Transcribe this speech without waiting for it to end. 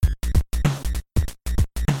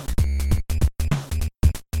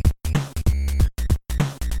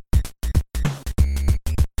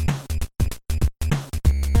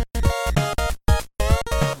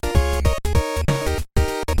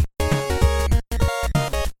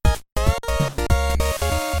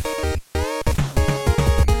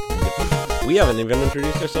We haven't even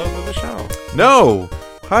introduced ourselves to the show. No!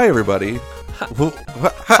 Hi, everybody.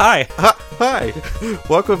 Hi. Hi.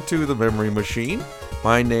 Welcome to The Memory Machine.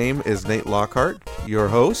 My name is Nate Lockhart, your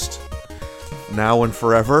host. Now and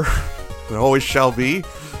forever. It always shall be.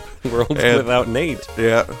 World without Nate.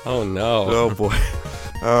 Yeah. Oh, no. Oh, boy.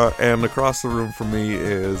 And across the room from me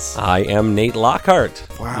is... I am Nate Lockhart,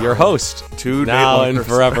 your host. Now and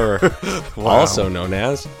forever. Wow. Also known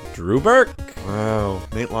as Drew Burke. Wow.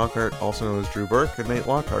 Nate Lockhart, also known as Drew Burke, and Nate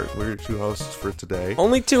Lockhart. We're your two hosts for today.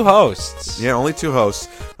 Only two hosts. Yeah, only two hosts.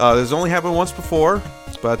 This only happened once before,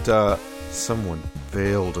 but someone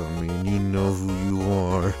bailed on me, and you know who you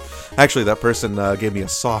are. Actually, that person gave me a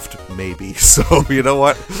soft maybe, so you know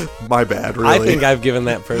what? My bad, really. I think I've given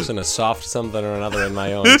that person a soft something or another in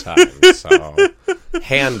my own time, so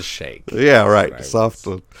handshake. Yeah, right. Soft,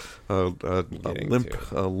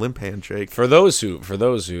 limp handshake. For those who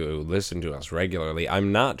listen to us regularly,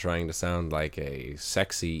 I'm not trying to sound like a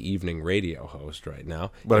sexy evening radio host right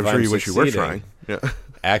now. But I'm sure you wish you were trying. Yeah.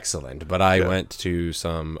 Excellent. But I went to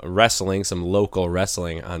some local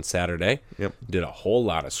wrestling on Saturday. Yep. Did a whole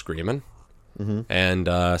lot of screaming. Mm-hmm.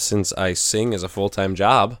 And since I sing as a full-time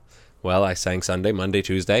job, well, I sang Sunday, Monday,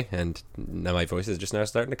 Tuesday, and now my voice is just now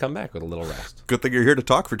starting to come back with a little rest. Good thing you're here to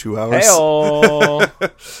talk for 2 hours. Hey-oh!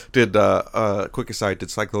 Quick aside, did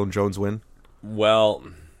Cyclone Jones win? Well,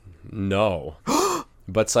 no.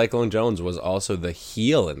 But Cyclone Jones was also the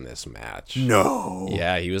heel in this match. No.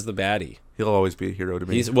 Yeah, he was the baddie. He'll always be a hero to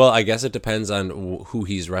me. Well, I guess it depends on who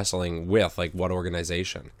he's wrestling with, like what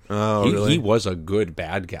organization. Oh, really? He was a good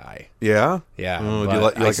bad guy. Yeah? Yeah. Oh, do you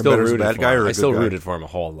like him better as a bad guy or a good guy? I still rooted for him a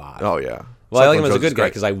whole lot. Oh, yeah. Well, I like him as a good guy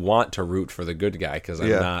because I want to root for the good guy because I'm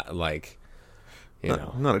not like,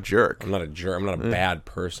 I'm not a jerk. I'm not a jerk. I'm not a bad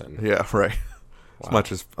person. Yeah, right. Wow. As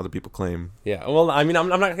much as other people claim. Yeah. Well, I mean, I'm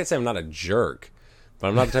not going to say I'm not a jerk, but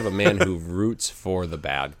I'm not the type of man who roots for the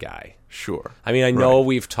bad guy. Sure. I mean, I know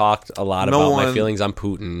we've talked a lot about my feelings on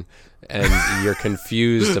Putin, and you're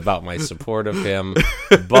confused about my support of him,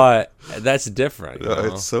 but that's different.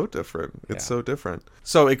 It's so different. It's so different.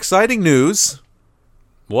 So, exciting news.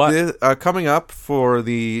 What? Coming up for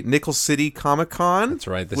the Nickel City Comic-Con. That's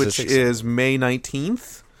right. Which is May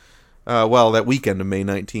 19th. That weekend of May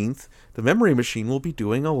 19th. The Memory Machine will be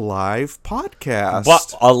doing a live podcast.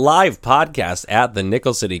 What? A live podcast at the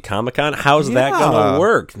Nickel City Comic-Con? How's that going to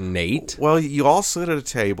work, Nate? Well, you all sit at a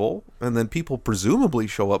table, and then people presumably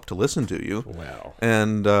show up to listen to you. Wow.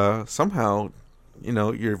 And somehow,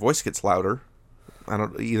 your voice gets louder.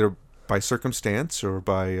 Either by circumstance or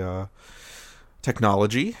by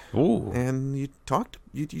technology. Ooh. And you talk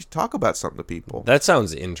about something to people. That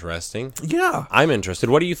sounds interesting. Yeah. I'm interested.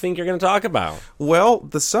 What do you think you're going to talk about? Well,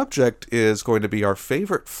 the subject is going to be our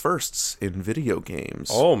favorite firsts in video games.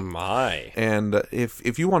 Oh, my. And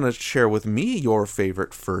if you want to share with me your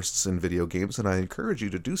favorite firsts in video games, and I encourage you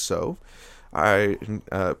to do so,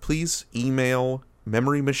 please email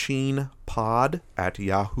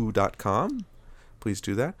memorymachinepod@yahoo.com. Please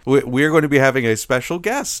do that. We're going to be having a special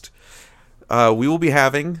guest. We will be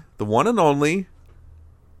having the one and only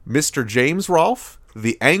Mr. James Rolfe,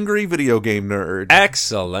 the angry video game nerd.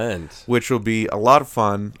 Excellent. Which will be a lot of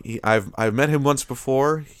fun. I've met him once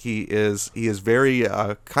before. He is very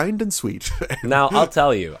kind and sweet. Now, I'll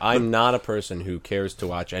tell you, I'm not a person who cares to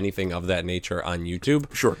watch anything of that nature on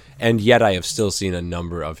YouTube. Sure. And yet I have still seen a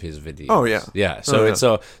number of his videos. Oh, yeah. Yeah. So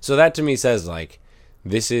so that to me says like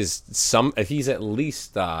this is he's at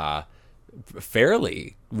least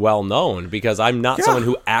fairly well known because I'm not someone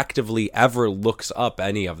who actively ever looks up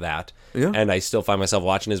any of that, and I still find myself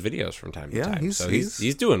watching his videos from time to time.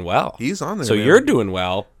 He's doing well. He's on there. So you're doing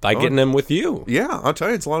well by getting him with you. Yeah, I'll tell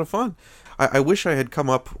you, it's a lot of fun. I wish I had come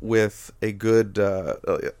up with a good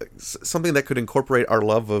something that could incorporate our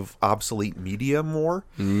love of obsolete media more.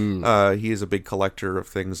 He is a big collector of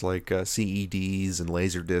things like CEDs and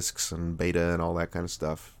laser discs and beta and all that kind of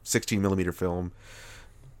stuff. 16mm film.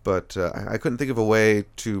 But I couldn't think of a way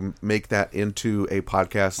to make that into a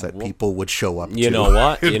podcast that people would show up to. You know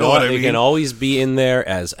what? You know what? They mean? can always be in there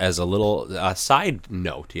as a little side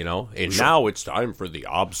note, And now it's time for the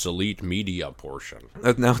obsolete media portion.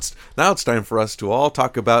 Now it's time for us to all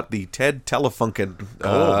talk about the Ted Telefunken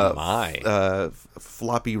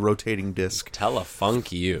floppy rotating disc.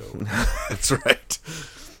 Telefunk you. That's right.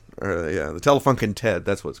 The Telefunken Ted.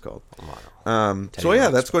 That's what it's called.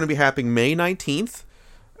 That's going to be happening May 19th.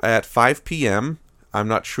 At 5 p.m. I'm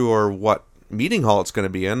not sure what meeting hall it's going to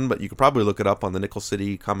be in, but you could probably look it up on the Nickel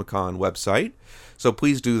City Comic-Con website. So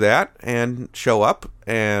please do that and show up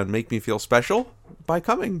and make me feel special by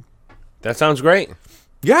coming. That sounds great.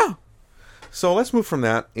 Yeah. So let's move from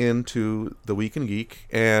that into the Week in Geek,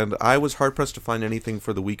 and I was hard-pressed to find anything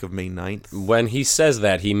for the week of May 9th. When he says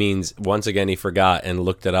that, he means, once again, he forgot and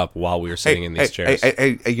looked it up while we were sitting in these chairs.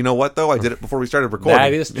 Hey, you know what, though? I did it before we started recording.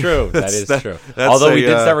 That is true. That is true. Although we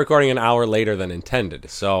did start recording an hour later than intended.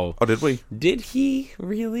 So, oh, did we? Did he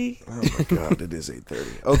really? Oh, my God, it is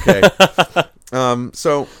 8:30. Okay.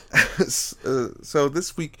 So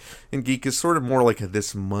this Week in Geek is sort of more like a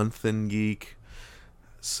This Month in Geek.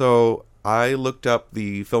 So I looked up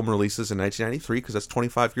the film releases in 1993 because that's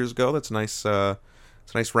 25 years ago. That's a nice, it's a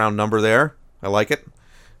nice round number there. I like it.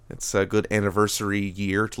 It's a good anniversary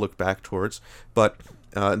year to look back towards. But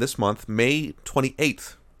this month, May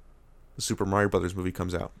 28th, the Super Mario Brothers movie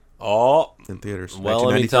comes out. Oh, in theaters. Well,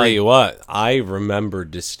 let me tell you what. I remember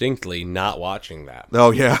distinctly not watching that.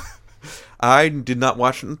 Oh, yeah. I did not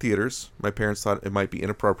watch it in theaters. My parents thought it might be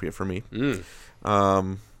inappropriate for me.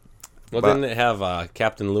 Well, didn't it have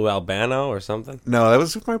Captain Lou Albano or something? No, that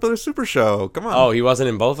was My Brother Super Show. Come on. Oh, he wasn't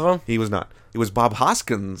in both of them? He was not. It was Bob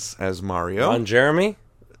Hoskins as Mario. Ron Jeremy?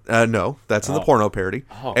 No, that's in the porno parody.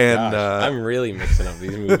 Oh, and gosh. I'm really mixing up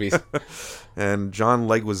these movies. And John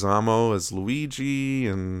Leguizamo as Luigi,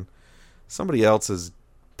 and somebody else as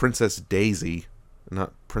Princess Daisy,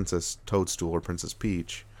 not Princess Toadstool or Princess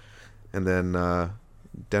Peach. And then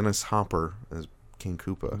Dennis Hopper as King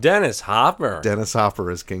Koopa. Dennis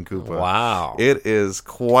Hopper as King Koopa. Wow. It is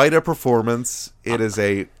quite a performance. It is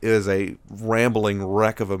a rambling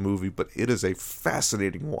wreck of a movie, but it is a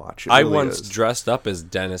fascinating watch. I once dressed up as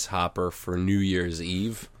Dennis Hopper for New Year's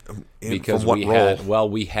Eve because we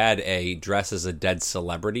had a dress as a dead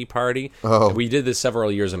celebrity party. Oh. We did this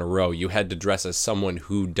several years in a row. You had to dress as someone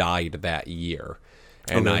who died that year.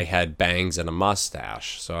 And I had bangs and a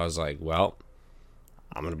mustache. So I was like, well,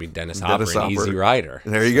 I'm going to be Dennis Hopper, an Easy Rider.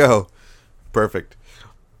 There you go. Perfect.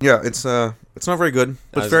 Yeah, it's not very good,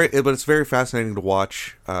 but it's very fascinating to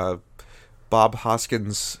watch. Bob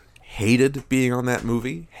Hoskins hated being on that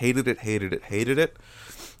movie. Hated it.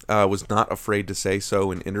 Was not afraid to say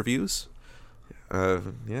so in interviews.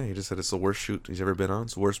 He just said it's the worst shoot he's ever been on.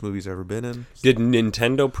 It's the worst movie he's ever been in. Did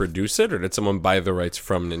Nintendo produce it, or did someone buy the rights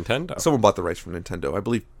from Nintendo? Someone bought the rights from Nintendo. I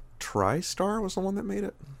believe TriStar was the one that made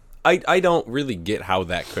it. I don't really get how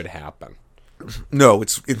that could happen. No,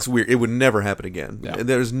 it's weird. It would never happen again. Yeah.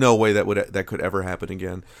 There's no way that could ever happen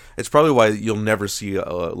again. It's probably why you'll never see a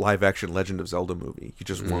live action Legend of Zelda movie. You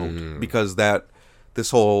just won't, because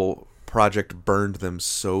this whole project burned them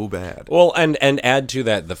so bad. Well, and add to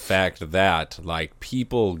that the fact that like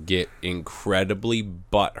people get incredibly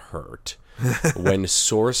butthurt when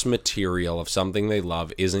source material of something they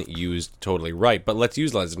love isn't used totally right. But let's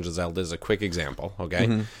use Legend of Zelda as a quick example, okay?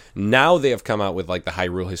 Mm-hmm. Now they have come out with like the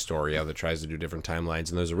Hyrule Historia that tries to do different timelines,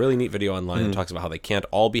 and there's a really neat video online that talks about how they can't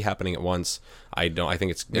all be happening at once. I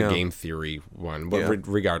think it's a game theory one, but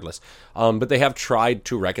regardless. But they have tried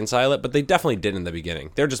to reconcile it, but they definitely did in the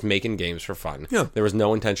beginning. They're just making games for fun. Yeah. There was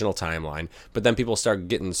no intentional timeline, but then people start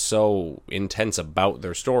getting so intense about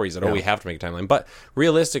their stories that, we have to make a timeline. But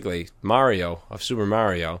realistically, Mario, of Super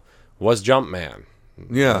Mario, was Jumpman.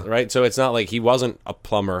 Yeah. Right? So it's not like he wasn't a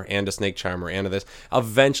plumber and a snake charmer and a this.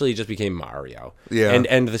 Eventually he just became Mario. Yeah.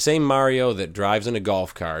 And the same Mario that drives in a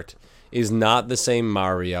golf cart is not the same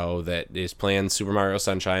Mario that is playing Super Mario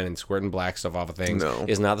Sunshine and squirting black stuff off of things. No.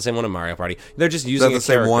 Is not the same one in Mario Party. They're just using the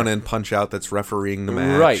same one in Punch-Out that's refereeing the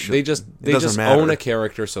match. Right. They just own a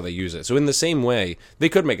character, so they use it. So in the same way, they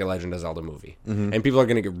could make a Legend of Zelda movie. Mm-hmm. And people are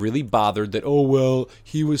going to get really bothered that, oh, well,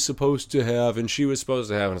 he was supposed to have and she was supposed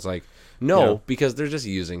to have. And it's like, no, because they're just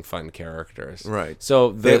using fun characters. Right.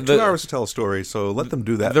 So they have 2 hours to tell a story, so let them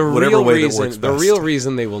do that. The real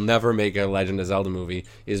reason they will never make a Legend of Zelda movie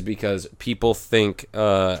is because people think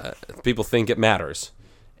it matters,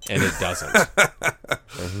 and it doesn't.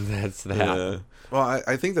 And that's that. Yeah. Well,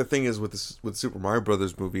 I think the thing is with Super Mario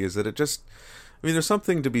Brothers movie is that it just, I mean, there's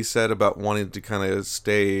something to be said about wanting to kind of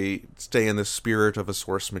stay in the spirit of a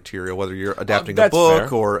source material, whether you're adapting a book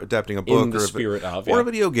fair. Or adapting a book in the spirit of, or a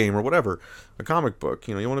video game or whatever, a comic book.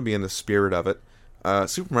 You want to be in the spirit of it.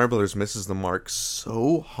 Super Mario Brothers misses the mark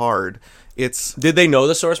so hard. Did they know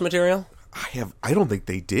the source material? I don't think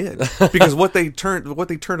they did, because what they turned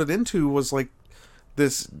it into was like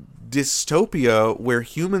this dystopia where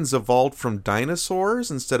humans evolved from dinosaurs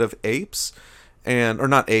instead of apes. Or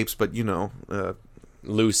not apes, but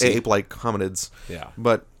Lucy, ape-like hominids. Yeah,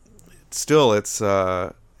 but still, it's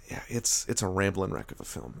a rambling wreck of a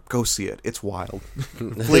film. Go see it. It's wild.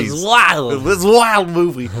 Please, it's wild. It's a wild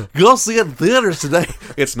movie. Go see it in theaters today.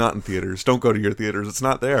 It's not in theaters. Don't go to your theaters. It's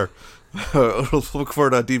not there. Look for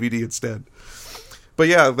it on DVD instead. But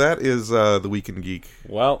yeah, that is the Week in Geek.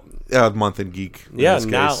 Well, month in Geek. Yeah,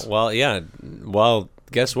 now, well,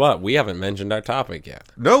 guess what? We haven't mentioned our topic yet.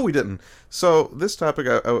 No, we didn't. So this topic,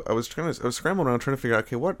 I was scrambling around trying to figure out,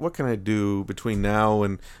 okay, what can I do between now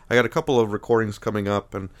and I got a couple of recordings coming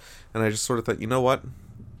up, and I just sort of thought, you know what?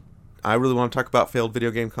 I really want to talk about failed video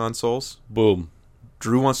game consoles. Boom.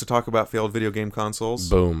 Drew wants to talk about failed video game consoles.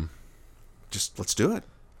 Boom. Just let's do it.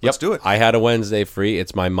 Let's do it. I had a Wednesday free.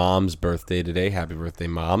 It's my mom's birthday today. Happy birthday,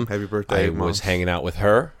 Mom. Happy birthday, Mom. I was hanging out with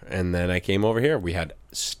her, and then I came over here. We had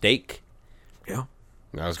steak. Yeah.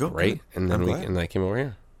 That was great. Good. And then I came over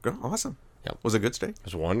here. Good. Awesome. Yep. Was it good steak? It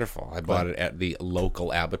was wonderful. I bought it at the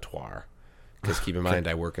local abattoir. Because keep in mind,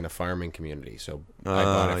 I work in a farming community, so I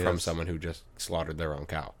bought it from someone who just slaughtered their own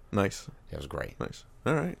cow. Nice. It was great. Nice.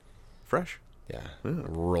 All right. Fresh. Yeah.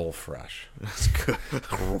 Roll fresh. That's good.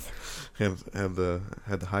 had the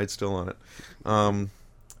hide still on it.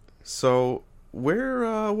 So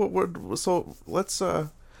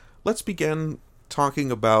let's begin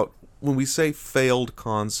talking about when we say failed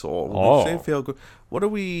console. When we say failed, what are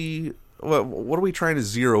we trying to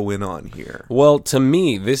zero in on here? Well, to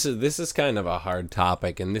me, this is kind of a hard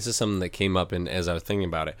topic, and this is something that came up as I was thinking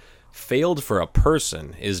about it. Failed for a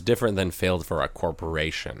person is different than failed for a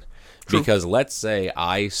corporation. True. Because let's say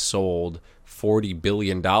I sold $40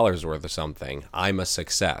 billion worth of something. I'm a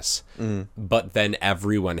success. But then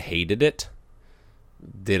everyone hated it.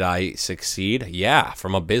 Did I succeed? Yeah,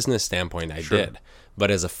 from a business standpoint, I did. But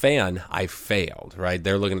as a fan, I failed, right?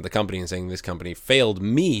 They're looking at the company and saying this company failed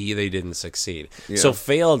me, they didn't succeed. Yeah. So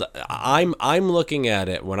failed, I'm looking at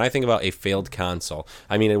it, when I think about a failed console,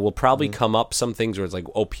 I mean, it will probably come up some things where it's like,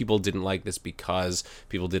 oh, people didn't like this because,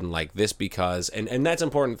 people didn't like this because, and that's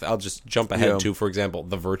important. I'll just jump ahead to, for example,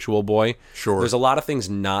 the Virtual Boy. Sure. There's a lot of things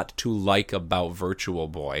not to like about Virtual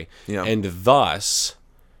Boy, and thus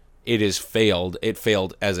it failed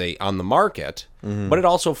as on the market, but it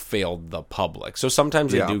also failed the public. So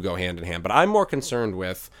sometimes they do go hand in hand. But I'm more concerned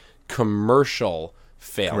with commercial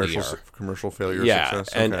failure. Commercial failure, yeah,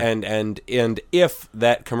 success. Okay. And if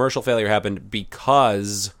that commercial failure happened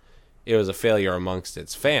because it was a failure amongst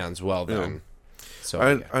its fans, well then.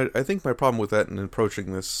 So I think my problem with that in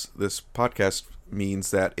approaching this podcast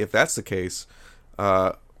means that if that's the case,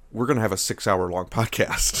 we're going to have a 6-hour-long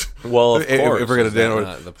podcast. Well, of course. If we're going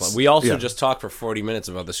to we also just talked for 40 minutes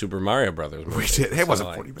about the Super Mario Brothers movie. We did. It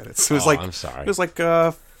wasn't 40 minutes. It was I'm sorry. It was like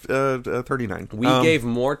 39. We gave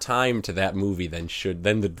more time to that movie than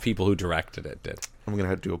the people who directed it did. I'm going to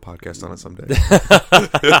have to do a podcast on it someday.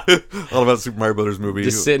 All about the Super Mario Brothers movie.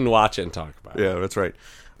 Just sit and watch it and talk about it. Yeah, that's right.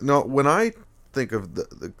 No, when I think of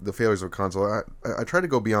the failures of a console, I try to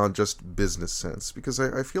go beyond just business sense, because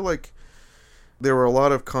I feel like there were a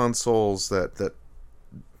lot of consoles that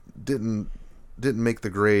didn't make the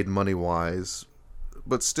grade money-wise,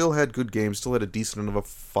 but still had good games, still had a decent enough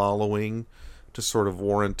following to sort of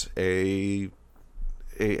warrant a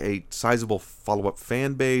sizable follow-up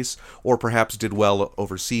fan base, or perhaps did well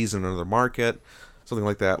overseas in another market, something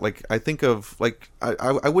like that. Like, I think of, like,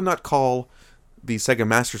 I would not call the Sega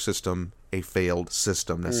Master System a failed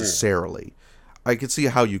system necessarily. I could see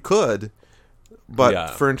how you could,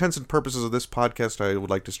 but for intents and purposes of this podcast, I would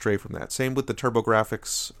like to stray from that. Same with the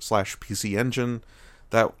TurboGrafx/PC Engine.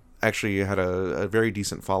 That actually had a very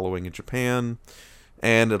decent following in Japan,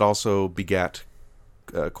 and it also begat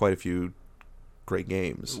quite a few great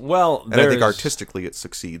games. Well, and I think artistically it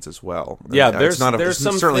succeeds as well. Yeah, it's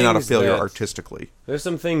certainly not a failure artistically. There's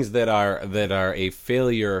some things that are a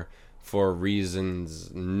failure for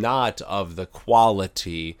reasons not of the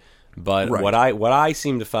quality. But what I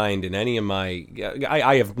seem to find in any of my...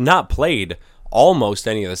 I have not played almost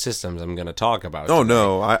any of the systems I'm going to talk about. Oh, today.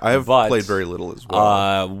 No. I have played very little as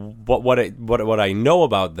well. What I know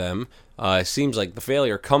about them seems like the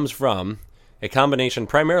failure comes from a combination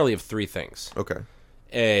primarily of three things. Okay.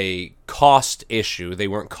 A cost issue. They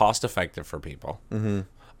weren't cost effective for people. Mm-hmm.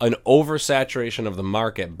 An oversaturation of the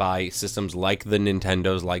market by systems like the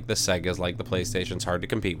Nintendos, like the Segas, like the PlayStations, hard to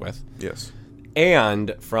compete with. Yes.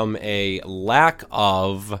 And from a lack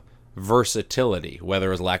of versatility, whether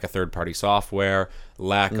it was lack of third-party software,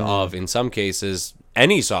 lack of, in some cases,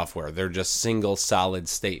 any software. They're just single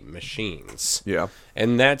solid-state machines. Yeah.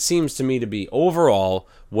 And that seems to me to be overall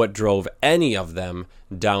what drove any of them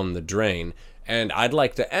down the drain. And I'd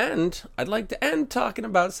like to end talking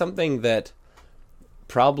about something that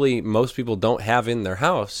probably most people don't have in their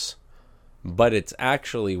house, but it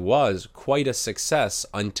actually was quite a success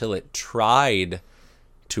until it tried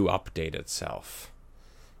to update itself.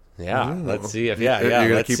 Yeah, let's see if You're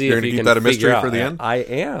let's see you're if gonna you keep can that a mystery figure out. for the end? I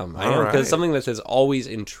am All because right. something that has always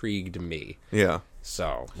intrigued me. Yeah.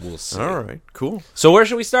 So we'll see. All right. Cool. So where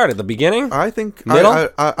should we start? At the beginning? I think Middle?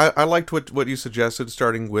 I liked what you suggested,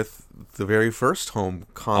 starting with the very first home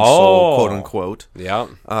console, quote unquote. Yeah.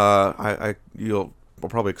 I'll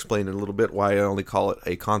probably explain in a little bit why I only call it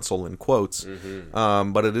a console in quotes.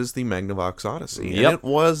 But it is the Magnavox Odyssey. Yep. And it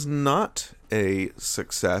was not a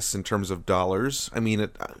success in terms of dollars. I mean,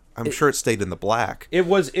 I'm sure it stayed in the black. It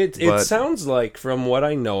was. It sounds like, from what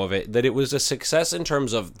I know of it, that it was a success in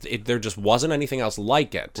terms of there just wasn't anything else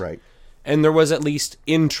like it. Right. And there was at least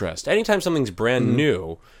interest. Anytime something's brand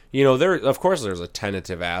new, of course there's a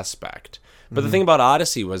tentative aspect. But the thing about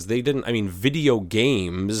Odyssey was video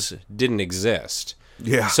games didn't exist.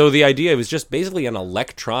 Yeah. So the idea was just basically an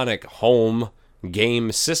electronic home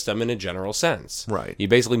game system in a general sense. Right. You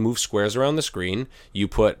basically move squares around the screen, you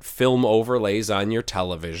put film overlays on your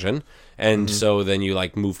television, and so then you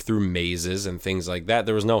move through mazes and things like that.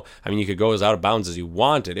 There was you could go as out of bounds as you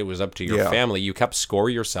wanted. It was up to your family. You kept score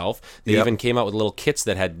yourself. They even came out with little kits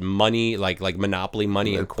that had money, like Monopoly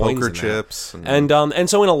money and coins poker in chips. And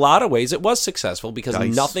so in a lot of ways it was successful because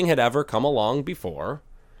Dice. nothing had ever come along before.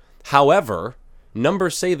 However,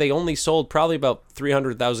 numbers say they only sold probably about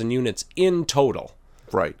 300,000 units in total.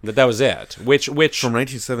 Right. That was it. Which From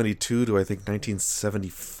 1972 to I think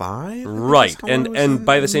 1975. right, and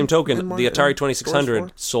by the same token, the Atari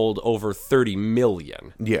 2600 sold over 30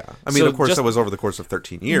 million. Yeah, I mean, So of course, just- that was over the course of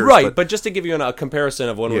 13 years. Right, but just to give you a comparison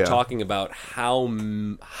of when we're Yeah. talking about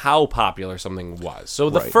how popular something was. So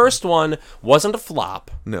the Right. first one wasn't a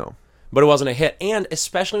flop, no, but it wasn't a hit. And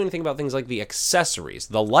especially when you think about things like the accessories,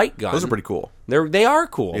 the light gun. those are pretty cool. They are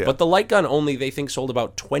cool, Yeah. but the light gun only, they think, sold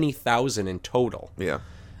about 20,000 in total. Yeah,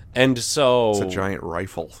 And so it's a giant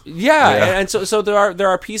rifle. Yeah, and so there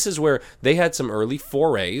are pieces where they had some early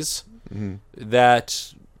forays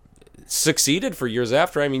that succeeded for years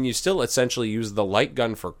after. I mean, you still essentially use the light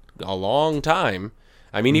gun for a long time.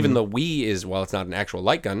 I mean, even the Wii is, while it's not an actual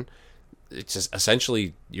light gun, it's just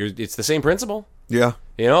essentially it's the same principle. Yeah,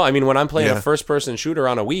 I mean, when I'm playing Yeah. a first-person shooter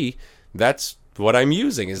on a Wii, that's what I'm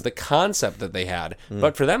using is the concept that they had.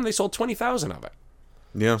 But for them, they sold 20,000 of it.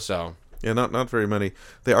 yeah. So Yeah, not very many.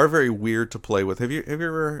 They are very weird to play with. Have you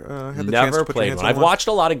ever had the chance never to put your played hands one. on I've watched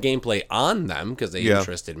a lot of gameplay on them because they Yeah.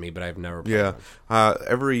 interested me, but I've never played Yeah, one.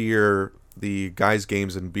 every year the Guys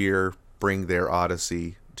Games and Beer bring their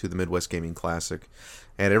Odyssey to the Midwest Gaming Classic,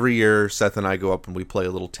 and every year Seth and I go up and we play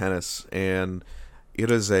a little tennis, and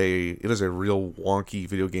it is a real wonky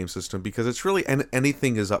video game system because it's really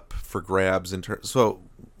anything is up for grabs in terms. So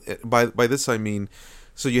by this I mean,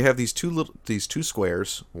 so you have these two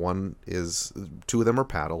squares. Two of them are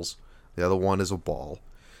paddles. The other one is a ball,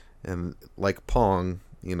 and like Pong,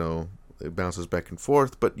 it bounces back and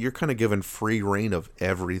forth. But you're kind of given free reign of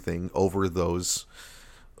everything over those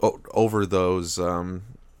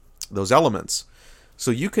elements.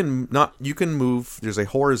 So you can move. There's a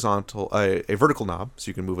vertical knob, so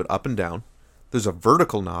you can move it up and down. There's a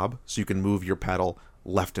vertical knob, so you can move your paddle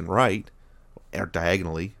left and right, or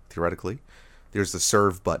diagonally, theoretically. There's the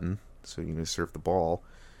serve button, so you can serve the ball.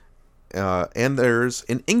 And there's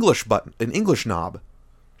an English button, an English knob.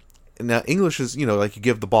 Now, English is, like you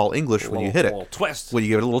give the ball English when you hit it. A little twist. When you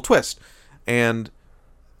give it a little twist. And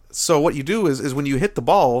so what you do is when you hit the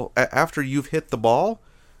ball, after you've hit the ball,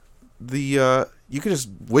 you can just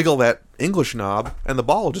wiggle that English knob, and the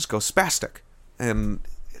ball will just go spastic. And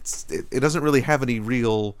it doesn't really have any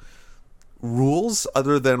real rules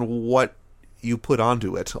other than what you put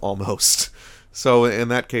onto it, almost. So in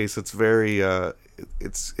that case, it's very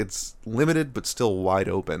it's limited but still wide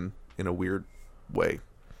open in a weird way.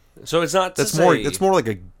 So it's not. It's more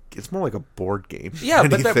like a board game. Yeah,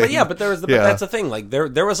 but there was but Yeah. that's the thing. Like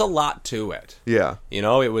there was a lot to it. Yeah. It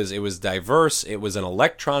was diverse. It was an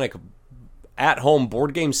electronic at-home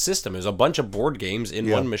board game system. It was a bunch of board games in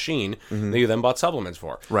one machine that you then bought supplements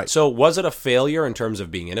for. Right. So was it a failure in terms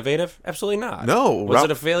of being innovative? Absolutely not. No. Was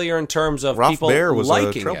it a failure in terms of Ralph people Baer was a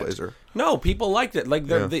liking trailblazer. it? No, people liked it. Like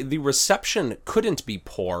the reception couldn't be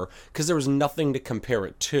poor because there was nothing to compare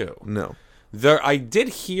it to. No. I did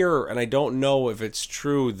hear, and I don't know if it's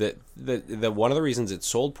true, that one of the reasons it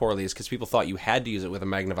sold poorly is because people thought you had to use it with a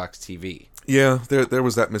Magnavox TV. Yeah, there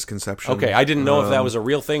was that misconception. Okay, I didn't know if that was a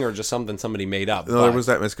real thing or just something somebody made up. No, there was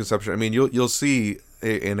that misconception. I mean, you'll see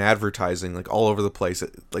in advertising like all over the place.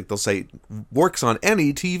 Like they'll say works on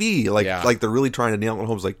any TV. Like they're really trying to nail it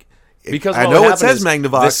home. Like Because I know it says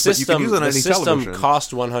Magnavox, but you can use it on any television. The television. system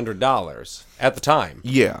cost $100 at the time.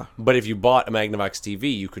 Yeah. But if you bought a Magnavox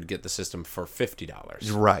TV, you could get the system for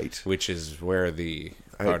 $50. Right. Which is where the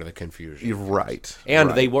part of the confusion. You're right. And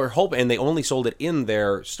right. they were and they only sold it in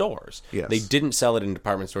their stores. Yes. They didn't sell it in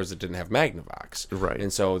department stores that didn't have Magnavox. Right.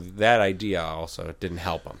 And so that idea also didn't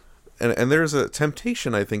help them. And there's a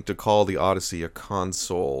temptation, I think, to call the Odyssey a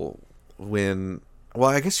console when... Well,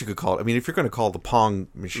 I guess you could call it... I mean, if you're going to call the Pong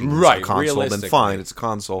machine a console, then fine, it's a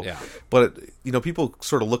console. Yeah. But, people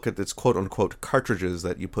sort of look at its quote-unquote cartridges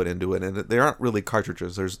that you put into it, and they aren't really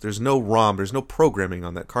cartridges. There's no ROM, there's no programming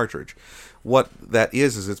on that cartridge. What that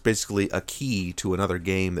is it's basically a key to another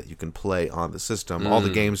game that you can play on the system. All the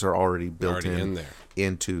games are already built in there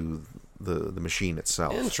into the machine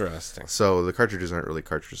itself. Interesting. So the cartridges aren't really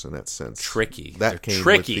cartridges in that sense. Tricky. That came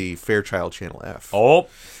with the Fairchild Channel F. Oh.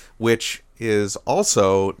 Which is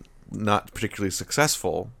also not particularly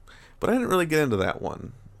successful, but I didn't really get into that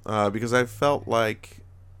one because I felt like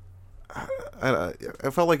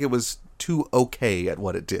it was too okay at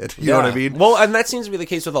what it did. You know what I mean? Well, and that seems to be the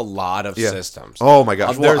case with a lot of systems. Oh my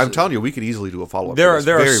gosh! Well, I'm telling you, we could easily do a follow-up. There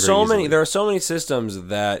are so many systems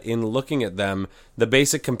that, in looking at them, the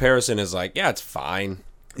basic comparison is like, yeah, it's fine.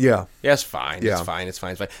 Yeah. Yeah, it's fine. Yeah. It's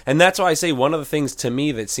fine. And that's why I say one of the things to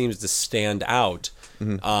me that seems to stand out.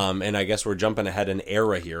 And I guess we're jumping ahead an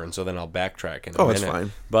era here, and so then I'll backtrack in a minute. It's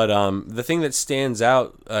fine. But the thing that stands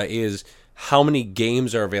out is how many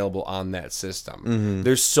games are available on that system.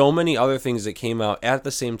 There's so many other things that came out at the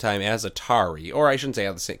same time as Atari, or I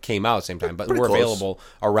shouldn't say came out at the same time, but were available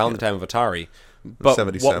around the time of Atari. But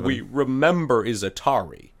 77. What we remember is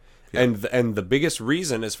Atari. Yeah. And the biggest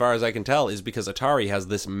reason, as far as I can tell, is because Atari has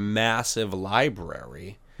this massive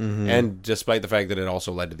library. And despite the fact that it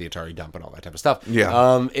also led to the Atari dump and all that type of stuff,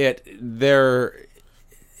 there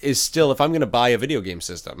is still, if I'm going to buy a video game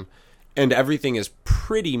system and everything is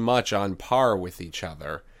pretty much on par with each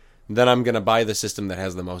other, then I'm going to buy the system that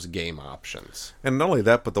has the most game options. And not only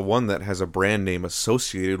that, but the one that has a brand name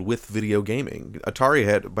associated with video gaming. Atari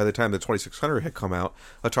had, by the time the 2600 had come out,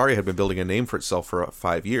 Atari had been building a name for itself for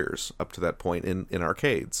 5 years up to that point in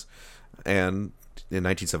arcades. And in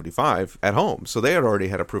 1975 at home. So they had already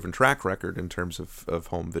had a proven track record in terms of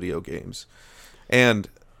home video games. And,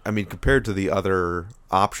 I mean, compared to the other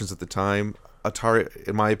options at the time, Atari,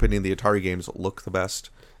 in my opinion, the Atari games look the best.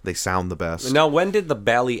 They sound the best. Now, when did the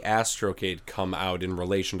Bally Astrocade come out in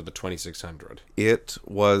relation to the 2600? It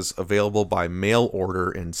was available by mail order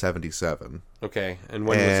in 77. Okay, and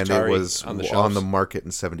when was Atari it was on the shelves? On the market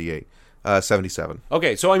in 78. 77.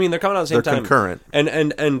 Okay, so I mean they're coming out at the same time. They're concurrent.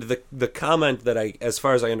 And the comment that as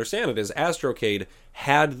far as I understand it, is Astrocade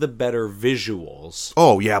had the better visuals.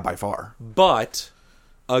 Oh yeah, by far. But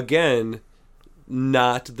again,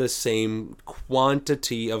 not the same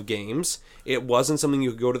quantity of games. It wasn't something you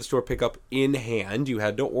could go to the store, pick up in hand. You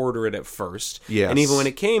had to order it at first. Yes. And even when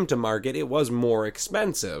it came to market, it was more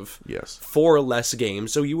expensive. Yes. For less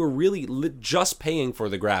games. So you were really just paying for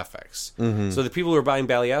the graphics. So the people who were buying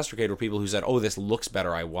Bally Astrocade were people who said, oh, this looks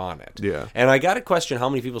better, I want it. Yeah. And I got to question how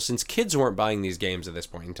many people, since kids weren't buying these games at this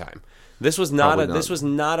point in time. This was not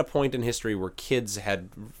a point in history where kids had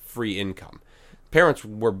free income. Parents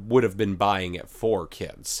would have been buying it for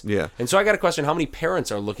kids. Yeah. And so I got to question how many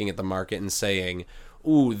parents are looking at the market and saying,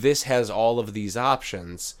 ooh, this has all of these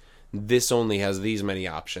options. This only has these many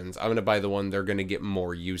options. I'm going to buy the one they're going to get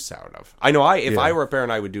more use out of. I know if I were a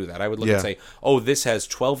parent, I would do that. I would look and say, oh, this has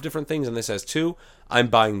 12 different things and this has 2. I'm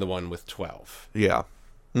buying the one with 12. Yeah.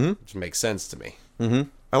 Which makes sense to me.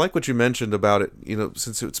 I like what you mentioned about it.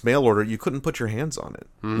 Since it's mail order, you couldn't put your hands on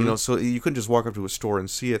it. So you couldn't just walk up to a store and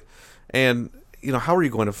see it. And how are you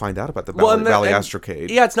going to find out about the Bally Astrocade?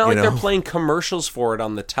 Yeah, it's not like they're playing commercials for it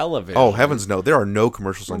on the television. Oh, heavens no. There are no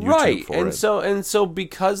commercials on YouTube for it. And so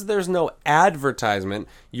because there's no advertisement,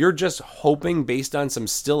 you're just hoping based on some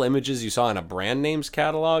still images you saw in a brand names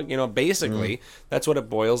catalog. Basically, that's what it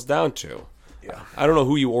boils down to. Yeah. I don't know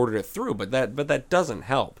who you ordered it through, but that doesn't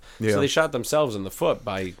help. Yeah. So they shot themselves in the foot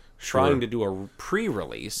by trying to do a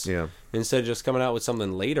pre-release instead of just coming out with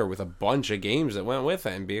something later with a bunch of games that went with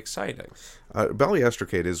it and be exciting. Bally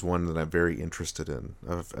Astrocade is one that I'm very interested in.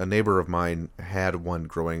 A neighbor of mine had one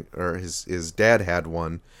his dad had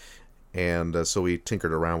one, and so we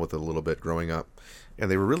tinkered around with it a little bit growing up,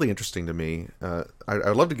 and they were really interesting to me.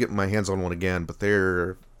 I'd love to get my hands on one again, but they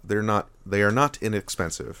are not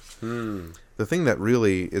inexpensive. The thing that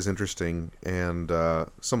really is interesting, and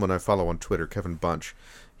someone I follow on Twitter, Kevin Bunch,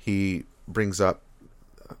 he brings up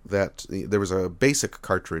that there was a basic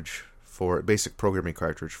programming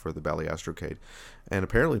cartridge for the Bally Astrocade, and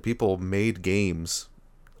apparently people made games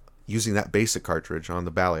using that basic cartridge on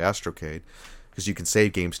the Bally Astrocade, because you can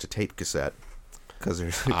save games to tape cassette. Because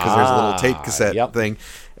there's a little tape cassette thing,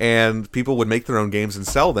 and people would make their own games and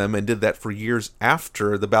sell them, and did that for years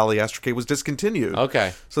after the Bally Astrocade was discontinued.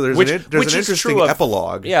 Okay, so there's an interesting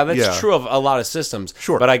epilogue. Yeah, that's true of a lot of systems.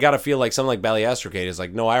 Sure, but I gotta feel like something like Bally Astrocade is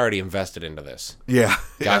like, no, I already invested into this. Yeah,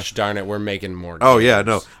 gosh darn it, we're making more games. Oh yeah,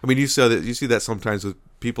 no, I mean you see that sometimes with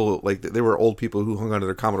people, like they were old people who hung onto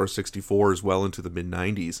their Commodore 64s well into the mid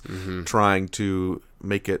 90s, trying to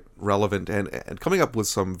make it relevant and coming up with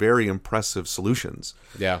some very impressive solutions.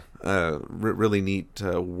 Yeah, really neat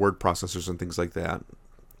word processors and things like that.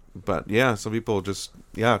 But yeah, some people just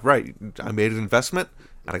right. I made an investment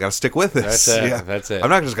and I got to stick with this. That's it. Yeah. That's it. I'm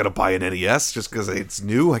not just going to buy an NES just because it's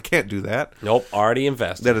new. I can't do that. Nope, already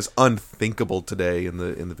invested. That is unthinkable today in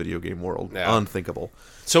the video game world. Yeah. Unthinkable.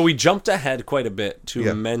 So we jumped ahead quite a bit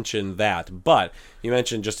to mention that, but you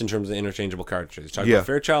mentioned just in terms of interchangeable cartridges. You talked about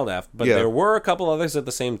Fairchild F, but there were a couple others at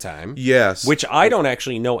the same time. Yes. Which I don't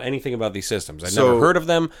actually know anything about these systems. I've never heard of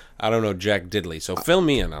them. I don't know jack diddly. So fill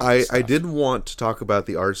me in on this stuff. I did want to talk about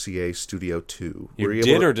the RCA Studio 2. You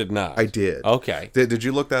did or did not? I did. Okay. Did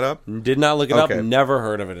you look that up? Did not look it up. Never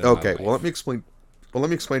heard of it in my life. Well, let me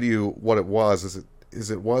explain to you what it was.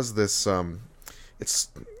 It was this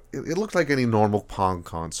it looked like any normal Pong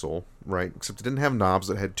console, right? Except it didn't have knobs.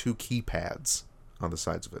 It had 2 keypads on the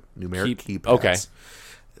sides of it, numeric keypads. Okay.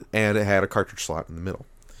 And it had a cartridge slot in the middle.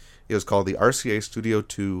 It was called the RCA Studio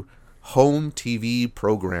 2 Home TV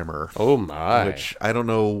Programmer. Oh my! Which I don't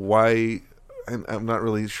know why. I'm not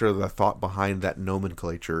really sure the thought behind that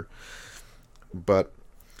nomenclature, but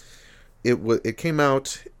it came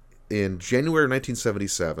out in January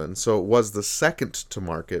 1977, so it was the second to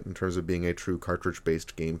market in terms of being a true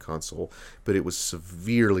cartridge-based game console, but it was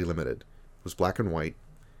severely limited. It was black and white.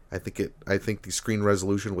 I think the screen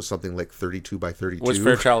resolution was something like 32 by 32. Was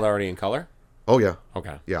Fairchild already in color? Oh yeah.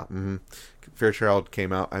 Okay. Yeah. Mm-hmm. Fairchild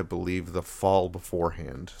came out, I believe, the fall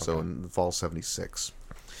beforehand, so in the fall '76.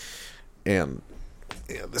 And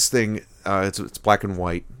this thing, it's black and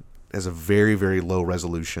white, has a very, very low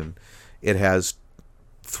resolution. It has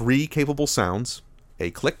 3 capable sounds: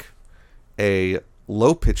 a click, a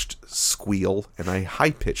low-pitched squeal, and a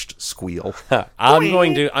high-pitched squeal. I'm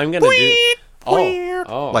gonna do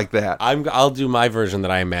like that. I'll do my version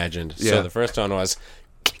that I imagined. Yeah. So the first one was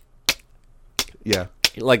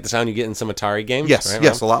like the sound you get in some Atari games. Yes, right?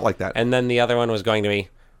 Yes, a lot like that. And then the other one was going to be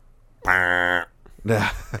and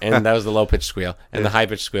that was the low-pitched squeal, and the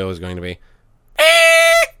high-pitched squeal was going to be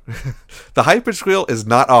the high-pitched squeal is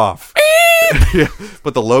not off.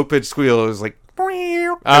 But the low-pitched squeal is like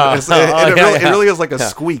it really is like a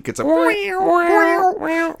squeak. It's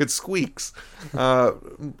it squeaks.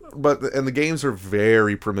 But the games are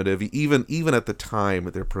very primitive. Even at the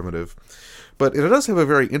time, they're primitive. But it does have a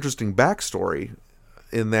very interesting backstory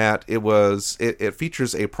in that it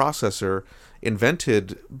features a processor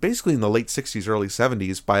invented basically in the late 60s, early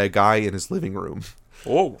 70s by a guy in his living room.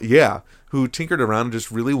 Oh. Yeah, who tinkered around and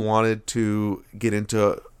just really wanted to get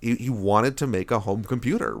into... He wanted to make a home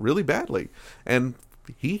computer really badly. And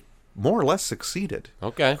he more or less succeeded.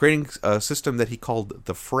 Okay. Creating a system that he called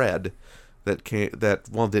the Fred that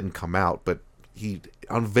didn't come out, but he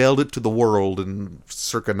unveiled it to the world in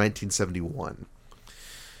circa 1971.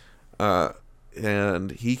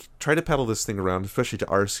 And he tried to peddle this thing around, especially to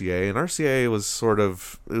RCA. And RCA was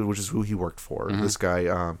which is who he worked for. Mm-hmm. This guy,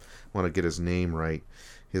 I want to get his name right.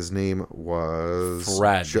 His name was...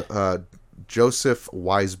 Fred. Joseph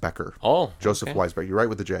Weisbecker. Oh, Joseph Weisbecker. You're right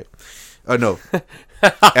with the J. No.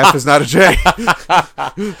 F is not a J.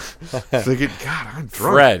 Thinking, God, I'm drunk.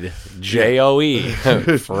 Fred. J-O-E.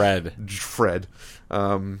 Fred.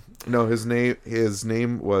 No, his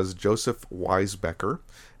name was Joseph Weisbecker,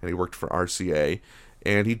 and he worked for RCA.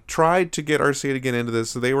 And he tried to get RCA to get into this,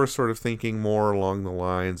 so they were sort of thinking more along the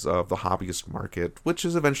lines of the hobbyist market, which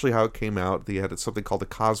is eventually how it came out. They had something called the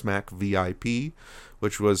Cosmac VIP,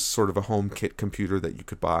 which was sort of a home kit computer that you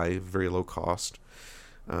could buy, very low cost.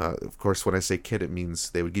 Of course, when I say kit, it means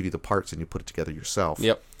they would give you the parts and you put it together yourself.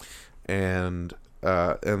 Yep. And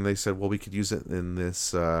they said, well, we could use it in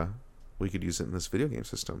this. We could use it in this video game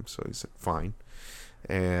system. So he said, fine,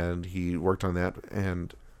 and he worked on that.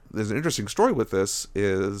 And there's an interesting story with this.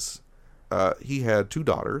 Is he had 2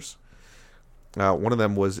 daughters. One of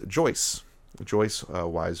them was Joyce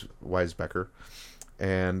Weisbecker,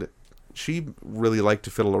 and she really liked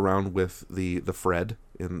to fiddle around with the Fred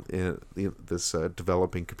in this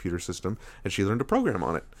developing computer system, and she learned to program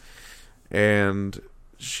on it. And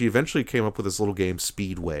she eventually came up with this little game,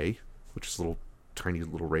 Speedway, which is a little tiny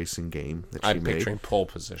little racing game that she I'm made. picturing pole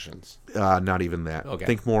positions. Not even that. Okay.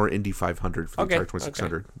 Think more Indy 500 for the Atari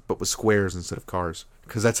 2600, but with squares instead of cars,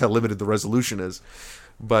 because that's how limited the resolution is.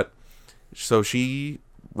 But so she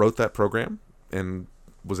wrote that program and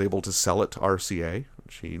was able to sell it to RCA.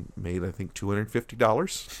 She made, I think,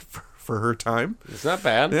 $250 for her time. It's not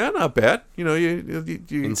bad. Yeah, not bad. You know, you in get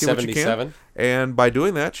what you can. 77. And by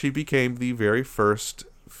doing that, she became the very first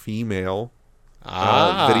female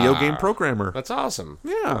video game programmer. That's awesome.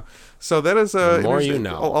 Yeah. So that is The more you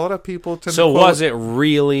know. A lot of people tend to So was it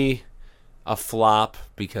really a flop?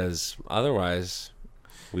 Because otherwise,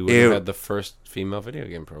 we would have had the first female video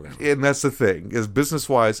game programmer. And that's the thing, is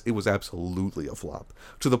business-wise, it was absolutely a flop,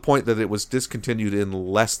 to the point that it was discontinued in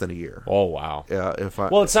less than a year. Oh, wow.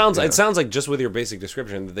 Well, it sounds like, just with your basic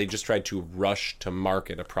description, that they just tried to rush to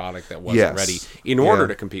market a product that wasn't ready in order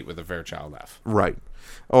to compete with the Fairchild F. Right.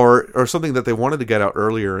 Or something that they wanted to get out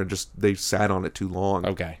earlier and just they sat on it too long.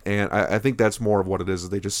 Okay. And I think that's more of what it is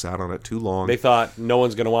they just sat on it too long. They thought, no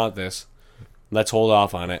one's going to want this. Let's hold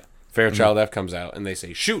off on it. Fairchild F comes out, and they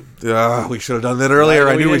say, shoot. We should have done that earlier.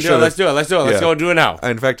 I knew we should have. Let's do it. Let's go do it now.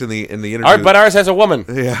 In fact, in the interview... But ours has a woman.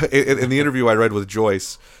 Yeah, in the interview I read with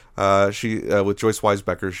Joyce, with Joyce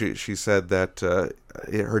Weisbecker, she said that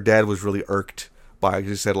her dad was really irked by...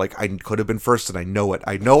 She said, like, I could have been first, and I know it.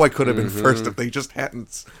 I know I could have been first if they just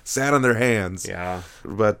hadn't sat on their hands. Yeah.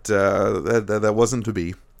 But that wasn't to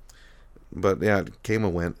be. But yeah, it came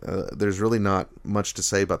and went. There's really not much to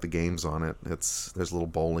say about the games on it. There's a little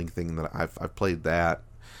bowling thing that I've played that.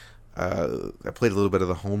 I played a little bit of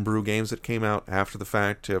the homebrew games that came out after the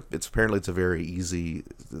fact. It's a very easy.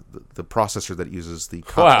 The processor that uses the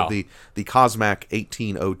Cosmac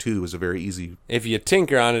 1802 is a very easy. If you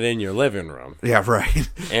tinker on it in your living room. Yeah, right.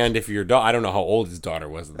 And if your daughter, I don't know how old his daughter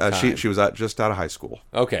was at the time. She was just out of high school.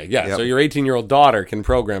 Okay, yeah. Yep. So your 18-year-old daughter can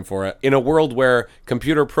program for it in a world where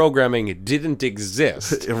computer programming didn't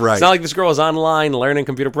exist. Right. It's not like this girl was online learning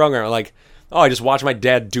computer programming. Like, oh, I just watched my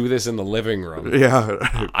dad do this in the living room.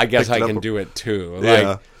 Yeah. I guess I can do it too. Like,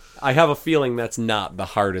 yeah. I have a feeling that's not the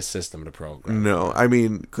hardest system to program. No. I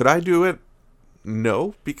mean, could I do it?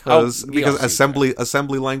 No, because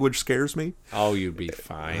assembly language scares me. Oh, you'd be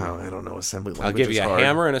fine. Oh, I don't know. Assembly language. I'll give you a hard.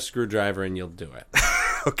 hammer and a screwdriver, and you'll do it.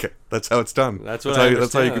 Okay, that's how it's done. That's how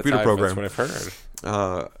you computer program. That's what I've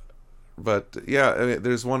heard. But yeah, I mean,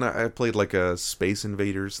 there's one I played, like a Space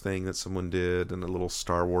Invaders thing that someone did, and a little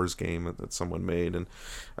Star Wars game that someone made, and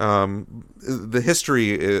the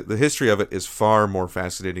history of it is far more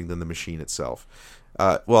fascinating than the machine itself.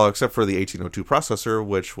 Well, except for the 1802 processor,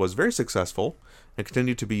 which was very successful and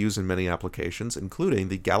continued to be used in many applications, including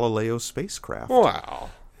the Galileo spacecraft. Wow.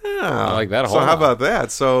 Yeah, I like that. So how about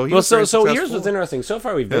that? So here's what's interesting. So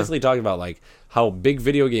far, we've basically talked about like how big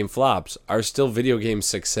video game flops are still video game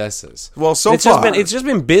successes. Well, it's just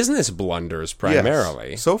been business blunders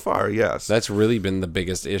primarily. Yes. So far, yes. That's really been the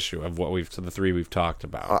biggest issue of the three we've talked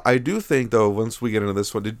about. I do think, though, once we get into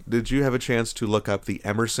this one, did you have a chance to look up the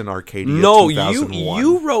Emerson Arcadia? No, 2001?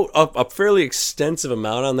 you wrote a fairly extensive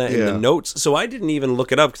amount on that in the notes, so I didn't even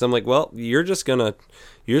look it up because I'm like, well, you're just gonna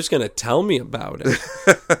tell me about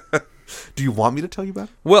it. Do you want me to tell you about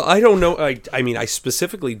it? Well, I don't know. I mean, I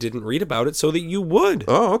specifically didn't read about it so that you would.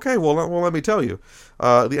 Oh, okay. Well, let me tell you.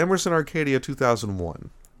 The Emerson Arcadia 2001.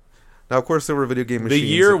 Now, of course, there were video game machines. The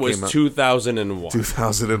year was 2001.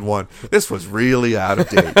 2001. This was really out of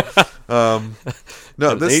date. An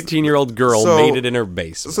 18-year-old girl made it in her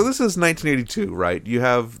basement. So this is 1982, right? You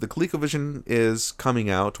have the ColecoVision is coming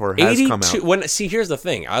out or has come out. Here's the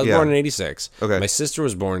thing. I was born in 86. Okay. My sister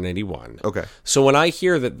was born in 81. Okay. So when I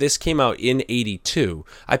hear that this came out in 82,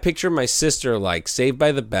 I picture my sister like Saved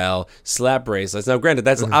by the Bell, slap bracelets. Now, granted,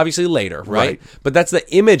 that's obviously later, right? But that's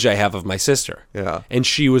the image I have of my sister. Yeah. And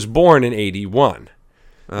she was born in 81.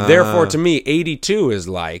 Therefore, to me, 82 is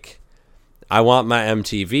like, I want my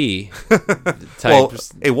MTV type. Well,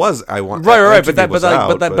 it was I want right, but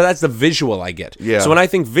that's the visual I get. Yeah. So when I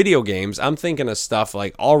think video games, I'm thinking of stuff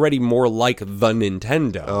like already more like the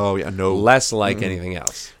Nintendo. Oh yeah, no, less like anything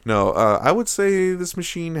else. No, I would say this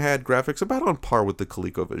machine had graphics about on par with the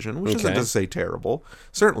ColecoVision, which isn't to say terrible.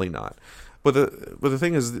 Certainly not. But the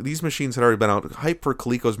thing is, these machines had already been out. Hype for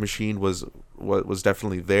Coleco's machine was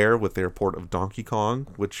definitely there with their port of Donkey Kong,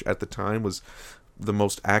 which at the time was the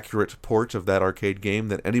most accurate port of that arcade game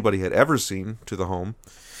that anybody had ever seen to the home.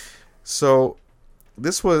 So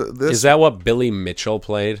this was Is that what Billy Mitchell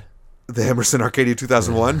played? The Emerson Arcadia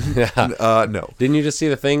 2001? No. Didn't you just see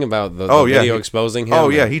the thing about the video exposing him? Oh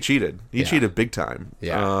yeah, he cheated. He cheated big time.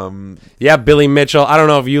 Yeah. Billy Mitchell. I don't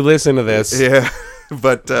know if you listen to this. Yeah.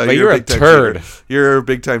 but you're a turd. Cheater. You're a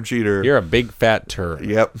big time cheater. You're a big fat turd.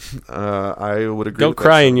 Yep. I would agree. Go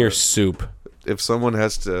cry in your soup. If someone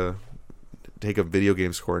has to take a video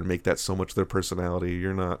game score and make that so much their personality,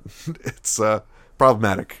 you're not. It's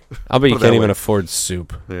problematic. I'll bet you can't even afford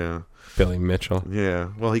soup. Yeah. Billy Mitchell. Yeah.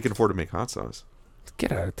 Well, he can afford to make hot sauce.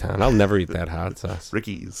 Get out of town. I'll never eat that hot sauce.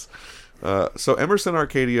 Ricky's. So Emerson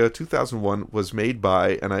Arcadia 2001 was made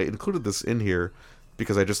by, and I included this in here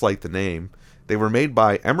because I just like the name. They were made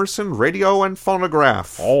by Emerson Radio and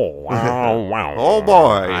Phonograph. Oh, wow. Oh,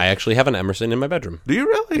 boy. I actually have an Emerson in my bedroom. Do you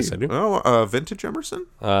really? Yes, I do. Oh, vintage Emerson?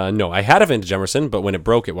 No, I had a vintage Emerson, but when it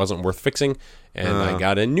broke, it wasn't worth fixing, and I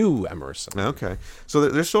got a new Emerson. Okay. So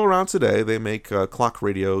they're still around today. They make clock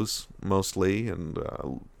radios, mostly, and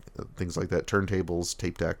things like that. Turntables,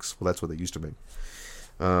 tape decks. Well, that's what they used to make.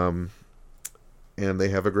 And they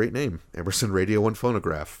have a great name, Emerson Radio and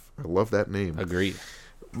Phonograph. I love that name. Agreed.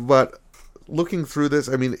 But looking through this,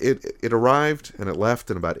 I mean, it arrived and it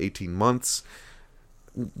left in about 18 months.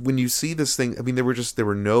 When you see this thing, I mean, there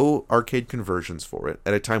were no arcade conversions for it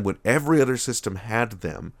at a time when every other system had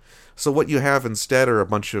them. So what you have instead are a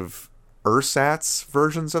bunch of ersatz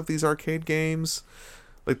versions of these arcade games.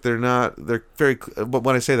 Like they're very, but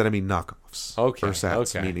when I say that, I mean knockoffs. Okay.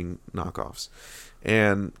 Ersatz meaning knockoffs.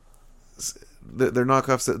 And they're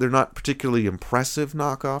knockoffs. They're not particularly impressive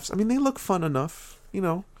knockoffs. I mean, they look fun enough, you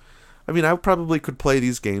know. I mean, I probably could play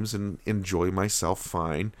these games and enjoy myself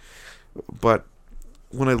fine. But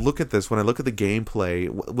when I look at this, when I look at the gameplay,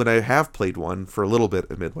 when I have played one for a little bit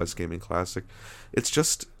at Midwest Gaming Classic, it's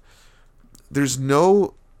just, it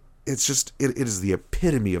is the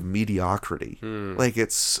epitome of mediocrity. Like,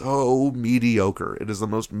 it's so mediocre. It is the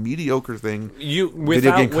most mediocre thing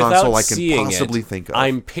video game console I can possibly think of.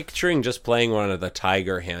 I'm picturing just playing one of the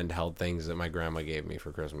Tiger handheld things that my grandma gave me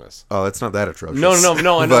for Christmas. Oh, it's not that atrocious. No.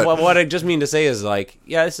 I know. What I just mean to say is, like,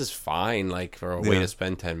 yeah, this is fine, like, for a way to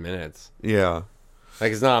spend 10 minutes. Yeah.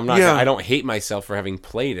 Like, it's not, I don't hate myself for having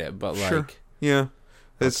played it, but, like. Sure. Yeah.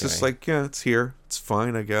 It's just like, yeah, it's here. It's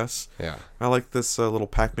fine, I guess. Yeah. I like this little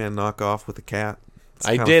Pac-Man knockoff with the cat.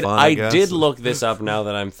 I did look this up now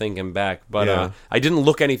that I'm thinking back, but I didn't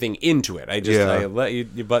look anything into it. I let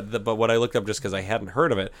you. But what I looked up just because I hadn't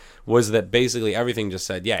heard of it was that basically everything just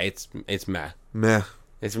said, yeah, it's meh. Meh.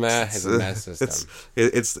 It's meh. It's a meh system.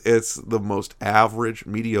 It's the most average,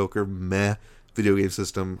 mediocre, meh video game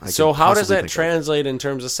system. So how does that translate in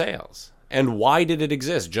terms of sales? And why did it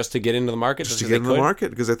exist? Just to get into the market? Just to get into the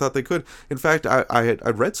market, because I thought they could. In fact,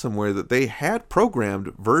 I'd read somewhere that they had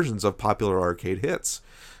programmed versions of popular arcade hits,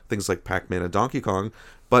 things like Pac-Man and Donkey Kong.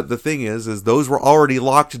 But the thing is those were already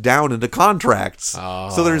locked down into contracts.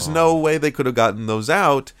 Oh. So there's no way they could have gotten those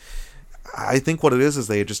out. I think what it is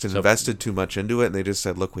they had just invested too much into it, and they just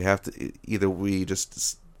said, look, we have to, either we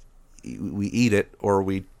eat it or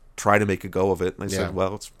we try to make a go of it. And I said,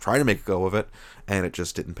 well, let's try to make a go of it, and it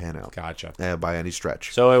just didn't pan out. Gotcha. By any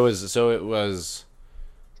stretch. So it was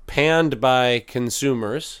panned by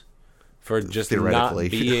consumers for just not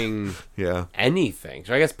being anything.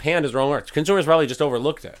 So I guess panned is the wrong word. Consumers probably just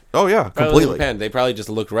overlooked it. Oh yeah, completely. They probably just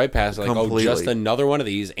looked right past it, like, completely. Oh, just another one of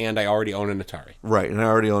these, and I already own an Atari. Right, and I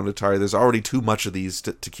already own an Atari. There's already too much of these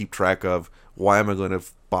to keep track of. Why am I going to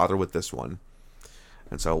bother with this one?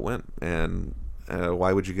 And so it went. And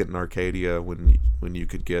why would you get an Arcadia when you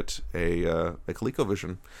could get a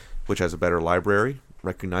ColecoVision, which has a better library,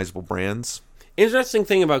 recognizable brands? Interesting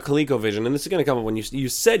thing about ColecoVision, and this is going to come up when you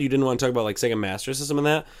said you didn't want to talk about, like, Sega Master System and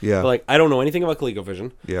that. Yeah. But, like, I don't know anything about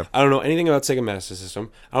ColecoVision. Yeah. I don't know anything about Sega Master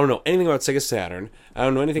System. I don't know anything about Sega Saturn. I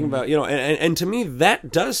don't know anything about, and to me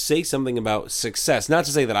that does say something about success. Not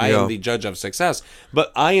to say that I am the judge of success,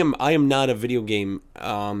 but I am not a video game.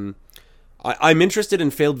 I'm interested in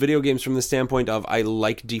failed video games from the standpoint of I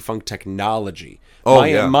like defunct technology.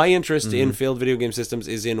 My interest in failed video game systems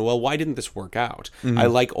is in, well, why didn't this work out? I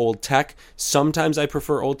like old tech. Sometimes I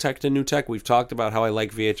prefer old tech to new tech. We've talked about how I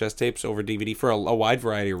like VHS tapes over DVD for a wide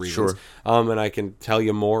variety of reasons. Sure. And I can tell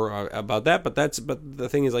you more about that. But the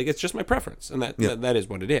thing is, like, it's just my preference, and that is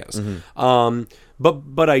what it is.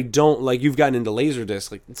 But I don't, like, you've gotten into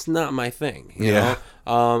Laserdisc. Like, it's not my thing. You know?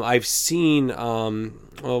 I've seen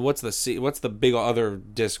what's the big other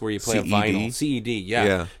disc where you play a vinyl? CED.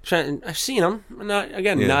 Yeah. I've seen them.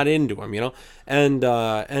 Not into them.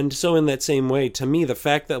 And so in that same way, to me, the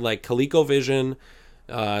fact that, like, ColecoVision,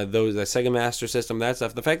 the Sega Master System, that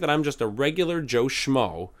stuff, the fact that I'm just a regular Joe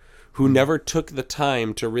Schmo who never took the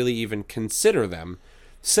time to really even consider them,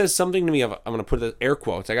 says something to me of, I'm going to put the air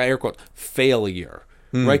quotes, I got air quotes, failure.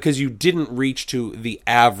 right? Because you didn't reach to the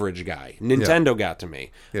average guy. Nintendo got to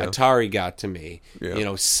me. Atari got to me.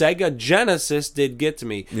 Sega Genesis did get to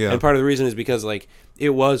me. And part of the reason is because, like,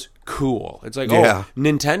 it was cool. It's like,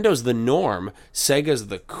 Nintendo's the norm. Sega's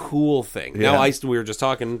the cool thing. Now, we were just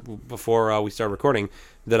talking before we started recording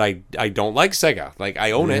that I don't like Sega. Like,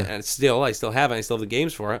 I own it, and I still have it. I still have the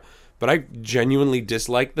games for it. But I genuinely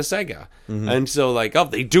dislike the Sega. And so, like,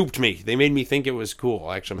 they duped me. They made me think it was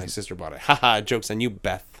cool. Actually, my sister bought it. Haha, joke's on you,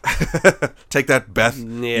 Beth. Take that, Beth.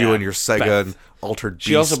 You and your Sega Beth. And Altered Beast.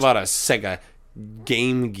 She also bought a Sega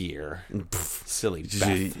Game Gear. Silly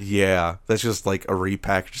Beth. Yeah, that's just like a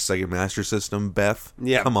repackaged Sega Master System, Beth.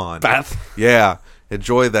 Yeah, come on, Beth. Yeah,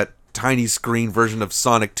 enjoy that tiny screen version of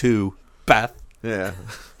Sonic 2, Beth. Yeah,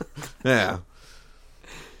 yeah.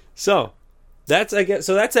 So that's that's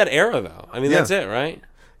that era, though. I mean, that's it, right?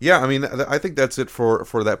 Yeah, I mean, I think that's it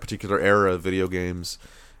for that particular era of video games.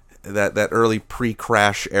 That early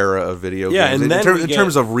pre-crash era of video games. And in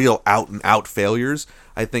terms of real out-and-out failures,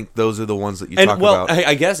 I think those are the ones that you talk about. Well,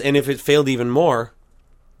 I guess, and if it failed even more,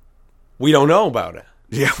 we don't know about it.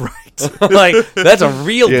 Yeah, right. Like, that's a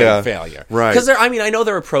real big failure. Right. Because I know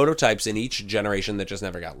there are prototypes in each generation that just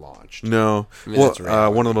never got launched. No.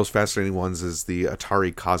 One of the most fascinating ones is the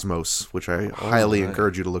Atari Cosmos, which I highly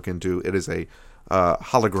encourage you to look into. It is a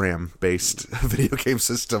hologram-based video game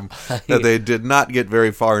system that they did not get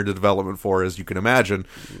very far into development for, as you can imagine,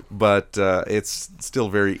 but it's still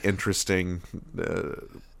very interesting.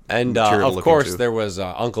 And of course, there was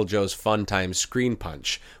Uncle Joe's Fun Time Screen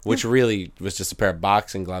Punch, which really was just a pair of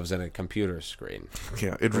boxing gloves and a computer screen.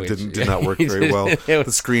 Yeah, it did not work very well.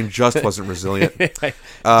 The screen just wasn't resilient. You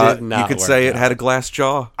could say it had a glass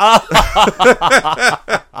jaw.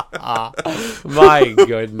 My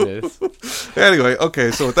goodness. Anyway,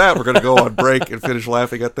 okay, so with that, we're going to go on break and finish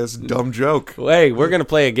laughing at this dumb joke. Hey, we're going to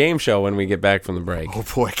play a game show when we get back from the break. Oh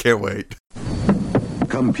boy, I can't wait.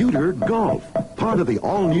 Computer Golf, part of the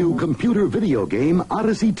all-new computer video game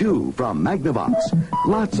Odyssey 2 from Magnavox.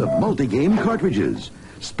 Lots of multi-game cartridges,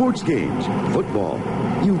 sports games, football.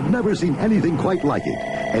 You've never seen anything quite like it.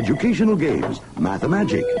 Educational games,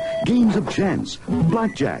 Mathemagic, games of chance,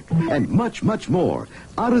 blackjack, and much, much more.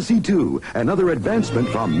 Odyssey 2, another advancement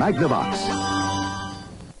from Magnavox.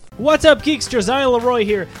 What's up, geeks? Josiah Leroy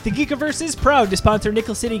here. The Geekiverse is proud to sponsor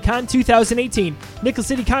Nickel City Con 2018. Nickel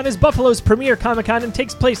City Con is Buffalo's premier Comic-Con and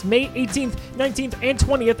takes place May 18th, 19th, and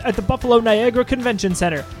 20th at the Buffalo Niagara Convention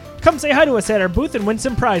Center. Come say hi to us at our booth and win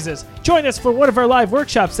some prizes. Join us for one of our live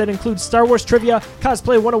workshops that includes Star Wars trivia,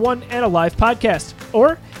 Cosplay 101, and a live podcast.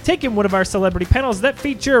 Or take in one of our celebrity panels that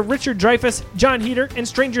feature Richard Dreyfuss, John Heder, and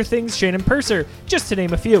Stranger Things' Shannon Purser, just to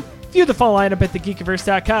name a few. View the full lineup at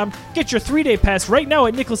thegeekiverse.com. Get your 3-day pass right now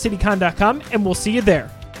at nickelcitycon.com, and we'll see you there.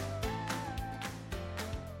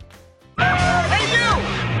 Hey,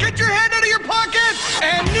 you! Get your hand out of your pocket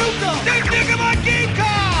and nuke them! Dig him on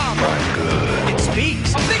Gamecom! I'm good. It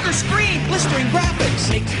speaks. A bigger screen, blistering graphics.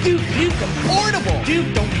 Makes Duke Nukem portable.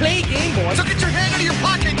 Duke, don't play Game Boy. So get your hand out of your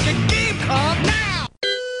pocket and get Gamecom now!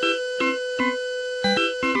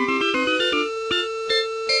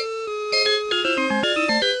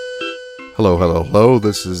 Hello, hello, hello.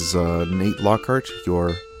 This is Nate Lockhart,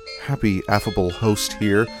 your happy, affable host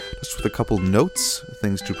here, just with a couple notes,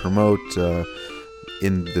 things to promote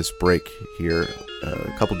in this break here,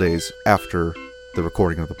 a couple days after the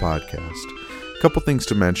recording of the podcast. A couple things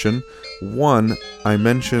to mention. One, I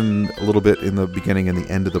mentioned a little bit in the beginning and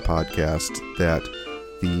the end of the podcast that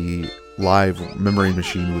the live Memory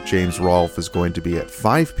Machine with James Rolfe is going to be at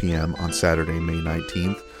 5 p.m. on Saturday, May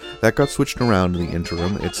 19th. That got switched around in the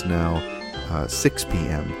interim. It's now 6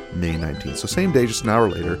 p.m. May 19th. So same day, just an hour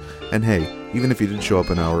later. And hey, even if you did show up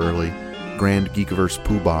an hour early, Grand Geekiverse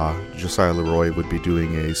Poobah, Josiah Leroy, would be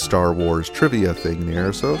doing a Star Wars trivia thing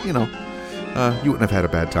there. So, you wouldn't have had a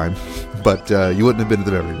bad time. But you wouldn't have been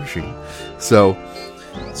to the Memory Machine. So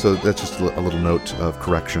that's just a little note of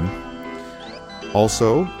correction.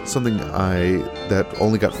 Also, something that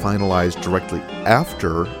only got finalized directly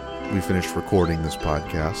after we finished recording this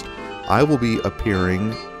podcast, I will be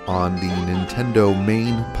appearing on the Nintendo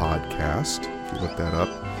Main podcast. If you look that up,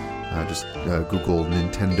 just Google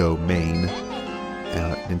Nintendo Main,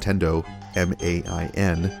 Nintendo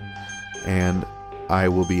MAIN, and I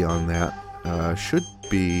will be on that. Should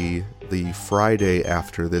be the Friday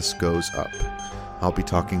after this goes up. I'll be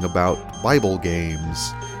talking about Bible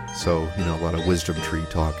games, so a lot of wisdom tree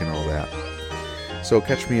talk and all that. So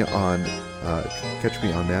catch me on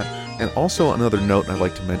that. And also another note I'd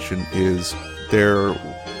like to mention is there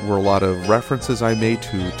were a lot of references I made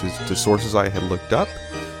to sources I had looked up.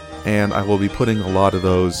 and I will be putting a lot of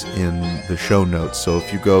those in the show notes. So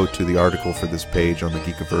if you go to the article for this page on the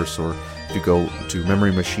Geekiverse, or if you go to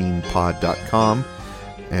memorymachinepod.com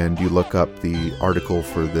and you look up the article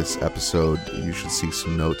for this episode, you should see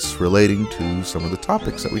some notes relating to some of the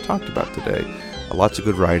topics that we talked about today. Lots of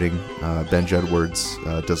good writing. Benj Edwards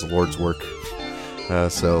does the Lord's work,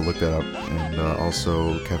 so look that up. And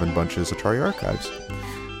also Kevin Bunch's Atari Archives.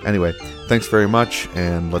 Anyway, thanks very much,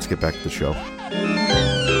 and let's get back to the show.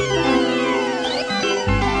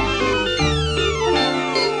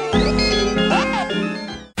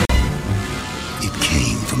 It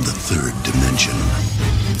came from the third dimension,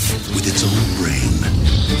 with its own brain,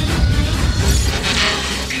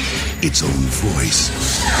 its own voice,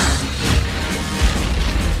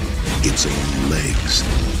 its own legs.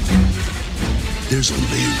 There's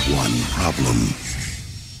only one problem.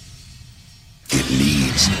 It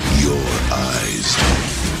needs your eyes.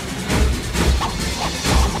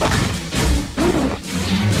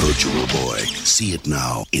 Virtual Boy. See it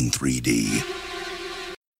now in 3D.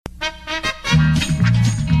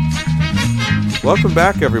 Welcome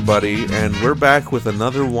back, everybody, and we're back with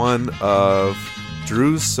another one of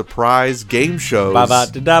Drew's surprise game shows.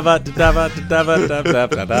 There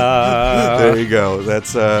you go.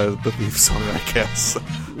 That's the theme song, I guess.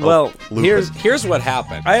 Well, here's what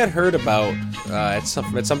happened. I had heard about at some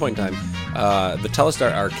point in time the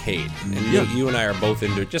Telestar Arcade, and you and I are both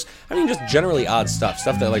into just generally odd stuff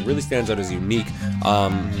that like really stands out as unique.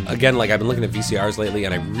 Again, like I've been looking at VCRs lately,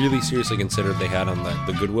 and I really seriously considered they had on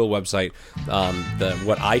the Goodwill website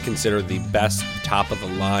what I consider the best top of the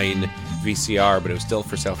line VCR, but it was still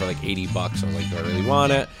for sale for like $80. So I'm like, do I really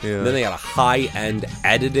want it? Yeah. And then they had a high-end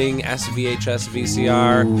editing SVHS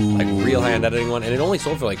VCR, like real high-end editing one, and it only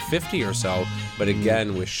sold for like $50 or so. But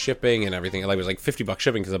again, with shipping and everything, like it was like $50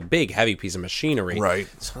 shipping because a big, heavy piece of machinery. Right.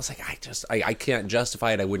 So I was like, I can't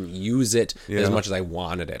justify it. I wouldn't use it as much as I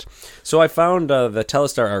wanted it. So I found the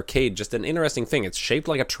Telestar Arcade just an interesting thing. It's shaped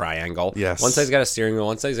like a triangle. Yes. One side's got a steering wheel,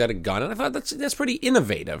 one side's got a gun, and I thought that's pretty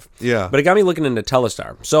innovative. Yeah. But it got me looking into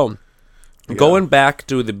Telestar. So going back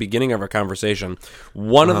to the beginning of our conversation,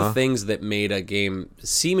 one of the things that made a game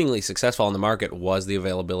seemingly successful on the market was the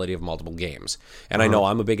availability of multiple games. And I know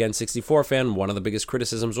I'm a big N64 fan. One of the biggest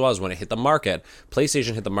criticisms was when it hit the market,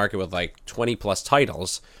 PlayStation hit the market with like 20 plus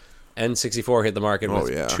titles. N64 hit the market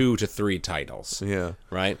with 2 to 3 titles. Yeah.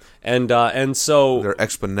 Right? And so there are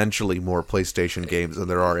exponentially more PlayStation games than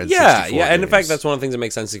there are N64 games. And in fact, that's one of the things that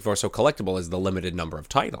makes N64 so collectible is the limited number of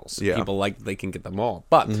titles. Yeah. People they can get them all.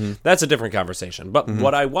 But that's a different conversation. But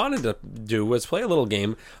what I wanted to do was play a little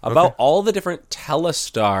game about all the different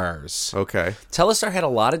Telestars. Okay. Telestar had a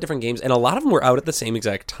lot of different games, and a lot of them were out at the same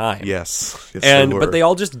exact time. Yes they were. But they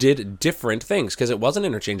all just did different things, because it wasn't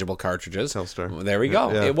interchangeable cartridges. Telestar. There we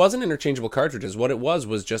go. Yeah. It wasn't interchangeable cartridges. What it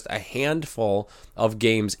was just a handful of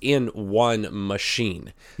games in one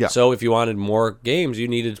machine. Yeah. So if you wanted more games, you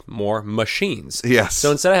needed more machines. Yes.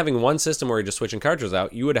 So instead of having one system where you're just switching cartridges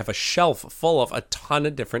out, you would have a shelf full of a ton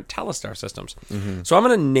of different Telestar systems. So I'm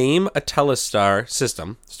going to name a Telestar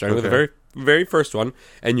system, starting with the very, very first one,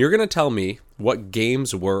 and you're going to tell me what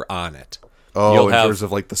games were on it. Oh, in terms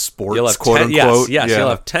of like the sports, quote unquote? Yes, you'll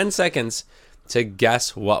have 10 seconds to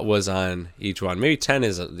guess what was on each one. Maybe 10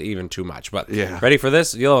 is even too much, but ready for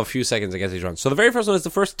this? You'll have a few seconds to guess each one. So the very first one is the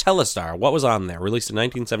first Telestar. What was on there? Released in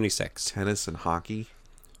 1976. Tennis and hockey.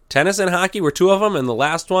 Tennis and hockey were two of them, and the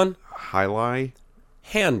last one? Highlight.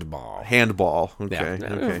 Handball. Handball. Okay.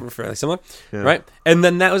 Yeah, fairly similar. Yeah. Right? And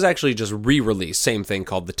then that was actually just re-released. Same thing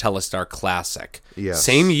called the Telestar Classic. Yes.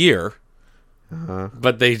 Same year,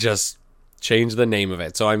 but they just changed the name of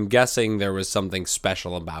it. So I'm guessing there was something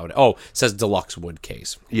special about it. Oh, it says Deluxe Wood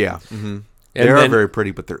Case. Yeah. They are very pretty,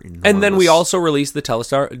 but they're enormous. And then we also released the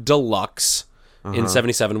Telestar Deluxe in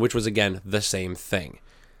 77, which was, again, the same thing.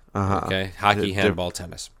 Okay? Hockey, handball,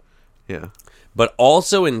 tennis. Yeah. But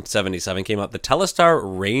also in 77 came out the Telestar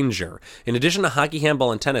Ranger. In addition to hockey,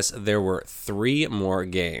 handball, and tennis, there were 3 more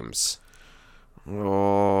games.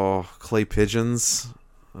 Oh, clay pigeons.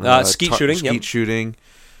 Skeet shooting. Skeet shooting.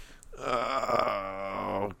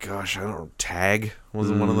 Oh gosh, I don't know. Tag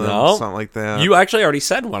wasn't one of them. No. Something like that. You actually already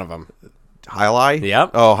said one of them. Highlight?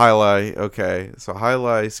 Yep. Oh, highlight. Okay, so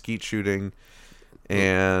highlight, skeet shooting,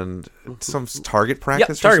 and some target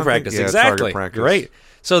practice. Yep, target practice. Yeah, exactly. Target practice. Great.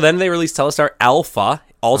 So then they released Telestar Alpha,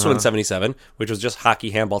 also in 77, which was just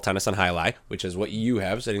hockey, handball, tennis, and highlight, which is what you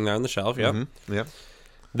have sitting there on the shelf. Yep. Yep.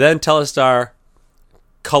 Then Telestar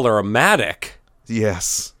Color-O-Matic.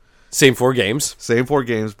 Yes. Same 4 games. Same 4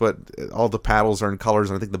 games, but all the paddles are in colors,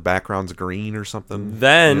 and I think the background's green or something.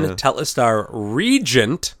 Then Telestar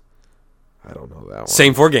Regent. I don't know that one.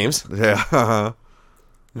 Same 4 games. Yeah.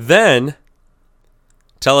 Then,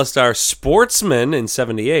 Telstar Sportsman in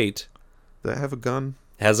 78 Does that have a gun?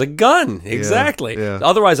 has a gun. Exactly. Yeah.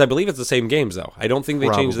 Otherwise, I believe it's the same games, though. I don't think they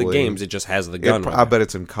changed the Probably. games. It just has the gun. I bet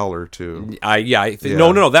it's in color, too.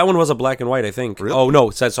 No. That one was a black and white, I think. Really? Oh, no.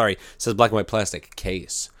 It says black and white plastic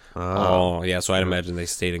case. Oh, yeah. So I'd imagine they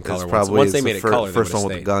stayed in color. Once they made it color, first they one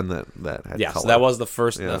would with the gun that had yes, color. that was the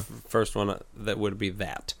first one that would be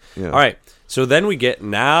that. Yeah. All right. So then we get,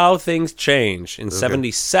 now things change. In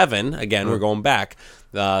 77, again, we're going back.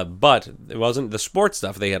 But it wasn't the sports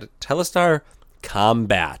stuff. They had Telstar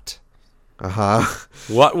Combat.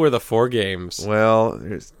 What were the 4 games? Well,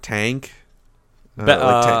 there's Tank.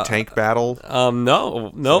 Tank Battle.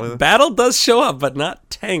 No. Battle does show up, but not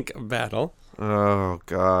Tank Battle. Oh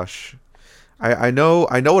gosh, I know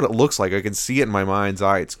what it looks like. I can see it in my mind's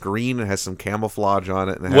eye. It's green. It has some camouflage on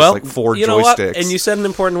it, and it has like 4 you know joysticks. What? And you said an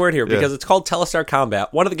important word here because it's called Telstar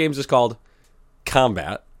Combat. One of the games is called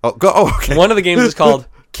Combat. Okay. One of the games is called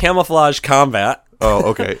Camouflage Combat. Oh,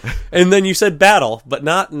 okay. And then you said Battle, but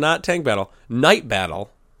not Tank Battle. Night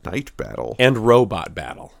Battle. Night Battle. And Robot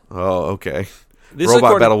Battle. Oh, okay. This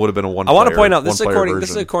Robot Battle would have been a one. I want to point out this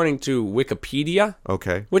is according to Wikipedia.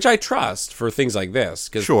 Okay. Which I trust for things like this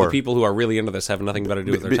because the people who are really into this have nothing better to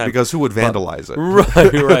do with their time. Because who would vandalize it?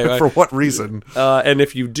 Right. For what reason? And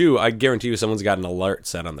if you do, I guarantee you someone's got an alert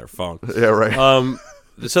set on their phone. Yeah, right.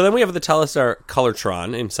 So then we have the Telstar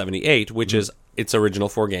Colortron in 78, which is its original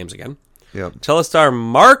 4 games again. Yeah. Telstar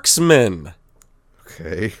Marksman.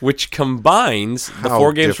 Okay. Which combines the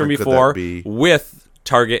 4 games from before with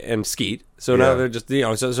Target and Skeet. So now they're just,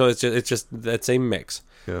 so it's just that same mix.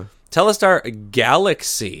 Yeah. Telstar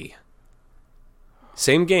Galaxy.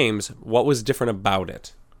 Same games. What was different about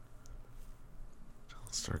it?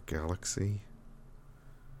 Telstar Galaxy.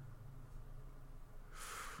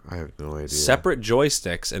 I have no idea. Separate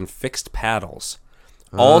joysticks and fixed paddles.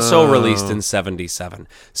 Also released in 77.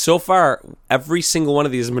 So far, every single one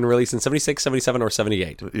of these has been released in 76, 77, or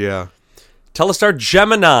 78. Yeah. Telstar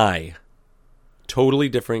Gemini. Totally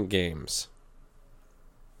different games.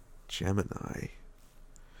 Gemini.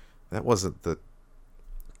 That wasn't the...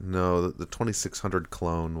 No, the 2600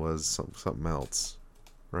 clone was something else,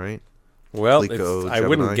 right? Well, I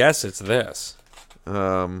wouldn't guess it's this.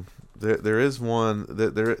 There is one...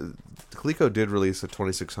 Coleco did release a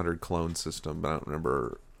 2600 clone system, but I don't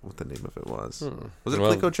remember what the name of it was. Was it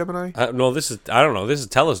Coleco Gemini? No, this is... I don't know. This is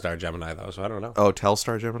Telstar Gemini, though, so I don't know. Oh,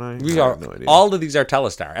 Telstar Gemini? I have no idea. All of these are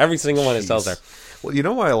Telstar. Every single one is Telstar. Well, you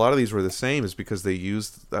know why a lot of these were the same is because they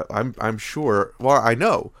used... I'm sure... Well, I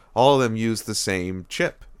know. All of them used the same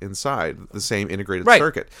chip inside, the same integrated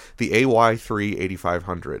circuit. The AY3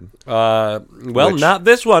 8500. Not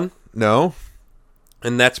this one. No?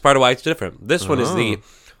 And that's part of why it's different. This one is the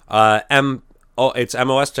it's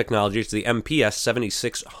MOS technology. It's the MPS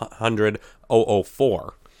 7600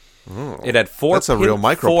 004. It had 4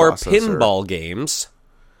 pinball games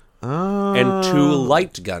and 2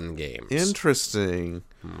 light gun games. Interesting.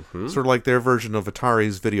 Sort of like their version of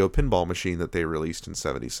Atari's video pinball machine that they released in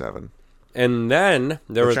 77. And then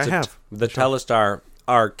there was the Telstar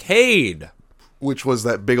Arcade. Which was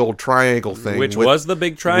that big old triangle thing. Was the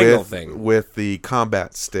big triangle thing. With the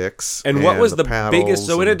combat sticks. And what was the biggest...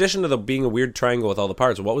 So in addition to being a weird triangle with all the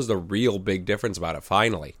parts, what was the real big difference about it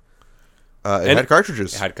finally? It had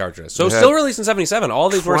cartridges. It had cartridges. So still released in 77. All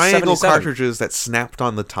these were 77. Triangle cartridges that snapped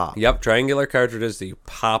on the top. Yep, triangular cartridges that you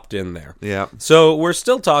popped in there. Yeah. So we're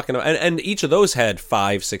still talking... And each of those had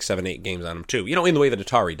 5, 6, 7, 8 games on them too. In the way that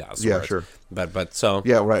Atari does. Yeah, sure. But so...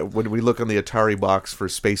 Yeah, right. When we look on the Atari box for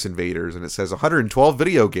Space Invaders and it says 112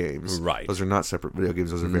 video games. Right. Those are not separate video games.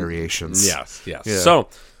 Those are variations. Yes. Yeah.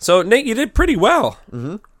 So Nate, you did pretty well.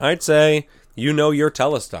 I'd say your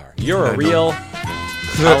Telstar. You're a real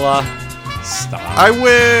Telstar. I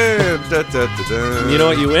win! Da, da, da, da. You know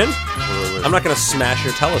what you win? I'm not going to smash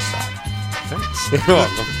your Telstar. Thanks. You're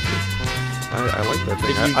welcome. I like that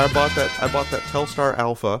thing. I bought that Telstar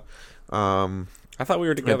Alpha. I thought we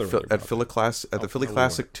were together at Philly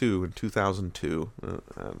Classic 2 in 2002.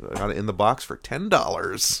 I got it in the box for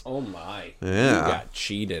 $10. Oh my! Yeah, you got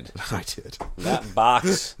cheated. I did. That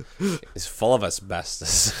box is full of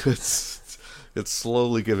asbestos. It's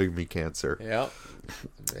slowly giving me cancer. Yep.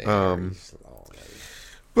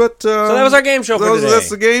 But so that was our game show for today. That's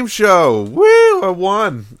the game show. Woo! I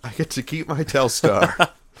won. I get to keep my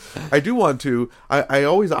Telstar. I do want to. I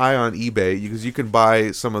always eye on eBay because you can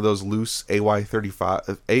buy some of those loose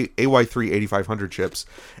AY3 8500 chips,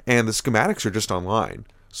 and the schematics are just online.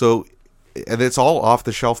 So, and it's all off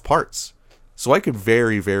the shelf parts. So I could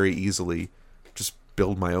very, very easily just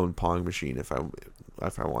build my own Pong machine if I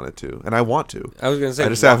if I wanted to, and I want to. I was going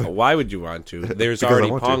to say, why would you want to? There's already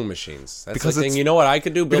Pong machines. That's because the thing. You know what I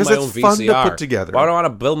could do? Build my own VCR. Fun to put together. Why do I want to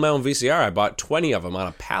build my own VCR? I bought 20 of them on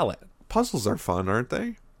a pallet. Puzzles are fun, aren't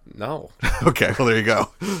they? No. Okay, well there you go.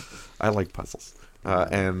 I like puzzles,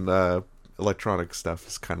 and electronic stuff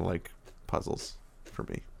is kind of like puzzles for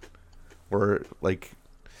me, or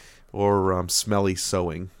smelly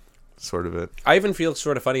sewing. Sort of it. I even feel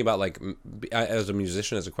sort of funny about, like, as a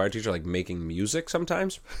musician, as a choir teacher, like, making music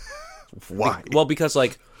sometimes. Why? Well, because,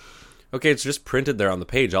 like, okay, it's just printed there on the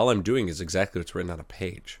page. All I'm doing is exactly what's written on a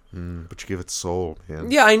page. But you give it soul, man.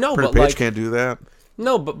 Yeah, I know, but page like, can't do that.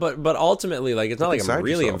 No, but ultimately, like, it's not like I'm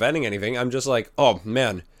really inventing anything. I'm just like, oh,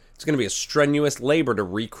 man, it's going to be a strenuous labor to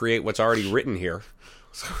recreate what's already written here.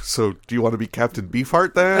 So, do you want to be Captain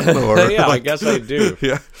Beefheart then? Or yeah, I guess I do.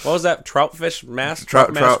 Yeah. What was that? Troutfish mask?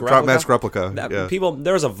 Trout mask replica.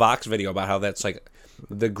 There was a Vox video about how that's like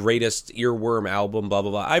the greatest earworm album, blah,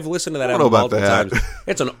 blah, blah. I've listened to that album multiple times.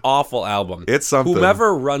 It's an awful album. It's something.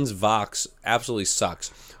 Whomever runs Vox absolutely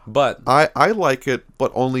sucks. But I like it,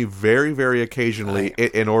 but only very, very occasionally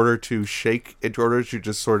in order to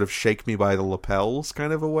just sort of shake me by the lapels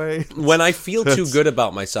kind of a way. When I feel too good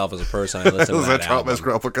about myself as a person, I listen to that album. Trout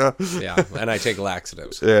replica? Yeah, and I take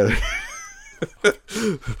laxatives. Yeah.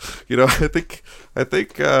 You know, I think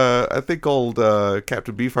old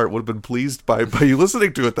Captain Beefheart would have been pleased by you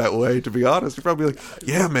listening to it that way. To be honest, you're probably like,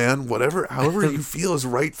 yeah, man, however you feel is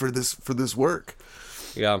right for this work.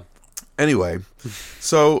 Yeah. Anyway,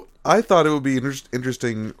 so I thought it would be an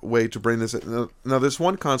interesting way to bring this in. Now, this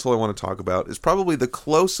one console I want to talk about is probably the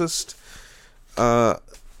closest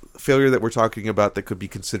failure that we're talking about that could be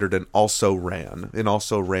considered an also ran.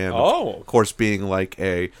 Of course, being like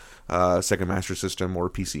a Sega Master System or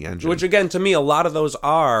PC Engine. Which, again, to me, a lot of those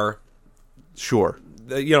are... Sure.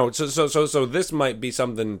 You know, so this might be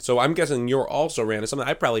something. So I'm guessing you're also ran something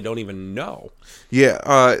I probably don't even know.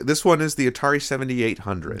 Yeah, this one is the Atari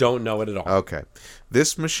 7800. Don't know it at all. Okay,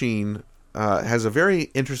 this machine has a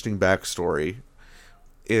very interesting backstory.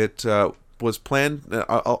 It was planned.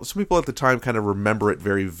 Some people at the time kind of remember it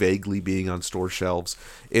very vaguely being on store shelves.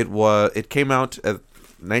 It came out at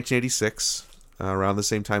 1986. Around the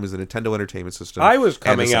same time as the Nintendo Entertainment System. I was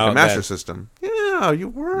coming out the Master System. Yeah, you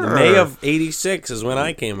were. May of '86 is when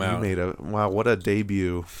I came out. Wow, what a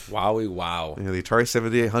debut! Wowie wow! Yeah, the Atari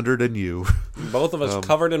 7800 and you, both of us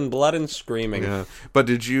covered in blood and screaming. Yeah, but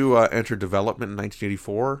did you enter development in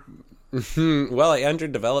 1984? Well, I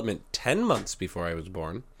entered development 10 months before I was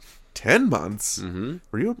born. 10 months? Mm-hmm.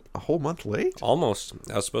 Were you a whole month late? Almost.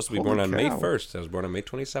 I was supposed to be born on May 1st. I was born on May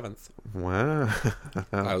 27th. Wow.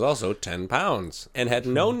 I was also 10 pounds and had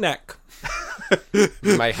no neck.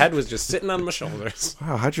 My head was just sitting on my shoulders.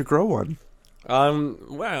 Wow, how'd you grow one?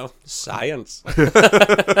 Well, science. Good.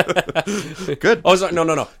 Oh, sorry,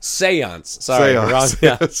 no. Seance. Sorry. Seance.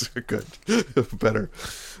 Yes, good. Better.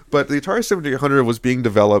 But the Atari 7800 was being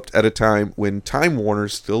developed at a time when Time Warner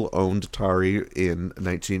still owned Atari in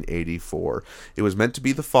 1984. It was meant to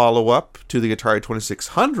be the follow-up to the Atari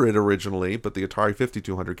 2600 originally, but the Atari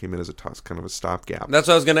 5200 came in as kind of a stopgap. That's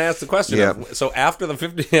what I was going to ask the question. Yeah. So after the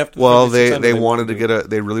 50, they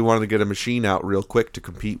really wanted to get a machine out real quick to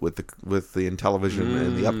compete with the Intellivision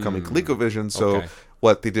and the upcoming ColecoVision. So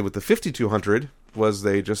what they did with the 5200 was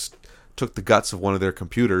they just took the guts of one of their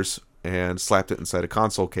computers and slapped it inside a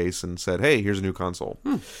console case and said, hey, here's a new console.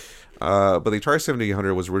 But the Atari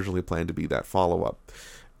 7800 was originally planned to be that follow-up.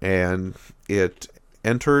 And it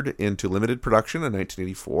entered into limited production in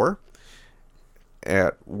 1984,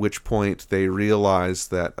 at which point they realized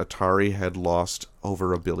that Atari had lost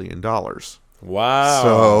over $1 billion. Wow.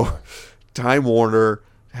 So Time Warner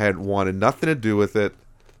had wanted nothing to do with it.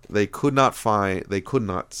 They could not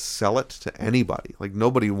sell it to anybody. Like,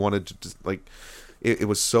 nobody wanted to, like... It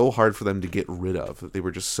was so hard for them to get rid of. They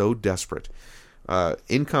were just so desperate.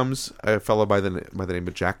 In comes a fellow by the name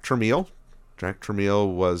of Jack Tramiel. Jack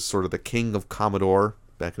Tramiel was sort of the king of Commodore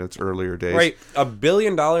back in its earlier days. Right, $1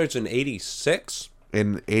 billion in 86?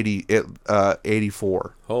 In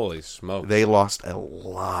 84. Holy smoke. They lost a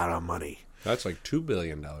lot of money. That's like $2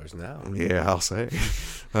 billion now. Yeah, I'll say.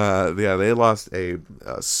 They lost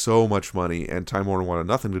so much money, and Time Warner wanted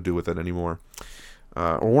nothing to do with it anymore.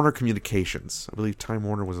 Or Warner Communications. I believe Time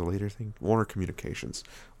Warner was a later thing. Warner Communications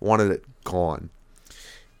wanted it gone.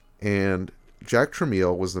 And Jack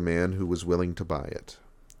Tramiel was the man who was willing to buy it.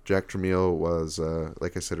 Jack Tramiel was,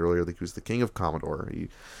 like I said earlier, he was the king of Commodore. He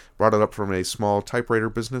brought it up from a small typewriter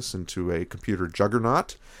business into a computer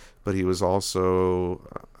juggernaut, but he was also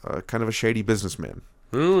kind of a shady businessman.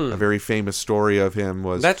 A very famous story of him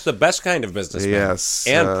was... That's the best kind of businessman. Yes.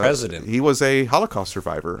 And president. He was a Holocaust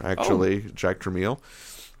survivor, actually, Jack Tramiel.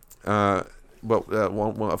 A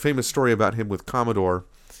famous story about him with Commodore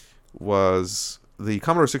was the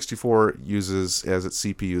Commodore 64 uses as its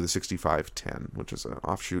CPU the 6510, which is an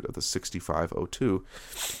offshoot of the 6502.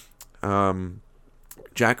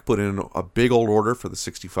 Jack put in a big old order for the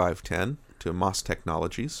 6510 to MOS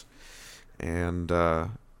Technologies, and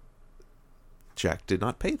Jack did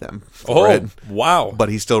not pay them for it. Wow. But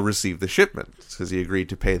he still received the shipment, because he agreed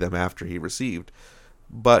to pay them after he received.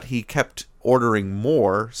 But he kept ordering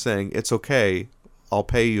more, saying, it's okay, I'll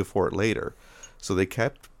pay you for it later. So they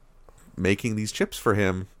kept making these chips for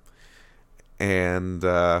him, and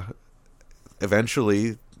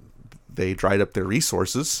eventually they dried up their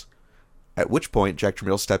resources, at which point Jack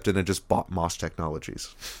Tramiel stepped in and just bought MOS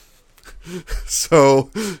Technologies. So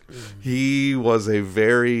he was a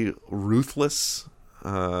very ruthless,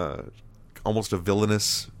 almost a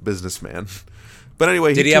villainous businessman. But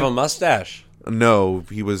anyway, did he have a mustache? No,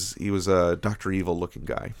 he was a Dr. Evil looking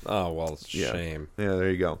guy. Oh, well, shame. Yeah, there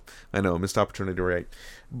you go. I know, missed opportunity, right?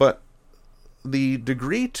 But the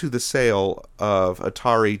degree to the sale of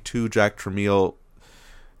Atari to Jack Tramiel,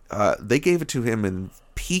 they gave it to him in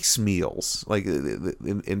piecemeals, like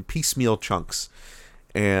in piecemeal chunks.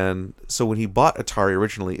 And so when he bought Atari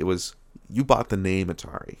originally, it was, you bought the name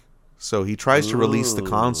Atari. So he tries to release the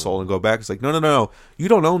console and go back. It's like, no, you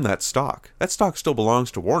don't own that stock. That stock still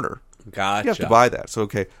belongs to Warner. Gotcha. You have to buy that. So,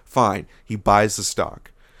 okay, fine. He buys the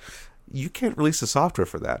stock. You can't release the software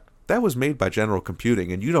for that. That was made by General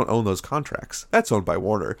Computing, and you don't own those contracts. That's owned by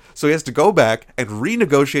Warner. So he has to go back and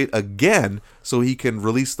renegotiate again so he can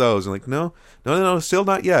release those. And like, no, still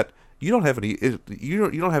not yet. You don't have any. You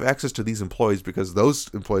don't have access to these employees because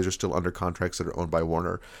those employees are still under contracts that are owned by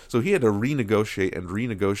Warner. So he had to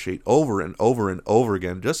renegotiate over and over and over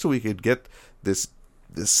again just so he could get this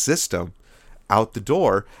system out the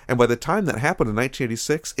door. And by the time that happened in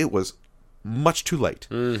 1986, it was much too late.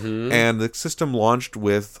 Mm-hmm. And the system launched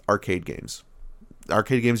with arcade games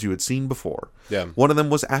you had seen before. Yeah. One of them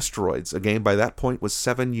was Asteroids. A game by that point was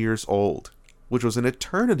 7 years old, which was an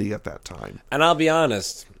eternity at that time. And I'll be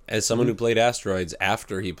honest, as someone who played Asteroids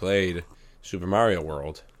after he played Super Mario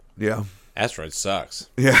World, yeah, Asteroids sucks.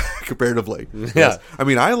 Yeah, comparatively. Yeah. Yes. I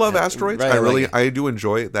mean, I love Asteroids. Right, I do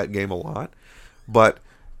enjoy that game a lot, but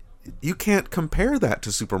you can't compare that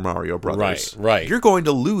to Super Mario Brothers. Right. You're going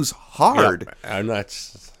to lose hard. Yeah, I'm not.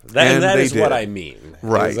 That is what I mean.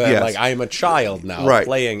 Right. Yes. Like, I am a child now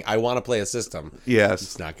playing. I want to play a system. Yes.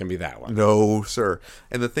 It's not going to be that one. No, sir.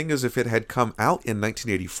 And the thing is, if it had come out in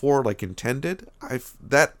 1984 like intended,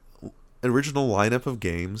 that original lineup of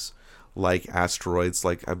games, like Asteroids,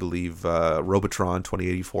 like I believe Robotron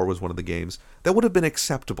 2084 was one of the games, that would have been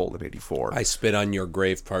acceptable in 84. I Spit on Your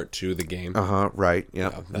Grave Part 2, the game. Right,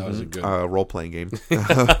 yeah. That was a good role-playing game.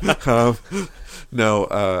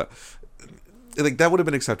 Like that would have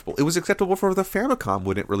been acceptable. It was acceptable for the Famicom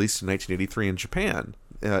when it released in 1983 in Japan.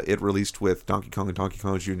 It released with Donkey Kong and Donkey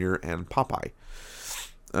Kong Jr. and Popeye.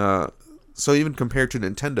 So even compared to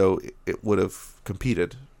Nintendo, it would have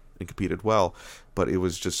competed well, but it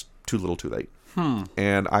was just too little too late.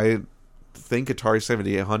 And I think Atari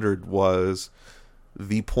 7800 was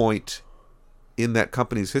the point in that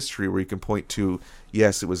company's history where you can point to,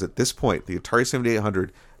 yes, it was at this point, the Atari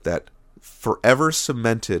 7800, that forever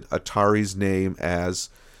cemented Atari's name as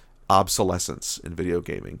obsolescence in video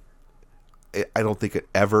gaming. I don't think it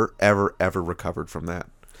ever recovered from that.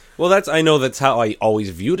 Well, I know that's how I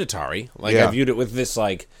always viewed Atari. Like, I viewed it with this,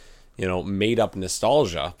 like, made-up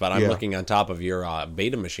nostalgia, but I'm looking on top of your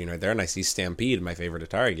beta machine right there, and I see Stampede, my favorite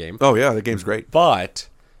Atari game. Oh, yeah, the game's great. But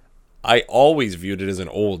I always viewed it as an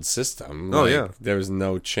old system. Oh, like, yeah. There's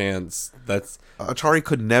no chance that's... Atari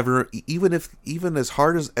could never, even as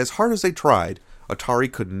hard as they tried,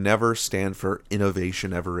 Atari could never stand for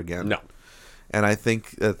innovation ever again. No. And I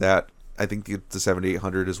think the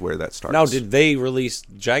 7800 is where that starts. Now, did they release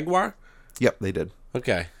Jaguar? Yep, they did.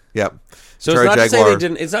 Okay. Yep. So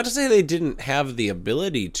Atari it's not to say they didn't have the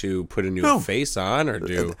ability to put a new face on or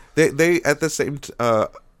do. They at the same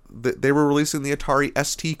they were releasing the Atari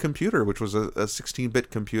ST computer, which was a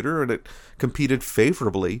 16-bit computer, and it competed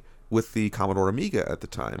favorably with the Commodore Amiga at the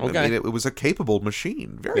time. Okay. I mean, it was a capable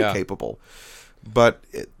machine, very capable. But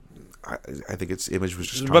I think its image was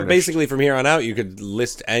just tarnished. But basically, from here on out, you could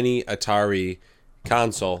list any Atari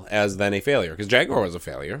console as then a failure, because Jaguar was a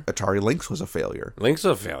failure. Atari Lynx was a failure. Lynx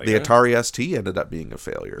was a failure. The Atari ST ended up being a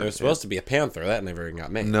failure. There was supposed to be a Panther. That never even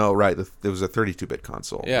got made. No, right. It was a 32-bit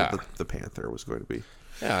console. Yeah. The Panther was going to be.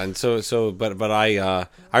 Yeah, and but I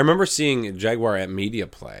remember seeing Jaguar at Media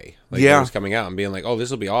Play, like when it was coming out, and being like, oh,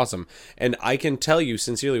 this will be awesome. And I can tell you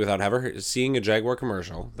sincerely, without ever seeing a Jaguar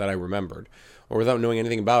commercial that I remembered, or without knowing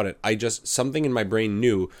anything about it, something in my brain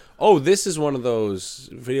knew, oh, this is one of those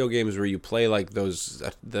video games where you play like those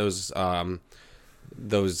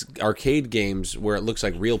arcade games where it looks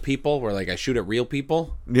like real people, where like I shoot at real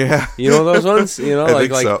people. Yeah, you know those ones. You know, I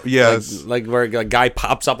think so. Yes, like where a guy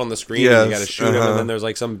pops up on the screen and you got to shoot him, and then there's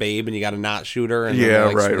like some babe and you got to not shoot her. And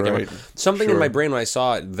right. Something in my brain when I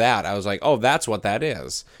saw that, I was like, oh, that's what that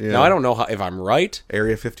is. Yeah. Now I don't know if I'm right.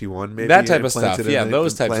 Area 51, maybe that type of stuff. Yeah,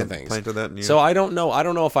 those types of things. So I don't know. I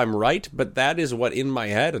don't know if I'm right, but that is what in my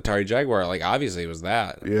head Atari Jaguar. Like obviously it was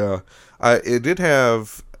that. Yeah, it did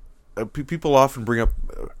have. People often bring up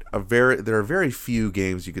there are very few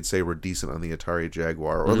games you could say were decent on the Atari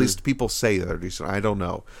Jaguar, or at least people say they're decent. I don't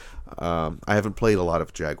know. I haven't played a lot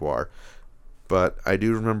of Jaguar, but I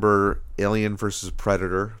do remember Alien vs.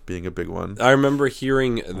 Predator being a big one. I remember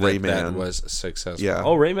hearing that was successful. Yeah.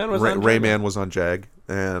 Oh, Rayman was on Jag? Rayman was on Jag,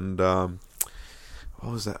 and what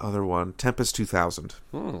was that other one? Tempest 2000.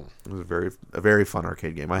 It was a very fun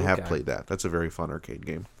arcade game. I have played that. That's a very fun arcade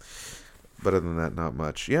game. But other than that, not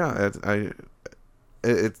much. Yeah,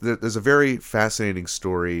 there's a very fascinating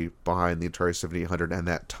story behind the Atari 7800 and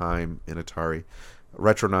that time in Atari.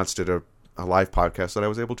 Retronauts did a live podcast that I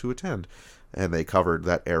was able to attend, and they covered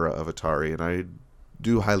that era of Atari. And I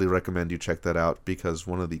do highly recommend you check that out, because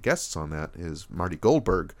one of the guests on that is Marty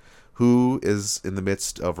Goldberg, who is in the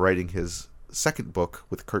midst of writing his second book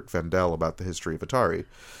with Kurt Vandell about the history of Atari.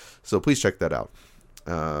 So please check that out.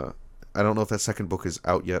 I don't know if that second book is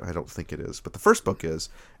out yet. I don't think it is. But the first book is,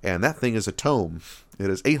 and that thing is a tome. It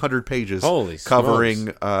is 800 pages covering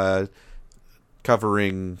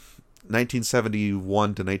 1971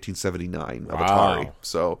 to 1979 of Atari.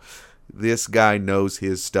 So this guy knows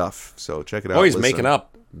his stuff. So check it out. Oh, he's making up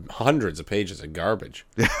hundreds of pages of garbage.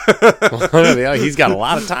 He's got a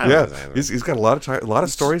lot of time. Yeah, he's got a lot of time, a lot of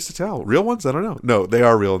stories to tell. Real ones? I don't know. No, they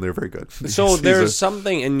are real and they're very good. So there's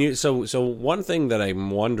something, and so one thing that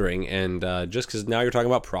I'm wondering, and just because now you're talking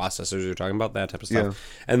about processors, you're talking about that type of stuff,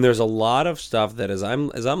 and there's a lot of stuff that as I'm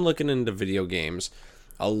looking into video games,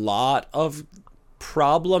 a lot of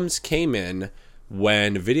problems came in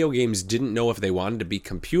when video games didn't know if they wanted to be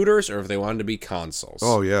computers or if they wanted to be consoles.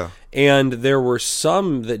 Oh, yeah. And there were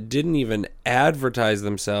some that didn't even advertise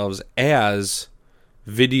themselves as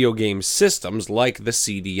video game systems, like the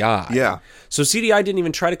CDI. Yeah. So CDI didn't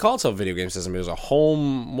even try to call itself a video game system. It was a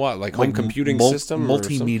home computing system?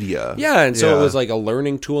 Multimedia. Yeah, and so it was like a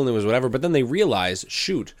learning tool, and it was whatever. But then they realized,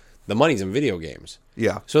 shoot, the money's in video games.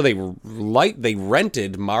 Yeah. So they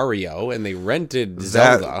rented Mario, and they rented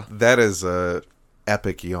Zelda. That is a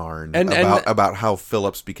epic yarn about how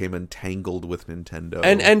Philips became entangled with Nintendo.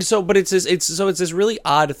 And so, but it's this really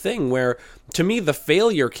odd thing where, to me, the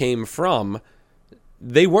failure came from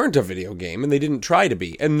they weren't a video game and they didn't try to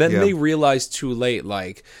be, and then they realized too late.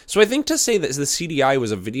 So I think to say that the CDI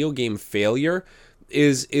was a video game failure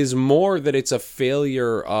is more that it's a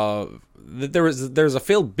failure of that there's a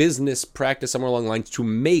failed business practice somewhere along the lines to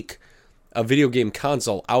make a video game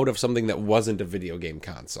console out of something that wasn't a video game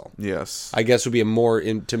console. Yes. I guess would be a more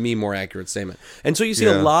accurate statement. And so you see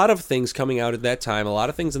a lot of things coming out at that time, a lot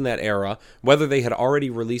of things in that era, whether they had already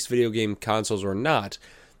released video game consoles or not,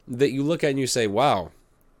 that you look at and you say, wow,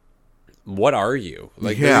 what are you?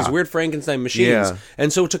 These weird Frankenstein machines. Yeah.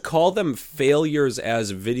 And so to call them failures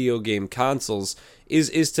as video game consoles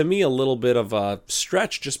is to me a little bit of a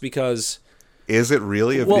stretch, just because... Is it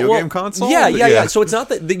really a video game console? Yeah. So it's not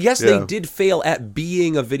that... they did fail at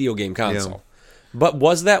being a video game console. Yeah. But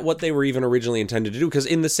was that what they were even originally intended to do? Because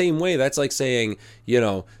in the same way, that's like saying,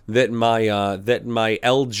 that my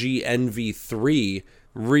LG NV3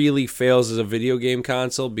 really fails as a video game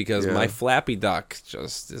console because my Flappy Duck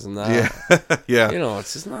just is not...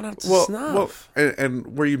 it's just not up to snuff.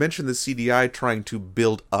 And where you mentioned the CDI trying to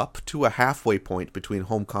build up to a halfway point between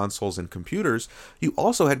home consoles and computers, you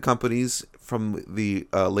also had companies from the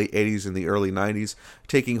late 80s and the early 90s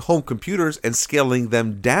taking home computers and scaling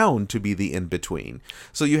them down to be the in-between.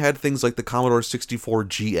 So you had things like the Commodore 64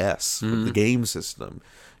 GS, the game system.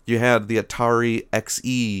 You had the Atari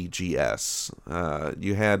XE GS.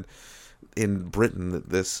 You had, in Britain,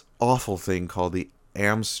 this awful thing called the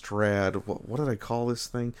Amstrad... What did I call this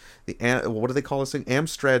thing? What do they call this thing?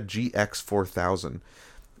 Amstrad GX4000,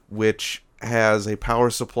 which has a power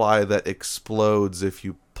supply that explodes if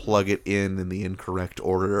you plug it in the incorrect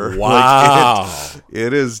order. Wow.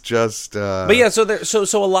 It is just. But yeah,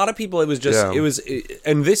 so a lot of people, it was just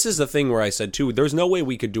and this is the thing where I said too, there's no way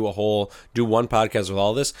we could do one podcast with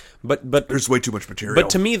all this, but there's way too much material. But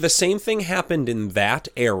to me, the same thing happened in that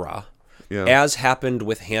era as happened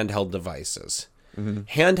with handheld devices.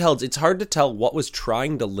 Handhelds, it's hard to tell what was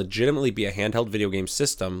trying to legitimately be a handheld video game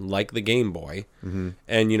system like the Game Boy. And,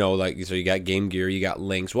 so you got Game Gear, you got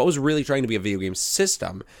Lynx. What was really trying to be a video game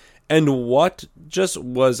system? And what just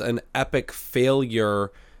was an epic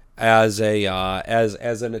failure as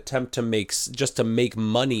an attempt to make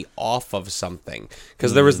money off of something,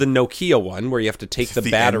 because there was the Nokia one where you have to take the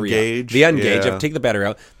battery out. The N-Gage, you have to take the battery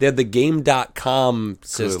out. They had the Game.com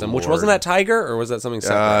system, which wasn't that Tiger, or was that something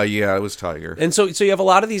separate? Yeah, it was Tiger. And so you have a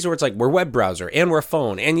lot of these where it's like we're web browser and we're a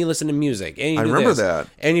phone and you listen to music and you do I remember this, that.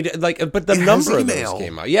 And you do, but the number of those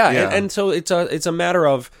came out, and so it's a matter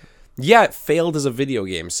of it failed as a video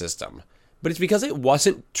game system. But it's because it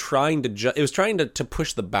wasn't trying to it was trying to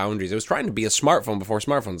push the boundaries. It was trying to be a smartphone before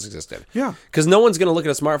smartphones existed. Yeah. Because no one's going to look at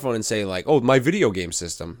a smartphone and say, like, oh, my video game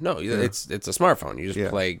system. No, it's a smartphone. You just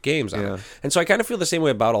play games on it. And so I kind of feel the same way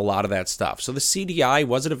about a lot of that stuff. So the CDI,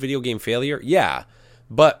 was it a video game failure? Yeah.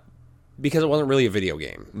 But because it wasn't really a video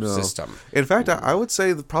game system. In fact, I would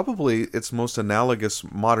say that probably its most analogous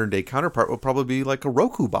modern-day counterpart would probably be like a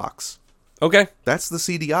Roku box. Okay. That's the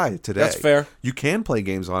CDI today. That's fair. You can play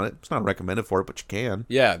games on it. It's not recommended for it, but you can.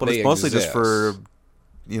 Yeah, but it's mostly just for,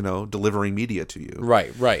 delivering media to you.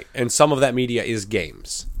 Right. And some of that media is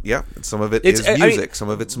games. Yeah, and some of it is music, some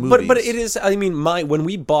of it's movies. But it is, when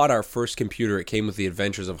we bought our first computer, it came with The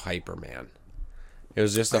Adventures of Hyperman. It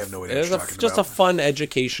was just a fun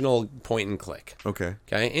educational point and click. Okay.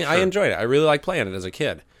 Sure. I enjoyed it. I really liked playing it as a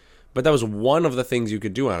kid. But that was one of the things you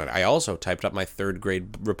could do on it. I also typed up my 3rd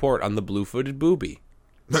grade report on the blue-footed booby.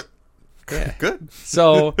 Yeah. Good.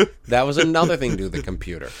 So that was another thing to do with the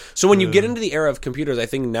computer. So when you get into the era of computers, I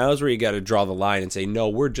think now is where you got to draw the line and say, no,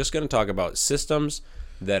 we're just going to talk about systems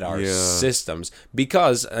that are systems.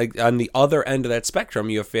 Because on the other end of that spectrum,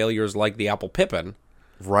 you have failures like the Apple Pippin.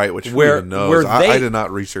 Right, which who even knows? I did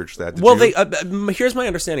not research that. Did you? Here's my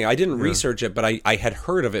understanding. I didn't research it, but I had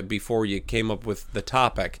heard of it before you came up with the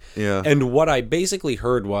topic. Yeah. And what I basically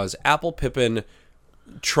heard was Apple Pippin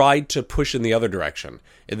tried to push in the other direction.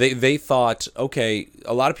 They thought, okay,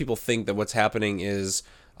 a lot of people think that what's happening is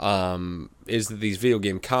that these video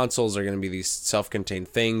game consoles are going to be these self-contained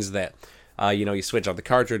things that you switch out the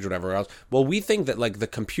cartridge, whatever else. Well, we think that like the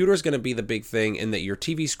computer is going to be the big thing, and that your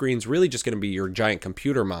TV screen's really just going to be your giant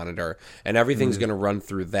computer monitor, and everything's going to run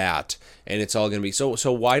through that, and it's all going to be so.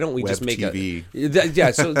 Why don't we just make TV.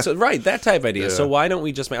 So right, that type idea. Yeah. So why don't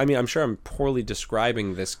we just make? I mean, I'm sure I'm poorly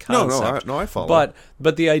describing this concept. No, I follow.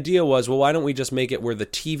 But the idea was, well, why don't we just make it where the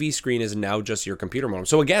TV screen is now just your computer modem?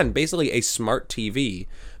 So again, basically a smart TV,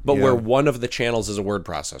 but where one of the channels is a word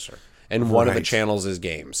processor. And one of the channels is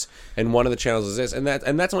games, and one of the channels is this, and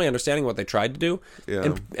that's my understanding of what they tried to do.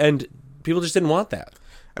 Yeah. And people just didn't want that.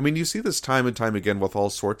 I mean, you see this time and time again with all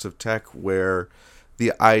sorts of tech where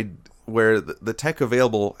the tech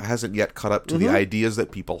available hasn't yet caught up to the ideas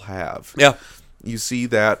that people have. Yeah. You see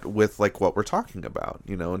that with like what we're talking about,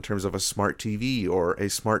 in terms of a smart TV or a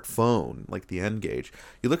smartphone, like the N-Gage.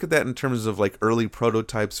 You look at that in terms of like early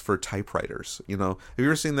prototypes for typewriters. Have you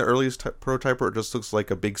ever seen the earliest prototype where it just looks like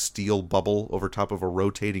a big steel bubble over top of a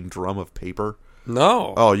rotating drum of paper?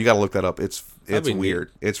 No. Oh, you got to look that up. It's weird.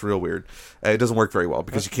 It's real weird. It doesn't work very well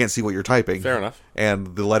because you can't see what you're typing. Fair enough.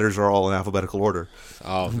 And the letters are all in alphabetical order.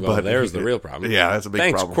 Oh, well, there's the real problem. Yeah, that's a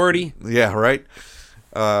big problem. Thanks, QWERTY. Yeah, right.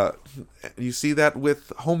 You see that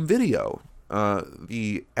with home video.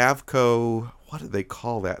 The Avco, what do they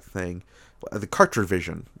call that thing? The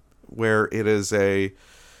CartridgeVision, where it is a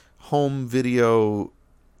home video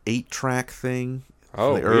 8-track thing.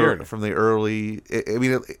 Oh, weird. From the early,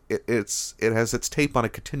 it has its tape on a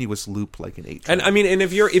continuous loop like an 8-track. And I mean, and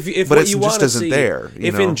if but what you want to see,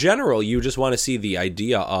 if in general you just want to see the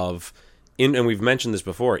idea of. And we've mentioned this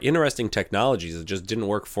before, interesting technologies that just didn't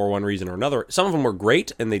work for one reason or another. Some of them were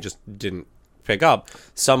great, and they just didn't pick up.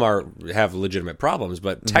 Some have legitimate problems,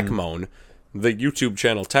 but Techmoan, the YouTube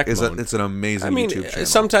channel Techmoan, it's an amazing YouTube channel.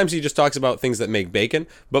 Sometimes he just talks about things that make bacon,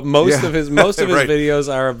 but most of his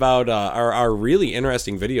videos are about are really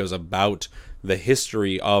interesting videos about the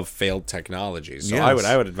history of failed technologies. So I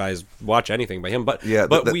would advise watch anything by him. But the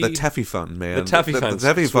Teffy Fun, man. The Teffy Fun. The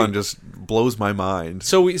Teffy Fun just blows my mind.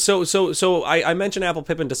 So I mentioned Apple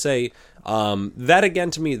Pippin to say that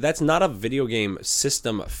again to me, that's not a video game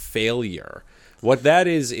system failure. What that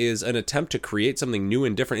is an attempt to create something new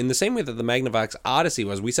and different in the same way that the Magnavox Odyssey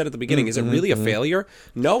was. We said at the beginning, is it really a failure?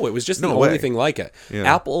 No, it was just the only thing like it. Yeah.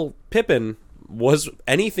 Apple Pippin was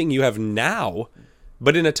anything you have now,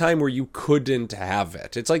 but in a time where you couldn't have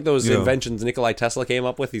it. It's like those inventions Nikolai Tesla came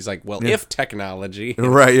up with. He's like, well, if technology.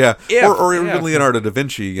 Right, yeah. If, or even Leonardo da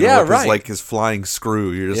Vinci, you know, with his, like, his flying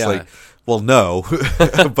screw. You're just like, well, no.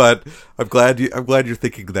 But I'm glad you're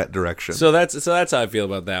thinking that direction. So that's how I feel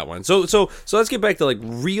about that one. So let's get back to like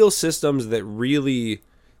real systems that really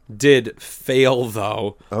did fail,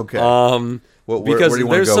 though. Okay. Because where do you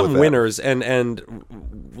there's go some with winners, and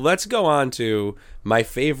let's go on to my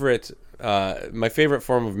favorite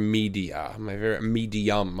form of media, my favorite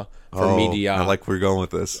medium for media. I like where you're going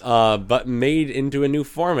with this. But made into a new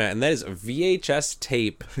format, and that is VHS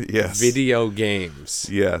tape video games.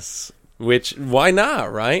 Yes. Which, why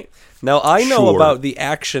not, right? Now, I know about the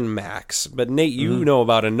Action Max, but Nate, you know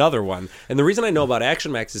about another one. And the reason I know about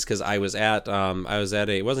Action Max is because I was at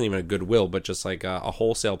it wasn't even a Goodwill, but just like a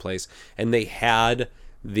wholesale place, and they had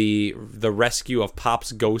the Rescue of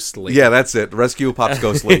Pops Ghostly. Yeah, that's it. Rescue of Pops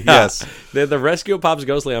Ghostly. Yes. The Rescue of Pops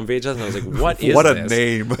Ghostly on VHS, and I was like, what is what a this?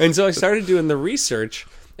 name. And so I started doing the research,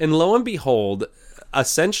 and lo and behold,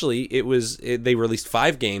 essentially they released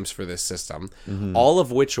 5 games for this system, all of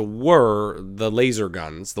which were the laser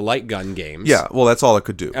guns, the light gun games. Yeah, well, that's all it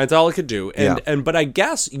could do. That's all it could do. And but I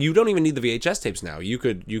guess you don't even need the VHS tapes now. You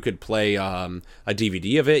could play a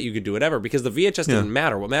DVD of it. You could do whatever, because the VHS didn't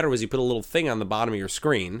matter. What mattered was you put a little thing on the bottom of your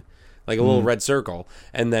screen, like a little red circle,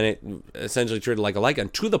 and then it essentially treated like a light gun,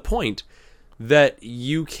 to the point that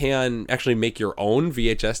you can actually make your own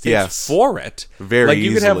VHS tapes for it. Very like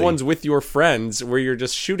you could have easily. ones with your friends where you're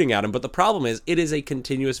just shooting at them. But the problem is, it is a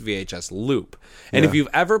continuous VHS loop. And if you've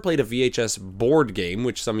ever played a VHS board game,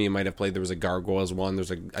 which some of you might have played, there was a Gargoyles one.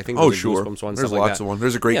 There's a Goosebumps one. There's stuff lots like that. of ones.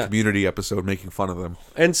 There's a great community episode making fun of them.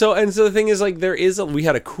 And so the thing is, like, we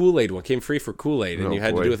had a Kool-Aid one, came free for Kool-Aid, and you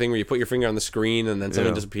had to do a thing where you put your finger on the screen and then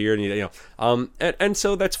something disappeared, and and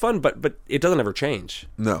so that's fun, but it doesn't ever change.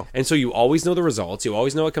 No. And so you always know the results, you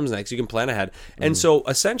always know what comes next, you can plan ahead. And so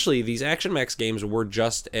essentially these Action Max games were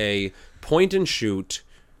just a point and shoot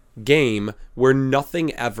game where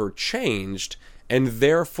nothing ever changed, and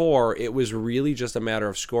therefore it was really just a matter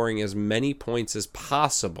of scoring as many points as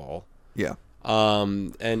possible. Yeah.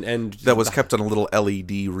 And that was kept on a little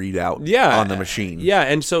LED readout on the machine. Yeah,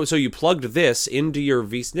 and so you plugged this into your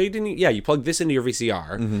you plugged this into your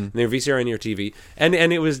VCR, and your VCR into your TV, and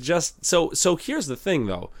it was just so here's the thing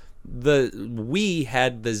though. The Wii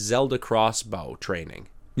had the Zelda crossbow training.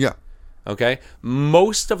 Yeah. Okay?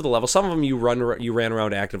 Most of the levels, some of them you ran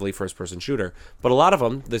around actively first-person shooter, but a lot of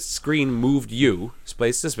them, the screen moved you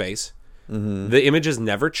space to space. The images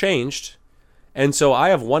never changed. And so I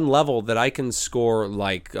have one level that I can score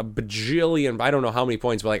like a bajillion, I don't know how many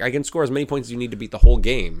points, but like I can score as many points as you need to beat the whole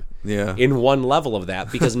game in one level of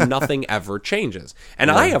that, because nothing ever changes. And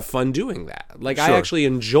I have fun doing that. Like I actually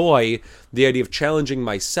enjoy the idea of challenging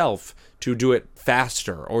myself to do it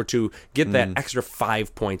faster or to get that extra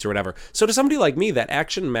 5 points or whatever. So to somebody like me, that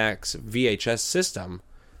Action Max VHS system,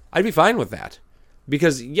 I'd be fine with that.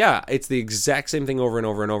 Because it's the exact same thing over and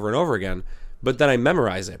over and over and over again. But then I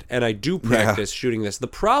memorize it, and I do practice shooting this. The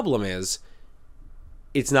problem is,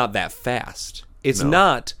 it's not that fast. It's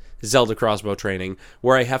not Zelda crossbow training,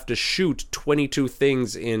 where I have to shoot 22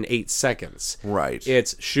 things in 8 seconds. Right.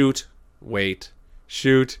 It's shoot, wait,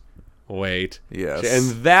 shoot, wait. Yes.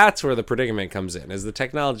 And that's where the predicament comes in, is the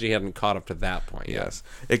technology hadn't caught up to that point yet. Yes.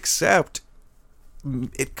 Except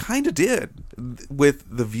it kind of did with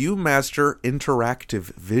the ViewMaster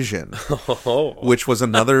Interactive Vision, which was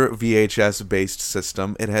another VHS-based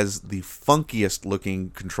system. It has the funkiest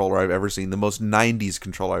looking controller I've ever seen, the most 90s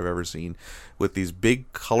controller I've ever seen, with these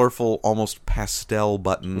big, colorful, almost pastel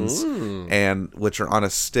buttons, and which are on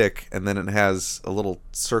a stick, and then it has a little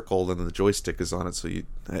circle, and the joystick is on it. So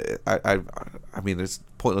I mean, it's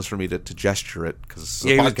pointless for me to gesture it because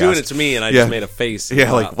he was doing it to me, and I just made a face.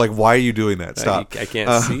 Yeah, like why are you doing that? Stop! I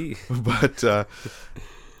can't see. But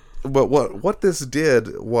what this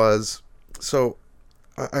did was, so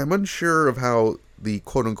I'm unsure of how the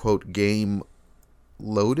quote unquote game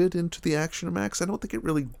loaded into the Action Max. I don't think it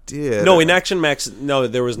really did. No, in Action Max, no,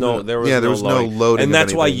 there was no loading, and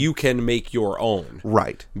that's why you can make your own,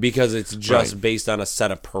 right? Because it's just based on a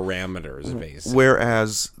set of parameters. Basically,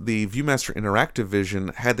 whereas the ViewMaster Interactive Vision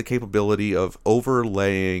had the capability of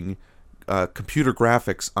overlaying computer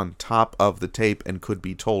graphics on top of the tape, and could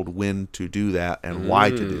be told when to do that and why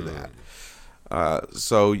to do that.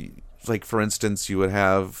 So, like for instance, you would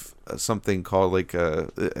have something called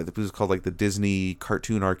it was called like the Disney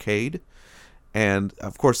Cartoon Arcade, And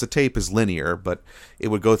of course, the tape is linear, but it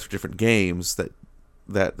would go through different games that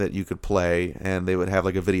you could play, and they would have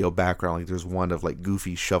like a video background. Like there's one of like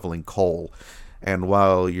Goofy shoveling coal, and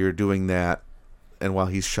while you're doing that, and while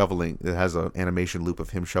he's shoveling, it has an animation loop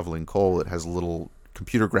of him shoveling coal. It has little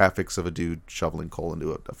computer graphics of a dude shoveling coal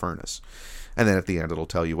into a furnace, and then at the end it'll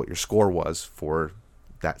tell you what your score was for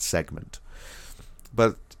that segment.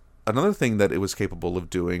 But another thing that it was capable of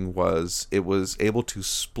doing was it was able to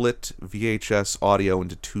split VHS audio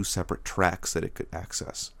into 2 separate tracks that it could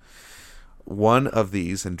access. One of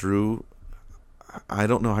these, and Drew, I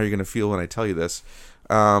don't know how you're going to feel when I tell you this,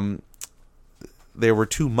 there were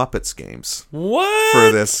 2 Muppets games. What?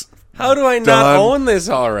 For this. How do I not own this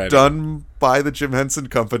already? Done by the Jim Henson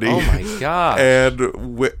Company. Oh my god!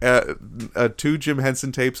 And 2 Jim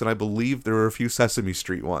Henson tapes, and I believe there were a few Sesame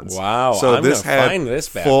Street ones. Wow! So I'm this gonna had find this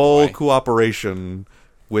bad full boy. cooperation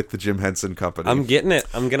with the Jim Henson Company. I'm getting it.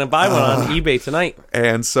 I'm gonna buy one on eBay tonight.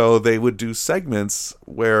 And so they would do segments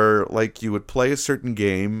where, like, you would play a certain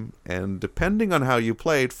game, and depending on how you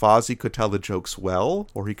played, Fozzie could tell the jokes well,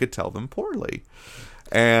 or he could tell them poorly.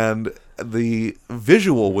 And the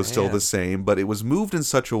visual was still the same, but it was moved in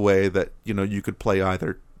such a way that, you know, you could play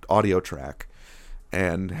either audio track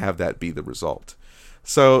and have that be the result.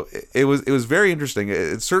 So it was very interesting.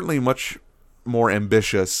 It's certainly much more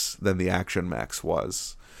ambitious than the Action Max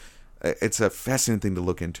was. It's a fascinating thing to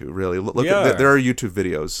look into, really. Look at, there are YouTube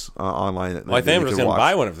videos online. Well, I think I'm just going to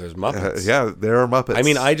buy one if there's Muppets. Yeah, there are Muppets. I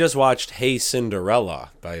mean, I just watched Hey Cinderella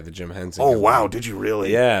by the Jim Henson. Oh, wow. Did you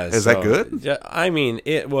really? Yeah. Is that good? Yeah, I mean,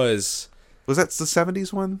 it was... Was that the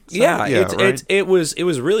 70s one? Yeah, right? it was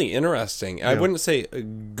really interesting. Yeah. I wouldn't say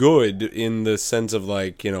good in the sense of,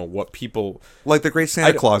 like, you know, what people... Like the Great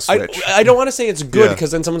Santa Claus switch. I don't want to say it's good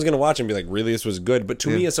because then someone's going to watch and be like, really, this was good? But to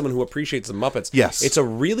me, as someone who appreciates the Muppets, yes, it's a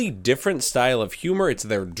really different style of humor. It's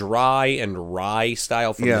their dry and wry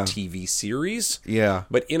style from the TV series. Yeah.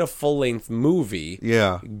 But in a full-length movie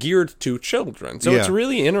geared to children. So it's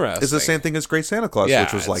really interesting. It's the same thing as Great Santa Claus,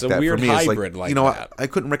 which was like that. It's a weird for me, hybrid like you know, that. I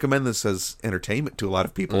couldn't recommend this as entertainment to a lot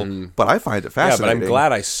of people, but I find it fascinating. Yeah, but I'm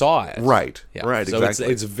glad I saw it. Right, yeah. right, so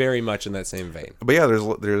exactly. It's very much in that same vein. But yeah,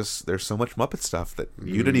 there's so much Muppet stuff that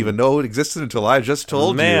you didn't even know it existed until I just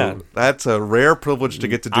told you. That's a rare privilege to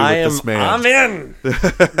get to do with this man. I'm in.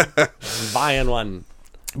 I'm buying one.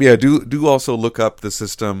 Yeah, do also look up the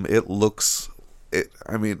system. It looks...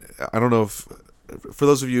 I mean, I don't know if... For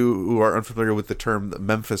those of you who are unfamiliar with the term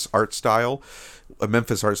Memphis art style... A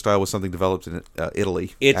Memphis art style was something developed in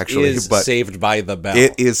Italy. It actually, is Saved by the Bell.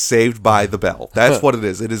 It is Saved by the Bell. That's what it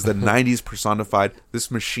is. It is the 90s personified.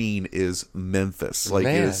 This machine is Memphis. Like,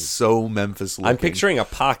 it is so Memphis looking. I'm picturing a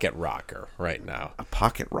pocket rocker right now. A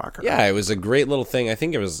pocket rocker? Yeah, it was a great little thing. I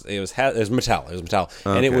think it was Mattel. It was Mattel.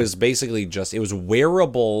 Okay. And it was basically it was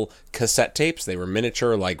wearable cassette tapes. They were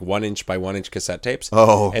miniature, like 1-inch by 1-inch cassette tapes.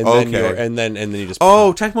 Oh, and okay. Then and then you just...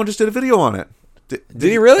 Oh, Tecmo just did a video on it.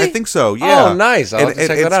 Did he really? I think so, yeah. Oh, nice. I'll have to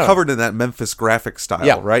check that out. It's covered in that Memphis graphic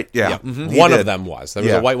style, right? Yeah. Mm-hmm. One of them was. There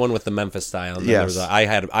was a white one with the Memphis style, and then there was I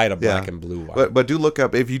had a black and blue one. But do look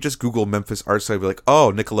up, if you just Google Memphis art style, you'll be like,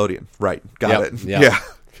 oh, Nickelodeon. Right. Got it. Yep. Yeah.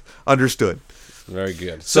 Understood. Very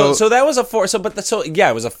good. So that was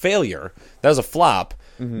it was a failure. That was a flop.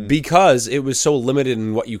 Mm-hmm. Because it was so limited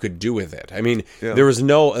in what you could do with it. I mean, there was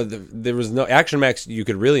no Action Max. You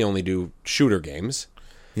could really only do shooter games.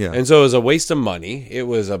 Yeah. And so it was a waste of money. It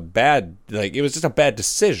was just a bad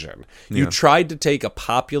decision. You tried to take a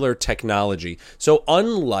popular technology. So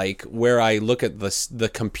unlike where I look at the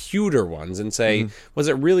computer ones and say, was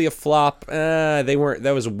it really a flop? They weren't.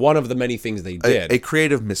 That was one of the many things they did. A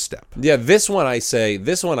creative misstep. Yeah, this one I say,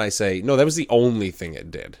 no, that was the only thing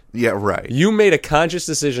it did. Yeah, right. You made a conscious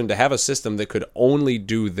decision to have a system that could only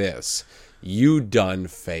do this. You done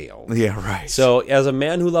failed. Yeah, right. So, as a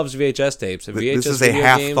man who loves VHS tapes, this is a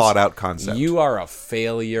half-thought-out concept. You are a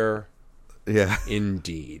failure. Yeah,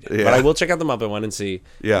 indeed. Yeah. But I will check out the Muppet one and see.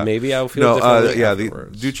 Yeah, maybe I'll feel differently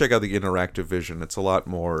afterwards. do check out the interactive vision. It's a lot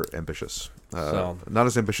more ambitious. Not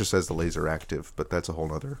as ambitious as the LaserActive, but that's a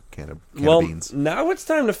whole other can of beans. Now it's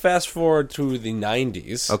time to fast forward to the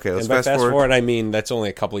 90s. Okay, let's and by fast forward. I mean that's only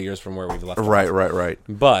a couple of years from where we've left off. Right.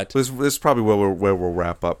 But this is probably where we'll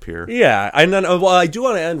wrap up here. Yeah, and then I do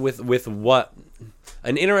want to end with what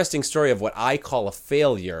an interesting story of what I call a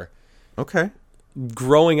failure. Okay.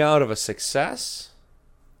 Growing out of a success.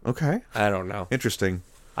 Okay. I don't know. Interesting.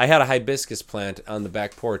 I had a hibiscus plant on the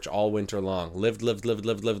back porch all winter long. Lived.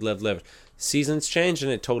 Seasons changed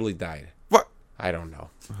and it totally died. What? I don't know.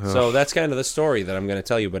 So that's kind of the story that I'm going to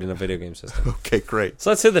tell you, but in a video game system. Okay, great. So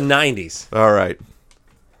let's hit the 90s. All right.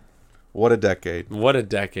 What a decade. What a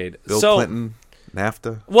decade. Bill Clinton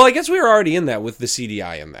NAFTA. Well, I guess we were already in that with the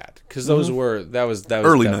CDI in that, because that was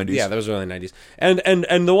early 90s. Yeah, that was early 90s.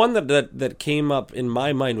 And the one that came up in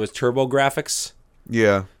my mind was TurboGrafx.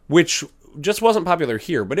 Yeah, which just wasn't popular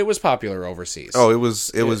here, but it was popular overseas. Oh, it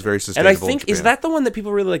was very sustainable. And I think is that the one that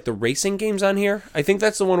people really like, the racing games on here? I think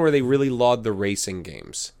that's the one where they really laud the racing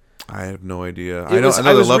games. I have no idea. I know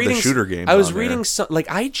they love the shooter games. I was reading like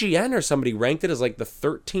IGN or somebody ranked it as like the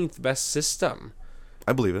 13th best system.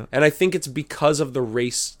 I believe it. And I think it's because of the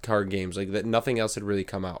race car games, like that. Nothing else had really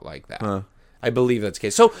come out like that. I believe that's the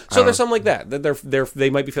case. So there's something like that they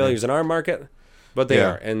might be failures in our market, but they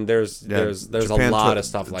are. And there's a lot of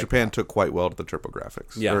stuff like that. Japan took quite well to the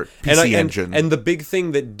TurboGrafx. Yeah, or PC Engine. And the big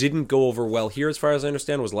thing that didn't go over well here, as far as I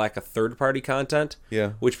understand, was lack of third-party content.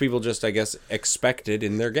 Yeah, which people just, I guess, expected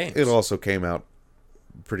in their games. It also came out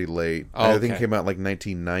pretty late. I think it came out like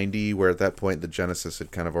 1990, where at that point the Genesis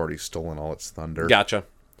had kind of already stolen all its thunder. Gotcha.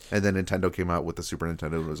 And then Nintendo came out with the Super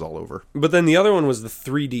Nintendo, and it was all over. But then the other one was the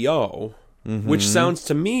 3DO, which sounds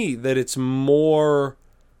to me that it's more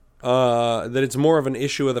of an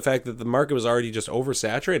issue of the fact that the market was already just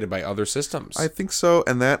oversaturated by other systems. I think so,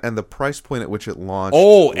 and the price point at which it launched.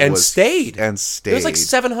 Stayed. It was like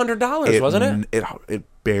 $700, wasn't it? It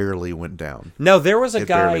barely went down. No, there was a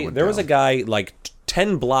guy like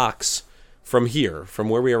 10 blocks from here, from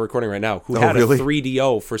where we are recording right now, who had a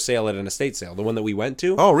 3DO for sale at an estate sale, the one that we went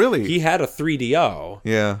to. Oh, really? He had a 3DO,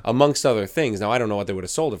 yeah, amongst other things. Now, I don't know what they would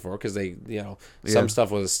have sold it for, because they, some stuff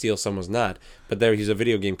was a steal, some was not. But he's a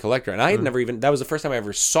video game collector, and I had never even, that was the first time I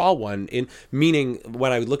ever saw one, meaning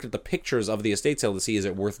when I looked at the pictures of the estate sale to see, is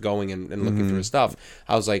it worth going and looking through his stuff,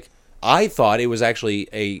 I was like, I thought it was actually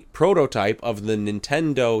a prototype of the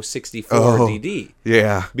Nintendo 64 DD.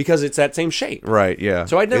 Yeah. Because it's that same shape. Right, yeah.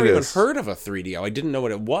 So I'd never even heard of a 3DO. I didn't know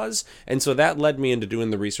what it was. And so that led me into doing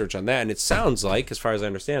the research on that. And it sounds like, as far as I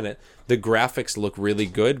understand it, the graphics look really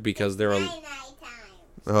good because they're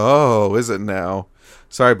Oh, is it now?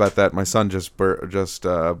 Sorry about that. My son just bounced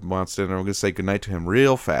in, and I'm going to say goodnight to him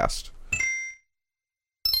real fast.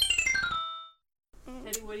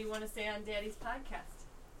 Teddy, what do you want to say on Daddy's podcast?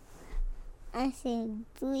 I said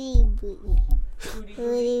booty booty.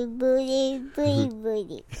 Booty booty booty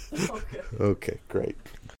booty. Okay, great.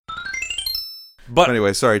 But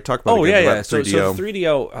anyway, sorry, talk about about 3DO. So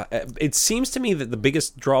 3DO, it seems to me that the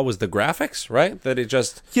biggest draw was the graphics, right? That it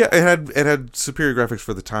just... Yeah, it had superior graphics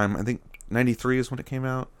for the time. I think 93 is when it came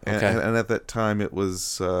out. Okay. And at that time it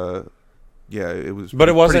was... it was. But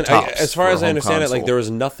it wasn't, as far as I understand console. It, like there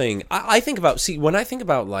was nothing. I think about, when I think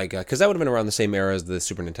about like, because that would have been around the same era as the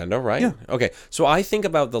Super Nintendo, right? Yeah. Okay, so I think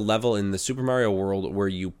about the level in the Super Mario World where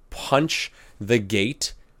you punch the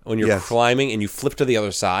gate when you're climbing and you flip to the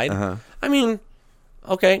other side. I mean,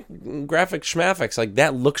 okay, graphics schmaffics, like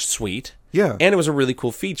that looks sweet. Yeah. And it was a really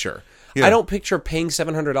cool feature. Yeah. I don't picture paying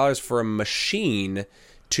 $700 for a machine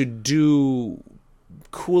to do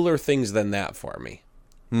cooler things than that for me.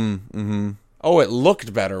 Oh, it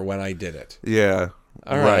looked better when I did it. Yeah.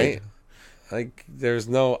 All right. Like there's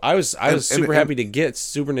no. I was super happy to get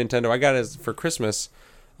Super Nintendo. I got it for Christmas.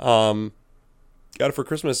 Got it for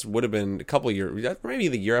Christmas would have been a couple years, maybe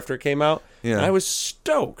the year after it came out. Yeah. And I was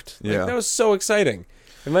stoked. Like, that was so exciting.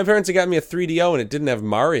 And my parents had got me a 3DO and it didn't have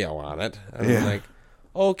Mario on it. I was like,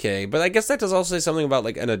 okay, but I guess that does also say something about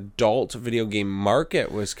like an adult video game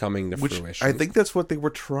market was coming to fruition. I think that's what they were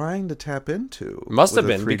trying to tap into. Must have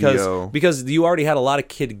been because you already had a lot of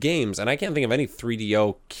kid games, and I can't think of any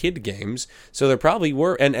 3DO kid games. So there probably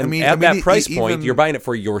were, and at that price point, you're buying it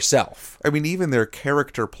for yourself. I mean, even their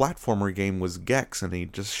character platformer game was Gex, and he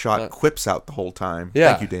just shot quips out the whole time. Yeah.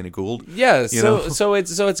 Thank you, Dana Gould. Yeah, so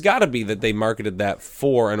it's got to be that they marketed that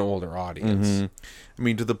for an older audience. I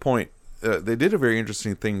mean, to the point. They did a very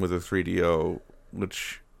interesting thing with the 3DO,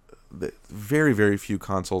 which very, very few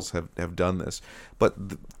consoles have done this. But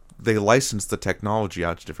they licensed the technology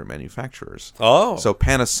out to different manufacturers. Oh. So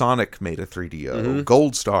Panasonic made a 3DO.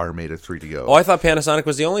 Gold Star made a 3DO. Oh, I thought Panasonic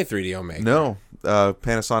was the only 3DO maker. No.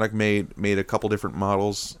 Panasonic made a couple different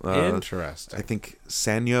models. Interesting. I think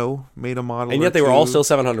Sanyo made a model. And yet they were all still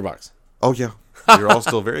 $700. Oh, yeah. They're all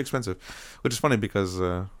still very expensive. Which is funny because,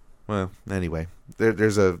 anyway,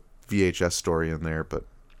 there's a VHS story in there, but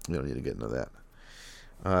we don't need to get into that.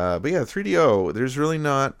 But yeah, 3DO, there's really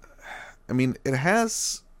not... I mean, it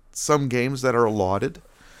has some games that are lauded.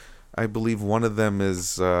 I believe one of them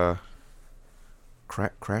is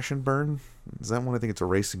Crash and Burn. Is that one? I think it's a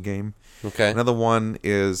racing game. Okay. Another one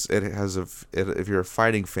is, if you're a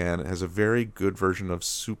fighting fan, it has a very good version of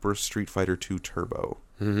Super Street Fighter 2 Turbo.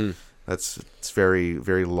 It's very,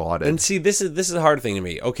 very lauded. And see, this is a hard thing to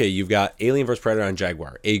me. Okay, you've got Alien vs. Predator on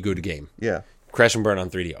Jaguar, a good game. Yeah. Crash and Burn on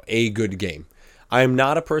 3DO, a good game. I am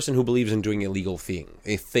not a person who believes in doing illegal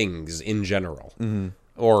things in general.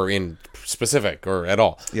 Or in specific, or at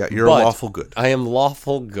all. Yeah, you're lawful good. I am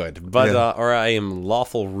lawful good, but or I am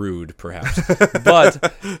lawful rude, perhaps.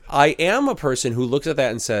 But I am a person who looks at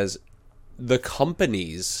that and says, the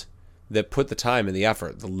companies that put the time and the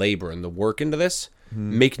effort, the labor and the work into this,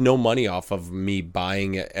 make no money off of me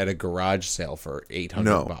buying it at a garage sale for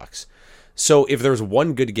 $800. So if there's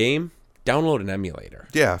one good game, download an emulator.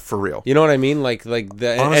 Yeah, for real. You know what I mean? Like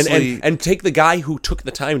Honestly, and take the guy who took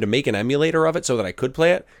the time to make an emulator of it so that I could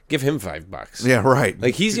play it. Give him $5. Yeah, right.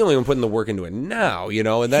 Like he's the only one putting the work into it now. You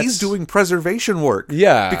know, and he's doing preservation work.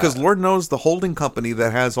 Yeah, because Lord knows the holding company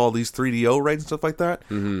that has all these 3DO rights and stuff like that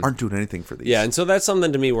aren't doing anything for these. Yeah, and so that's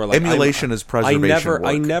something to me where like emulation is preservation work.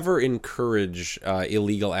 I never encourage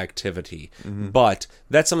illegal activity, but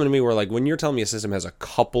that's something to me where like when you're telling me a system has a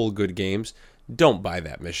couple good games, don't buy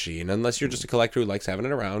that machine unless you're just a collector who likes having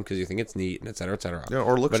it around because you think it's neat and et cetera, et cetera. Yeah,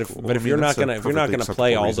 or looks cool. But if you're not gonna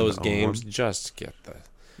play all those games, just get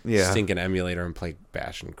the stinking emulator and play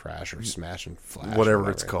Bash and Crash or Smash and Flash, whatever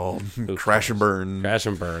it's called, Crash and Burn. Crash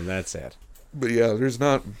and Burn. That's it. But yeah, there's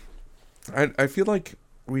not. I feel like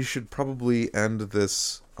we should probably end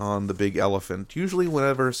this on the big elephant. Usually,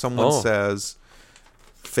 whenever someone says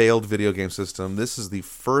failed video game system, this is the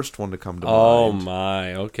first one to come to mind. Oh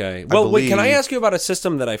my, okay. Well, wait, can I ask you about a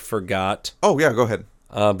system that I forgot? Oh yeah, go ahead.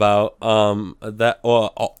 About that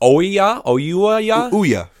Ouya?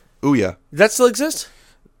 Ouya. That still exists?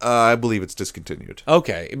 I believe it's discontinued.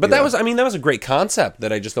 Okay, but that was a great concept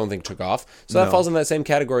that I just don't think took off. So that falls in that same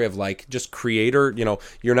category of like just creator. You know,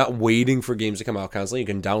 you're not waiting for games to come out constantly. You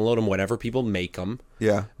can download them whenever people make them.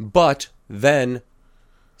 Yeah. But then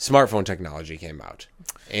smartphone technology came out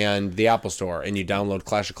and the Apple Store, and you download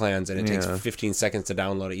Clash of Clans, and it takes 15 seconds to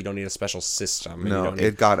download it. You don't need a special system. No,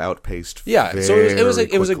 it got outpaced. Yeah, so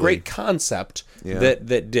it was a great concept that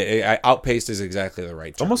did outpaced is exactly the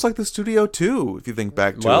right term. Almost like the Studio 2, if you think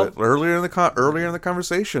back to it earlier in the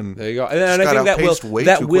conversation. There you go, and I think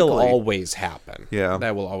that will always happen. Yeah,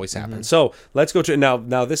 that will always happen. So let's go to now.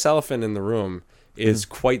 This elephant in the room is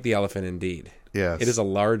quite the elephant indeed. Yes. It is a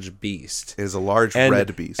large beast. It is a large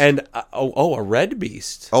red beast. And, a red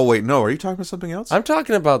beast. Oh, wait, no. Are you talking about something else? I'm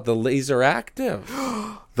talking about the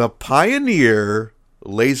LaserActive. The Pioneer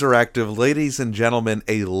LaserActive, ladies and gentlemen,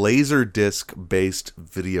 a Laserdisc-based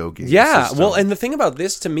video game system. Well, and the thing about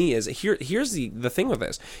this to me is, here's the thing with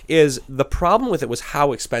this, is the problem with it was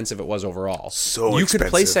how expensive it was overall. You could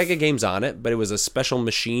play Sega games on it, but it was a special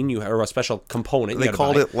machine, or a special component. They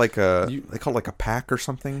called it like a pack or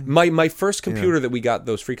something? My first computer that we got,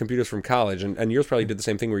 those free computers from college, and yours probably did the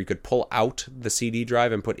same thing where you could pull out the CD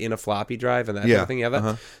drive and put in a floppy drive and that kind of thing. You have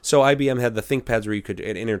that? So IBM had the ThinkPads where you could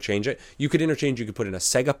interchange it. You could put in a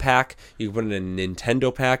Sega pack, you could put in a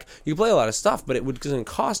Nintendo pack, you could play a lot of stuff, but it would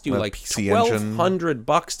cost you like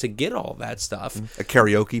 $1,200 to get all that stuff. A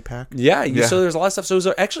karaoke pack? Yeah. So there's a lot of stuff. So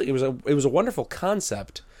it was a wonderful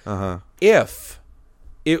concept. If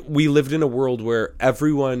we lived in a world where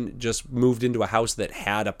everyone just moved into a house that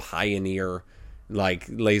had a Pioneer like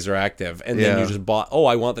LaserActive, and then you just bought,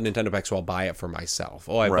 I want the Nintendo pack, so I'll buy it for myself.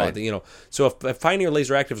 I bought the, so if Pioneer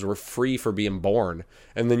LaserActives were free for being born,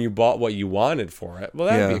 and then you bought what you wanted for it, well,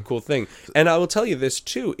 that'd be a cool thing. And I will tell you this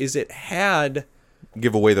too, is it had...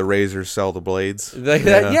 Give away the razors, sell the blades.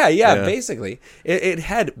 Basically. It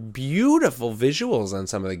had beautiful visuals on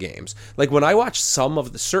some of the games. Like when I watched some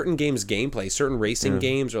of the certain games gameplay, certain racing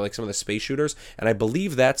games, or like some of the space shooters, and I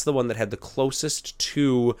believe that's the one that had the closest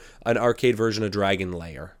to an arcade version of Dragon's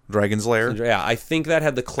Lair. Dragon's Lair? Yeah, I think that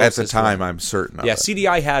had the closest. At the time, I'm certain of it.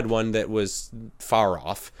 CDI had one that was far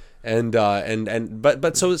off.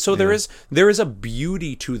 But so there is a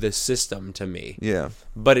beauty to this system to me. Yeah.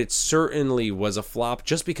 But it certainly was a flop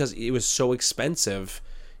just because it was so expensive.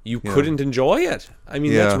 You couldn't enjoy it. I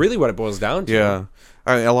mean, that's really what it boils down to. Yeah.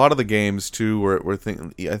 I mean, a lot of the games too were I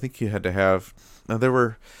think you had to have. Now there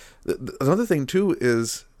were another thing too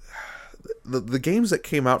is the games that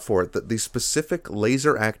came out for it. The specific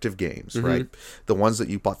LaserActive games, right? The ones that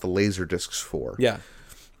you bought the laser discs for. Yeah.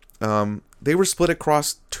 They were split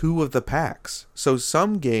across 2 of the packs. So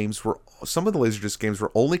some of the Laserdisc games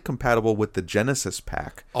were only compatible with the Genesis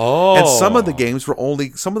pack. Oh. And some of the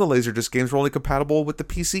Laserdisc games were only compatible with the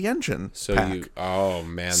PC Engine pack.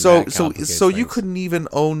 So you couldn't even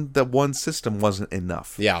own the one system wasn't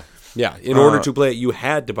enough. Yeah. Yeah, in order to play it, you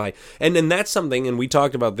had to buy. And that's something, and we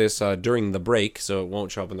talked about this during the break, so it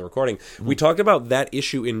won't show up in the recording. We talked about that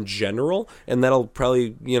issue in general, and that'll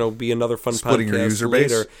probably, be another fun Splitting podcast your user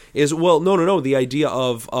later. Base? No, the idea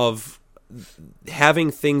of having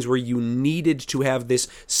things where you needed to have this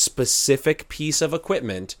specific piece of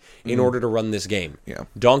equipment in order to run this game. Yeah.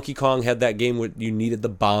 Donkey Kong had that game where you needed the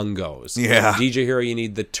bongos. Yeah. DJ Hero, you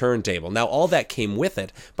need the turntable. Now, all that came with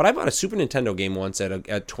it, but I bought a Super Nintendo game once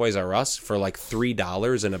at Toys R Us for like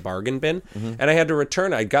 $3 in a bargain bin, and I had to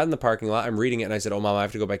return it. I'd got in the parking lot, I'm reading it, and I said, oh, Mom, I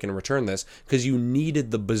have to go back in and return this because you needed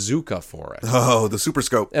the bazooka for it. Oh, the Super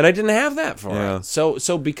Scope. And I didn't have that for Yeah. it.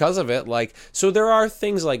 So because of it, like, so there are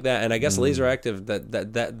things like that, and I guess LaserActive,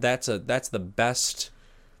 that's the best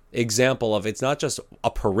example of it's not just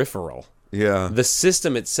a peripheral. Yeah. The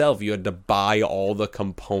system itself, you had to buy all the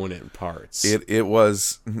component parts. It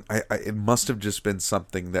was. It must have just been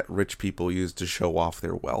something that rich people used to show off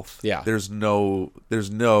their wealth. Yeah. There's no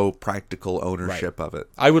practical ownership of it.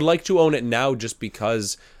 I would like to own it now just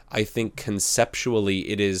because I think conceptually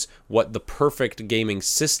it is what the perfect gaming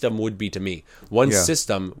system would be to me. One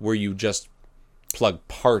system where you just plug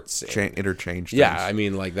parts in. Interchange things. Yeah, I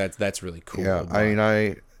mean, like that's really cool. Yeah, but- I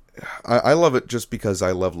mean, I love it just because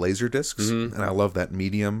I love laser discs and I love that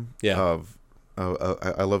medium of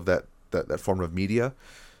I love that form of media.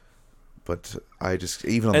 But I just,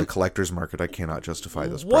 even on the collector's market, I cannot justify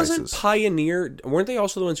those prices. Wasn't Pioneer, weren't they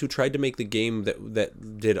also the ones who tried to make the game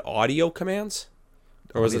that did audio commands?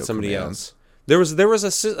 Or was it somebody else? There was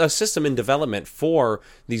a system in development for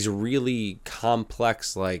these really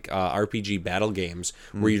complex like RPG battle games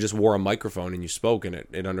where you just wore a microphone and you spoke and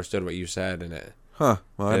it understood what you said and it. Huh.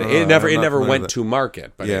 Well, I don't it know. never went to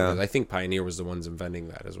market, but Yeah. I think Pioneer was the ones inventing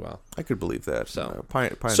that as well. I could believe that. So,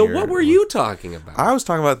 Pioneer, so what were you talking about? I was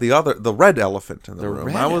talking about the red elephant in the room.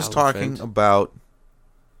 red I was elephant. talking about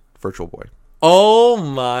Virtual Boy. Oh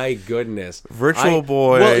my goodness! Virtual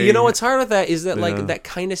Boy. Well, you know what's hard with that is that Yeah. like that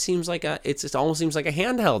kind of seems like it almost seems like a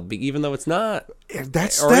handheld, even though it's not.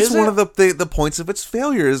 That's Or is one it? of the points of its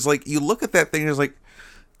failure. Is like you look at that thing and it's like,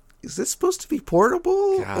 is this supposed to be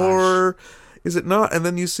portable Gosh. or is it not? And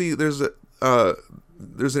then you see there's an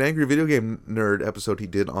Angry Video Game Nerd episode he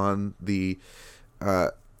did on the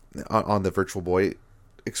Virtual Boy,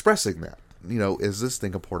 expressing that. You know, is this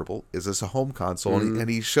thing a portable? Is this a home console? And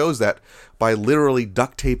he shows that by literally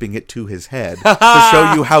duct taping it to his head to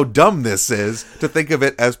show you how dumb this is to think of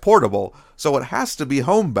it as portable. So it has to be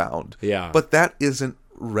homebound. Yeah. But that isn't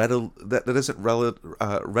readily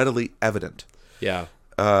evident. Yeah.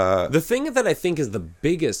 The thing that I think is the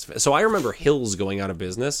biggest. So I remember Hills going out of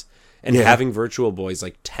business and having Virtual Boys,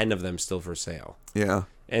 like 10 of them still for sale. Yeah.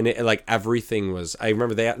 And like everything was. I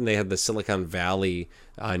remember that, and they had the Silicon Valley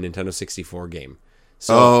Nintendo 64 game.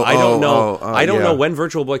 So I don't know. I don't know when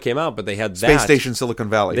Virtual Boy came out, but they had that. Space Station Silicon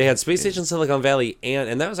Valley. They had Space Station Silicon Valley,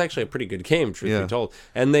 and that was actually a pretty good game, truth be told.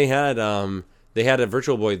 And they had a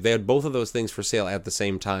Virtual Boy. They had both of those things for sale at the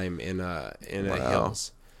same time in a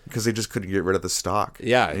Hills. Because they just couldn't get rid of the stock.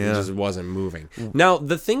 Yeah, it just wasn't moving. Now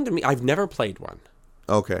the thing to me, I've never played one.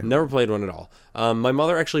 Okay. Never played one at all. My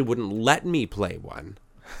mother actually wouldn't let me play one.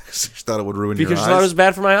 She thought it would ruin your eyes? Because she thought it was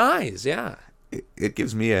bad for my eyes, yeah. It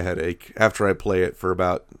gives me a headache after I play it for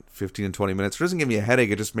about 15 and 20 minutes. It doesn't give me a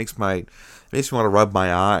headache. It just makes me want to rub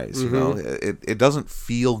my eyes. You know, it doesn't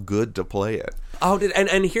feel good to play it. Oh,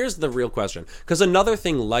 and here's the real question, because another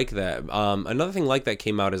thing like that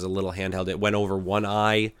came out as a little handheld. It went over one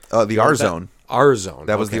eye. The R Zone. R Zone.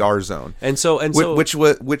 That was the R Zone. And so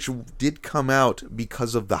which did come out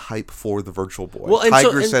because of the hype for the Virtual Boy. Well, and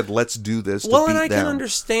Tiger so- said, "Let's do this." Well, to and beat I them.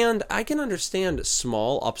 can understand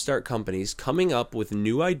small upstart companies coming up with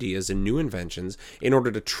new ideas and new inventions in order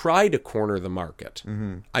to try to corner the market.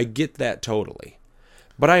 I get that totally,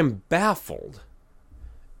 but I'm baffled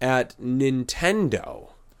at Nintendo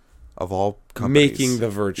Of all companies. making the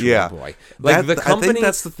Virtual Boy. Like the I company think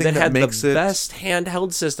that's the thing that had makes the it best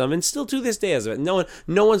handheld system, and still to this day has it. No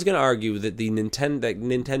one's going to argue that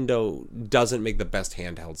Nintendo doesn't make the best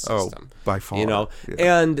handheld system. by far. You know,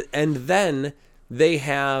 Yeah. and then they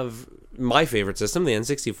have my favorite system, the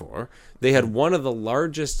N64. They had one of the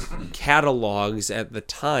largest catalogs at the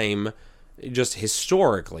time, just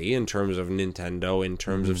historically, in terms of Nintendo, in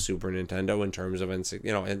terms of Super Nintendo, in terms of N6,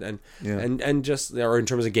 you know, and just, or in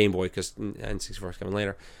terms of Game Boy, because N64 is coming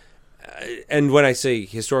later. And when I say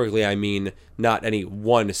historically, I mean not any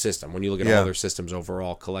one system. When you look at all their systems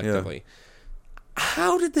overall, collectively,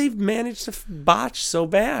 how did they manage to botch so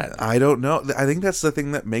bad? I don't know. I think that's the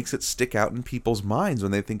thing that makes it stick out in people's minds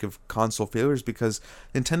when they think of console failures, because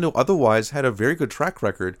Nintendo otherwise had a very good track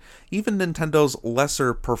record. Even Nintendo's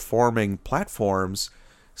lesser performing platforms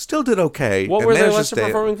still did okay. What and were their managed to lesser stay-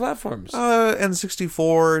 performing platforms?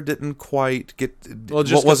 N64 didn't quite get. Well,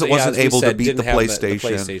 just wasn't as we able to said, beat didn't the have PlayStation. the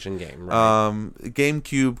PlayStation game. Right?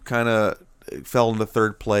 GameCube kind of fell into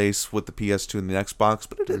third place with the PS2 and the Xbox,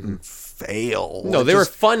 but it didn't fail. No, they were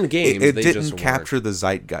fun games. It They didn't just capture the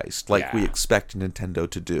zeitgeist like we Yeah. expect Nintendo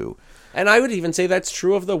to do. And I would even say that's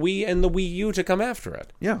true of the Wii and the Wii U to come after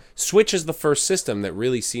it. Yeah. Switch is the first system that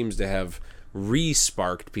really seems to have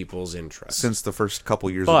re-sparked people's interest. Since the first couple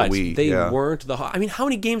years But of the Wii. they weren't the... I mean, how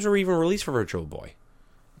many games were even released for Virtual Boy?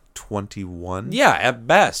 21? Yeah, at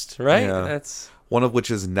best, right? Yeah. That's... One of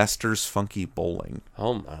which is Nestor's Funky Bowling.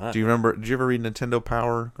 Oh, my. Do you remember? Did you ever read Nintendo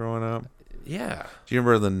Power growing up? Yeah. Do you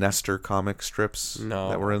remember the Nestor comic strips No.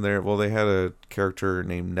 that were in there? Well, they had a character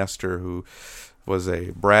named Nestor who was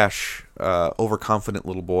a brash, overconfident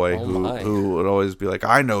little boy who would always be like,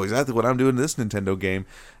 I know exactly what I'm doing in this Nintendo game.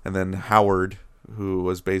 And then Howard, who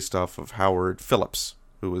was based off of Howard Phillips,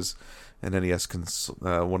 who was an NES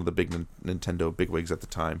one of the big Nintendo bigwigs at the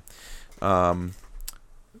time.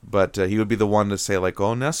 But he would be the one to say, like,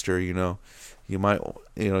 "Oh, Nestor, you might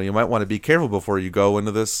want to be careful before you go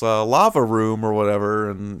into this lava room or whatever."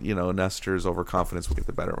 And Nestor's overconfidence will get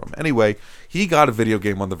the better of him. Anyway, he got a video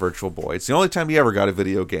game on the Virtual Boy. It's the only time he ever got a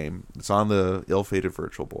video game. It's on the ill-fated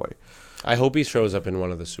Virtual Boy. I hope he shows up in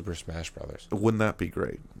one of the Super Smash Brothers. Wouldn't that be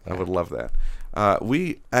great? I would love that.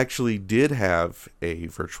 We actually did have a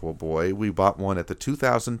Virtual Boy. We bought one at the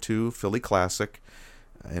 2002 Philly Classic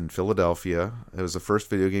in Philadelphia. It was the first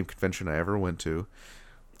video game convention I ever went to.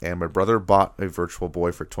 And my brother bought a Virtual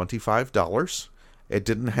Boy for $25. It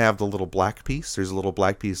didn't have the little black piece. There's a little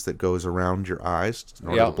black piece that goes around your eyes in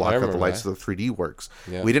order to block out the light so the 3D works.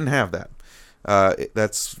 Yeah. We didn't have that.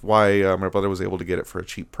 That's why my brother was able to get it for a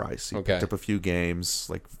cheap price. He picked up a few games,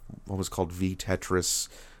 like what was called V Tetris,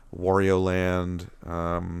 Wario Land.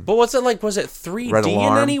 But what's it like? Was it 3D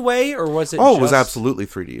in any way, or was it? Oh, it was absolutely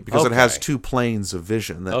 3D because it has two planes of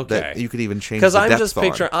vision that you could even change. Because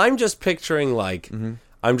I'm just picturing like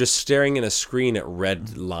I'm just staring at a screen at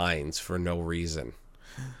red lines for no reason.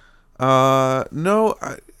 No.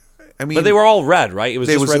 I mean, but they were all red, right? It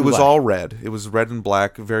was all red. It was red and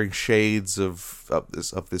black, varying shades of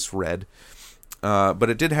this red. But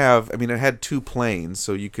it did have. I mean, it had two planes,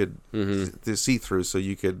 so you could see through. So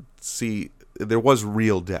you could see there was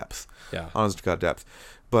real depth. Yeah, honest to God depth.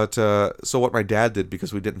 But so what my dad did,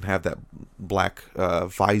 because we didn't have that black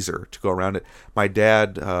visor to go around it, my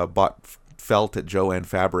dad bought felt at Joann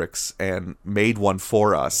Fabrics and made one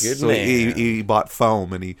for us. Good so man. He bought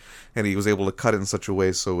foam and he was able to cut it in such a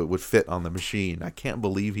way so it would fit on the machine. I can't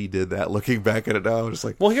believe he did that. Looking back at it now, I'm just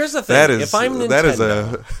like, well, here's the thing. If I'm Nintendo,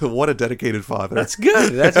 that is what a dedicated father. That's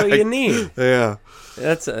good. That's what you need. Yeah.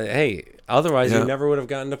 That's hey. Otherwise, you never would have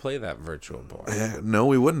gotten to play that Virtual Boy. No,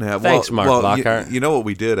 we wouldn't have. Thanks, Mark Lockhart. You know what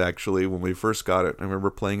we did, actually, when we first got it? I remember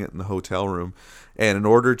playing it in the hotel room. And in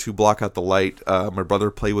order to block out the light, my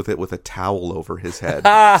brother played with it with a towel over his head.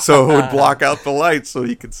 So it would block out the light so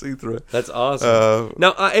he could see through it. That's awesome.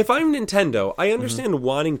 Now, if I'm Nintendo, I understand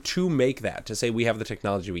wanting to make that, to say we have the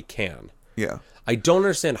technology we can. Yeah. I don't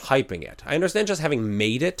understand hyping it. I understand just having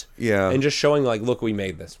made it and just showing, like, look, we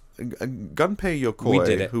made this. Gunpei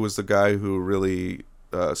Yokoi, who was the guy who really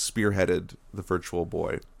spearheaded the Virtual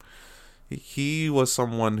Boy, he was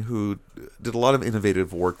someone who did a lot of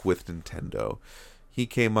innovative work with Nintendo. He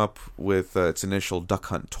came up with its initial Duck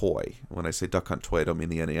Hunt toy. When I say Duck Hunt toy, I don't mean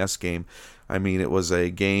the NES game. I mean it was a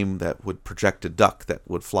game that would project a duck that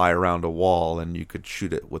would fly around a wall and you could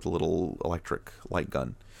shoot it with a little electric light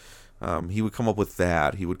gun. He would come up with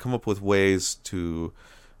that. He would come up with ways to...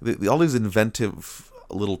 all these inventive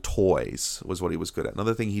little toys was what he was good at.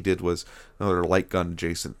 Another thing he did was, another light gun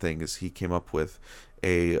adjacent thing, is he came up with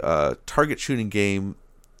a target shooting game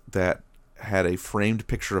that had a framed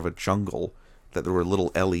picture of a jungle, that there were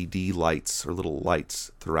little LED lights or little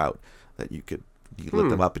lights throughout that you lit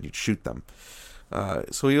them up and you'd shoot them.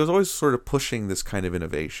 So he was always sort of pushing this kind of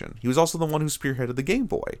innovation. He was also the one who spearheaded the Game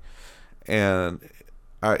Boy. And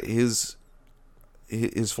his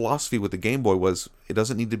philosophy with the Game Boy was, it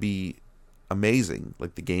doesn't need to be amazing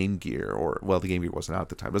like the Game Gear, the Game Gear wasn't out at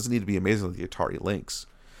the time. It doesn't need to be amazing like the Atari Lynx.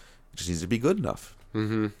 It just needs to be good enough.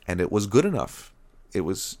 Mm-hmm. And it was good enough. It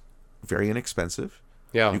was very inexpensive.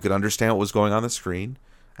 Yeah. You could understand what was going on the screen,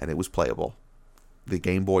 and it was playable. The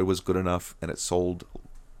Game Boy was good enough, and it sold.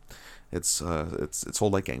 It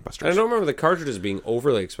sold like gangbusters. I don't remember the cartridges being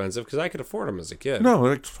overly expensive because I could afford them as a kid. No,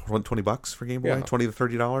 like $20 for Game Boy, $20 to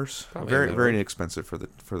 $30. Very inexpensive for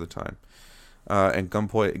the time. And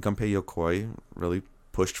Gunpei Yokoi really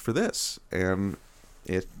pushed for this, and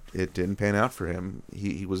it didn't pan out for him.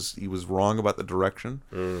 He was wrong about the direction.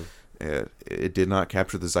 It did not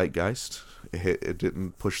capture the zeitgeist. It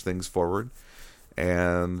didn't push things forward,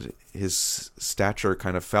 and his stature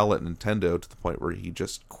kind of fell at Nintendo to the point where he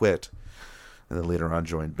just quit. and then later on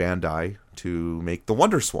joined Bandai to make the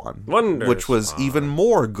Wonder Swan, Wonder which was Swan. even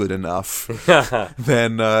more good enough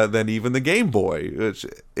than even the Game Boy.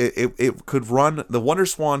 It could run. The Wonder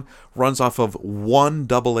Swan runs off of one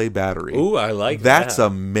AA battery. Ooh, I like That's that.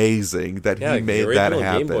 amazing that Yeah, he made the that original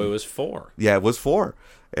happen. Game Boy was 4. Yeah, it was 4.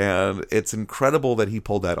 And it's incredible that he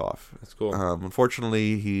pulled that off. That's cool.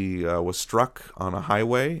 Unfortunately, he was struck on a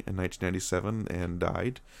highway in 1997 and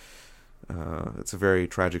died. It's a very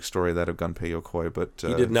tragic story, that of Gunpei Yokoi, but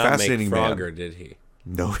He did not make fascinating man. Frogger, did he?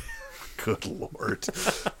 No, good lord.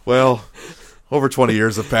 Well, over 20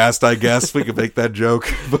 years have passed, I guess. We could make that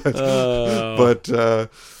joke. But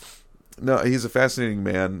no, he's a fascinating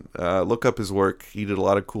man. Look up his work. He did a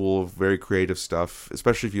lot of cool, very creative stuff,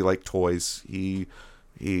 especially if you like toys. He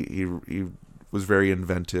was very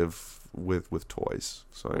inventive with toys.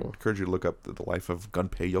 So I encourage you to look up the life of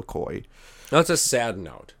Gunpei Yokoi. That's a sad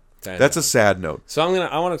note. That's a sad note. So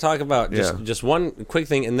I want to talk about just one quick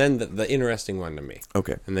thing, and then the interesting one to me.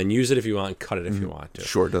 Okay. And then use it if you want, cut it if you want to.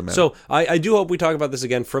 Sure, doesn't matter. So I do hope we talk about this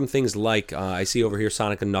again from things like I see over here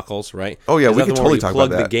Sonic and Knuckles, right? Oh, yeah, Is we that could the one where totally you talk plug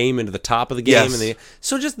about the that. game into the top of the game. Yes.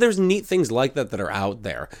 So just there's neat things like that are out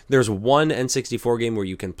there. There's one N64 game where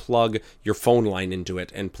you can plug your phone line into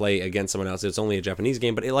it and play against someone else. It's only a Japanese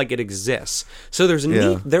game, but it exists. So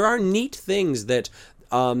there are neat things that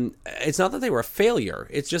it's not that they were a failure.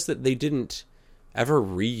 It's just that they didn't ever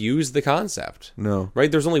reuse the concept. No.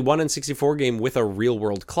 Right? There's only one N64 game with a real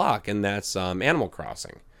world clock, and that's Animal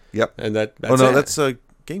Crossing. Yep. And that's that's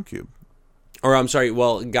GameCube. Or I'm sorry,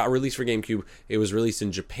 well, it got released for GameCube. It was released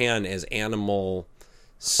in Japan as Animal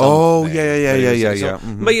something. Oh, yeah. So,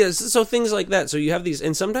 Mhm. But yeah, so things like that. So you have these,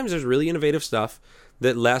 and sometimes there's really innovative stuff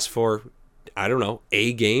that lasts for, I don't know,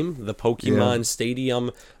 a game, the Pokemon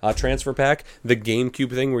Stadium transfer pack, the GameCube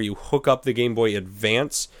thing where you hook up the Game Boy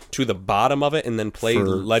Advance to the bottom of it and then play For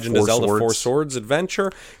Legend of Zelda 4 Swords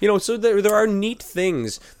Adventure. So there are neat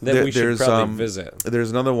things that we should probably visit. There's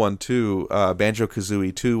another one too.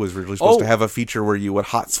 Banjo-Kazooie 2 was originally supposed to have a feature where you would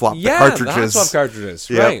hot swap the cartridges. The hot swap cartridges,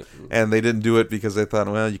 Yep. right? And they didn't do it because they thought,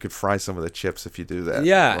 well, you could fry some of the chips if you do that.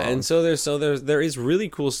 Yeah, Well, and so there is really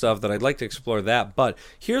cool stuff that I'd like to explore that. But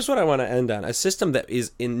here's what I want to end on: a system that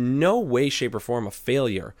is in no way, shape, or form a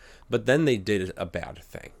failure, but then they did a bad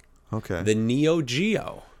thing. Okay. The Neo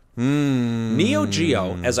Geo. Neo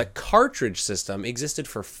Geo as a cartridge system existed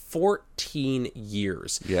for 14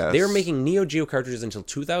 years. Yes. They were making Neo Geo cartridges until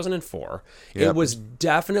 2004. Yep. It was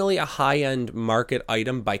definitely a high-end market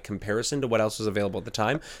item by comparison to what else was available at the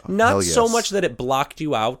time. Not hell so yes. much that it blocked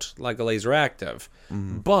you out like a LaserActive,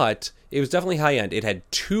 but it was definitely high-end. It had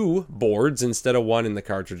 2 boards instead of 1 in the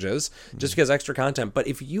cartridges, just because extra content. But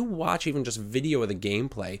if you watch even just video of the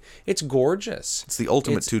gameplay, it's gorgeous. It's the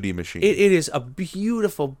ultimate 2D machine. It is a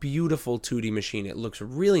beautiful, beautiful 2D machine. It looks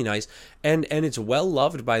really nice, and it's well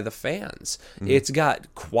loved by the fans. It's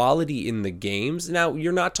got quality in the games. Now,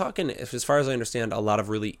 you're not talking, as far as I understand, a lot of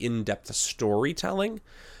really in-depth storytelling,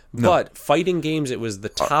 but fighting games, it was the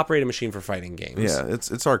top-rated machine for fighting games. Yeah,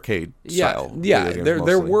 it's arcade style. Yeah. video games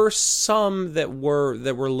There mostly. were some that were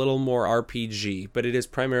a little more RPG, but it is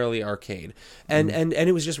primarily arcade, and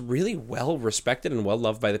it was just really well respected and well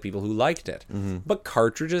loved by the people who liked it. But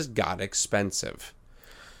cartridges got expensive,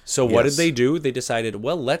 so what did they do? They decided,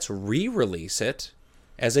 well, let's re-release it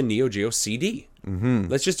as a Neo Geo CD.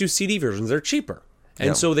 Let's just do CD versions; they're cheaper.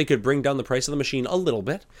 And so they could bring down the price of the machine a little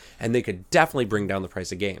bit, and they could definitely bring down the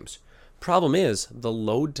price of games. Problem is, the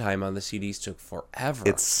load time on the CDs took forever.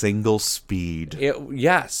 It's single speed.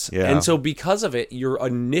 Yes. Yeah. And so because of it, your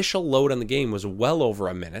initial load on the game was well over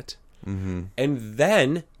a minute. And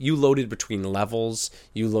then you loaded between levels,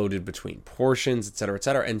 you loaded between portions, et cetera, et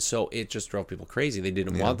cetera. And so it just drove people crazy. They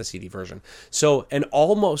didn't want the CD version. So, and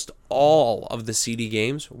almost all of the CD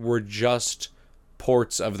games were just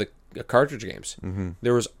ports of the cartridge games.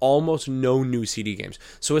 There was almost no new CD games.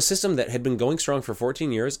 So a system that had been going strong for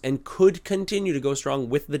 14 years and could continue to go strong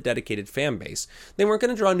with the dedicated fan base. They weren't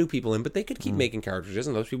going to draw new people in, but they could keep making cartridges,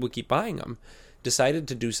 and those people would keep buying them. Decided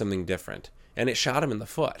to do something different, and it shot them in the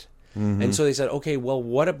foot. And so they said, okay, well,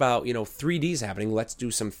 what about, 3D's happening? Let's do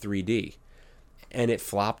some 3D. And it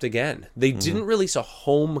flopped again. They didn't release a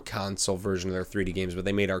home console version of their 3D games, but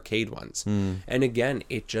they made arcade ones. And again,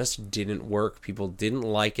 it just didn't work. People didn't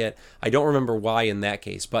like it. I don't remember why in that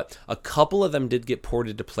case, but a couple of them did get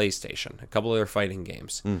ported to PlayStation, a couple of their fighting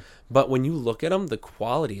games. But when you look at them, the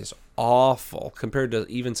quality is awful compared to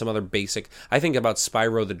even some other basic. I think about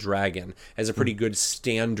Spyro the Dragon as a pretty good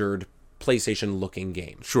standard PlayStation-looking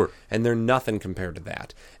game. Sure. And they're nothing compared to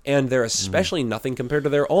that. And they're especially nothing compared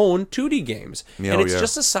to their own 2D games. Yeah, And it's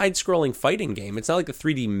just a side-scrolling fighting game. It's not like the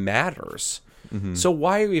 3D matters. So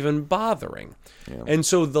why are you even bothering? Yeah. And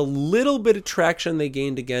so the little bit of traction they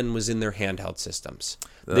gained again was in their handheld systems.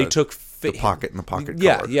 They took the Pocket and the Pocket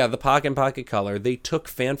Color. Yeah, the Pocket and Pocket Color. They took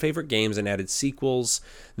fan-favorite games and added sequels.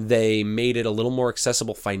 They made it a little more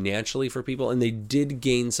accessible financially for people, and they did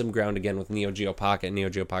gain some ground again with Neo Geo Pocket and Neo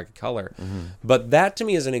Geo Pocket Color. But that, to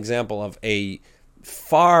me, is an example of a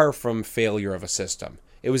far from failure of a system.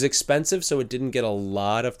 It was expensive, so it didn't get a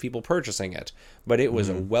lot of people purchasing it, but it was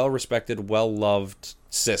a well-respected, well-loved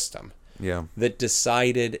system that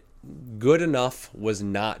decided good enough was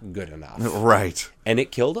not good enough. Right. And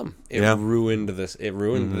it killed them. It ruined this. It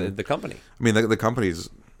ruined the company. I mean, the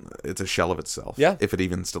company's, it's a shell of itself. Yeah. If it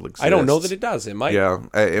even still exists. I don't know that it does. It might. Yeah.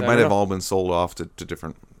 It might have all been sold off to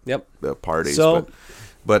different parties. So,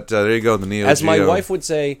 but there you go, the Neo as Geo. my wife would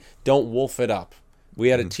say, don't wolf it up. We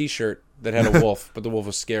had a T-shirt that had a wolf, but the wolf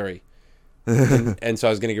was scary. And so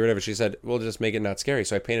I was going to get rid of it. She said, "We'll just make it not scary."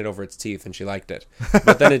 So I painted over its teeth, and she liked it.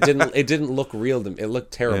 But then it didn't look real to me. It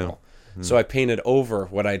looked terrible. Yeah. So I painted over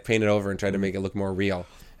what I had painted over and tried to make it look more real.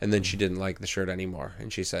 And then she didn't like the shirt anymore,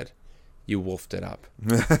 and she said, "You wolfed it up."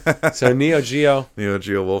 So Neo Geo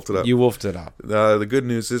wolfed it up. You wolfed it up. The good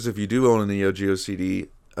news is, if you do own a Neo Geo CD,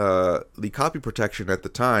 the copy protection at the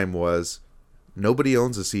time was nobody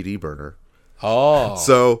owns a CD burner. Oh.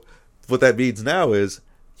 So what that means now is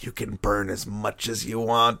you can burn as much as you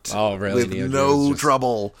want. Oh, really? With no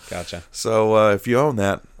trouble. Gotcha. So if you own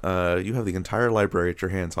that, you have the entire library at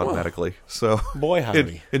your hands automatically. So boy,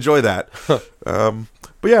 howdy. Enjoy that. But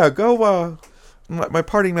yeah, go. My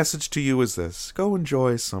parting message to you is this: go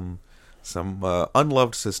enjoy some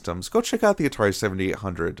unloved systems. Go check out the Atari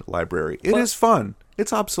 7800 library. It is fun.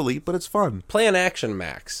 It's obsolete, but it's fun. Play an Action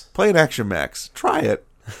Max. Try it.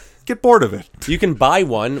 Get bored of it. You can buy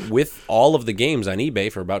one with all of the games on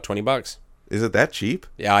eBay for about $20. Is it that cheap?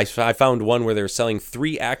 Yeah, I found one where they were selling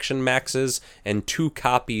 3 Action Maxes and 2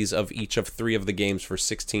 copies of each of 3 of the games for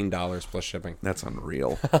 $16 plus shipping. That's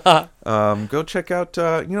unreal. Go check out,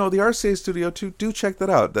 the RCA Studio too. Do check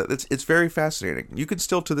that out. It's very fascinating. You can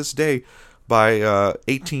still to this day buy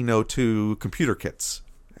 1802 computer kits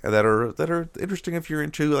that are interesting if you're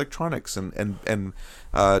into electronics and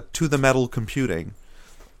to the metal computing.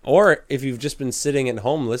 Or if you've just been sitting at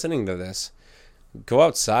home listening to this, go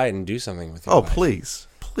outside and do something with your life. Please,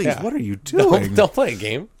 yeah. What are you doing? Don't play a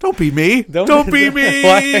game. Don't be me. Don't be me.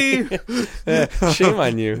 Shame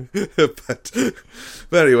on you. But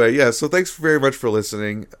anyway, yeah. So thanks very much for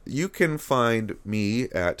listening. You can find me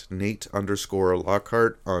at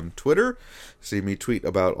Nate_Lockhart on Twitter. See me tweet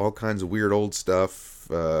about all kinds of weird old stuff.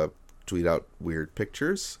 Tweet out weird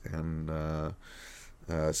pictures and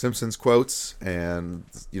Simpsons quotes and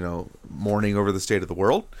mourning over the state of the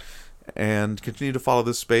world. And continue to follow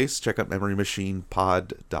this space. Check out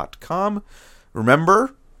memorymachinepod.com.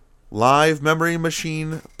 Remember, live Memory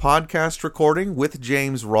Machine podcast recording with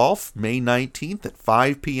James Rolfe, May 19th at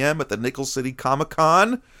 5 p.m. at the Nickel City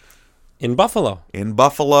Comic-Con. In Buffalo,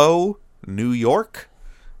 New York.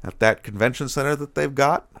 At that convention center that they've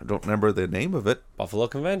got. I don't remember the name of it. Buffalo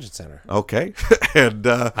Convention Center. Okay. And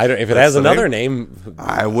I don't. If it has another name,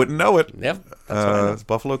 I wouldn't know it. Yep. That's what I know. It's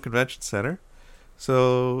Buffalo Convention Center.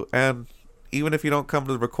 So, and even if you don't come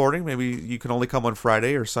to the recording, maybe you can only come on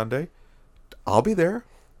Friday or Sunday. I'll be there.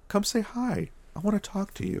 Come say hi. I want to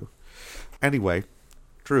talk to you. Anyway,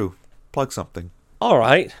 Drew, plug something. All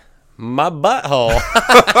right. My butthole.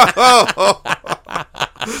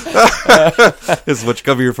 This is what you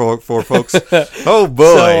come here for, folks. Oh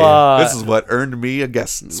boy, this is what earned me a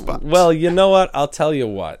guest spot. Well, you know what? I'll tell you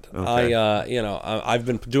what. Okay. I've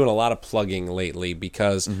been doing a lot of plugging lately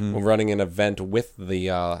because we're running an event with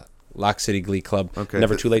the Lock City Glee Club. Okay.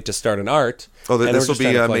 Never too late to start an art. Oh, this will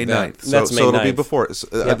be May 9th. So it'll be before.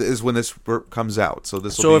 Yep. Is when this comes out. So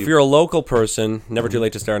this. So if you're a local person, Never Too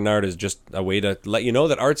Late to Start an Art is just a way to let you know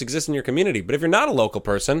that arts exist in your community. But if you're not a local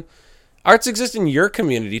person, arts exist in your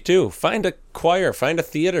community too. Find a choir, find a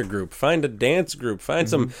theater group, find a dance group, find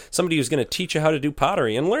somebody who's going to teach you how to do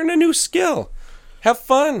pottery and learn a new skill. Have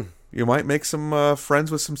fun. You might make some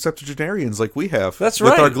friends with some septuagenarians like we have. That's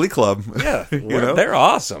right. With our Glee Club. Yeah, they're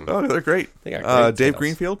awesome. Oh, they're great. They are great. Dave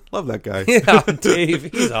Greenfield, love that guy. Yeah,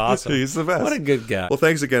 Dave, he's awesome. He's the best. What a good guy. Well,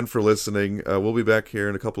 thanks again for listening. We'll be back here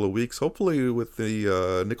in a couple of weeks, hopefully with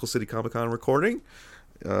the Nickel City Comic-Con recording.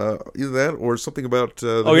 Either that or something about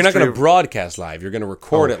the you're not going to broadcast live. You're going to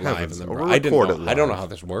record it live. I don't know how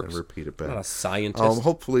this works. And repeat it back. I'm not a scientist.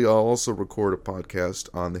 Hopefully I'll also record a podcast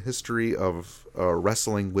on the history of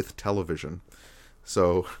wrestling with television.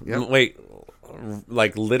 So, yeah. Wait,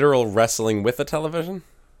 like literal wrestling with a television?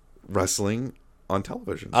 Wrestling on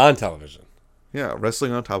television. On television. Yeah,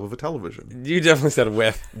 wrestling on top of a television. You definitely said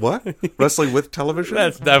with. What? Wrestling with television?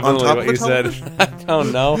 That's definitely on top what of a you television? said. I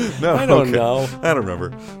don't know. No, I don't okay. know. I don't remember.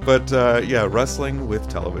 But yeah, wrestling with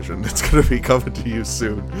television. It's going to be coming to you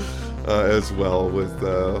soon as well with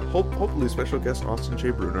hopefully special guest Austin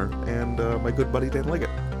J. Bruner and my good buddy Dan Liggett.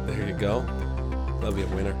 There you go. That'll be a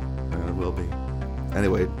winner. It will be.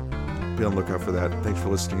 Anyway, be on the lookout for that. Thanks for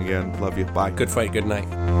listening again. Love you. Bye. Good fight. Good night.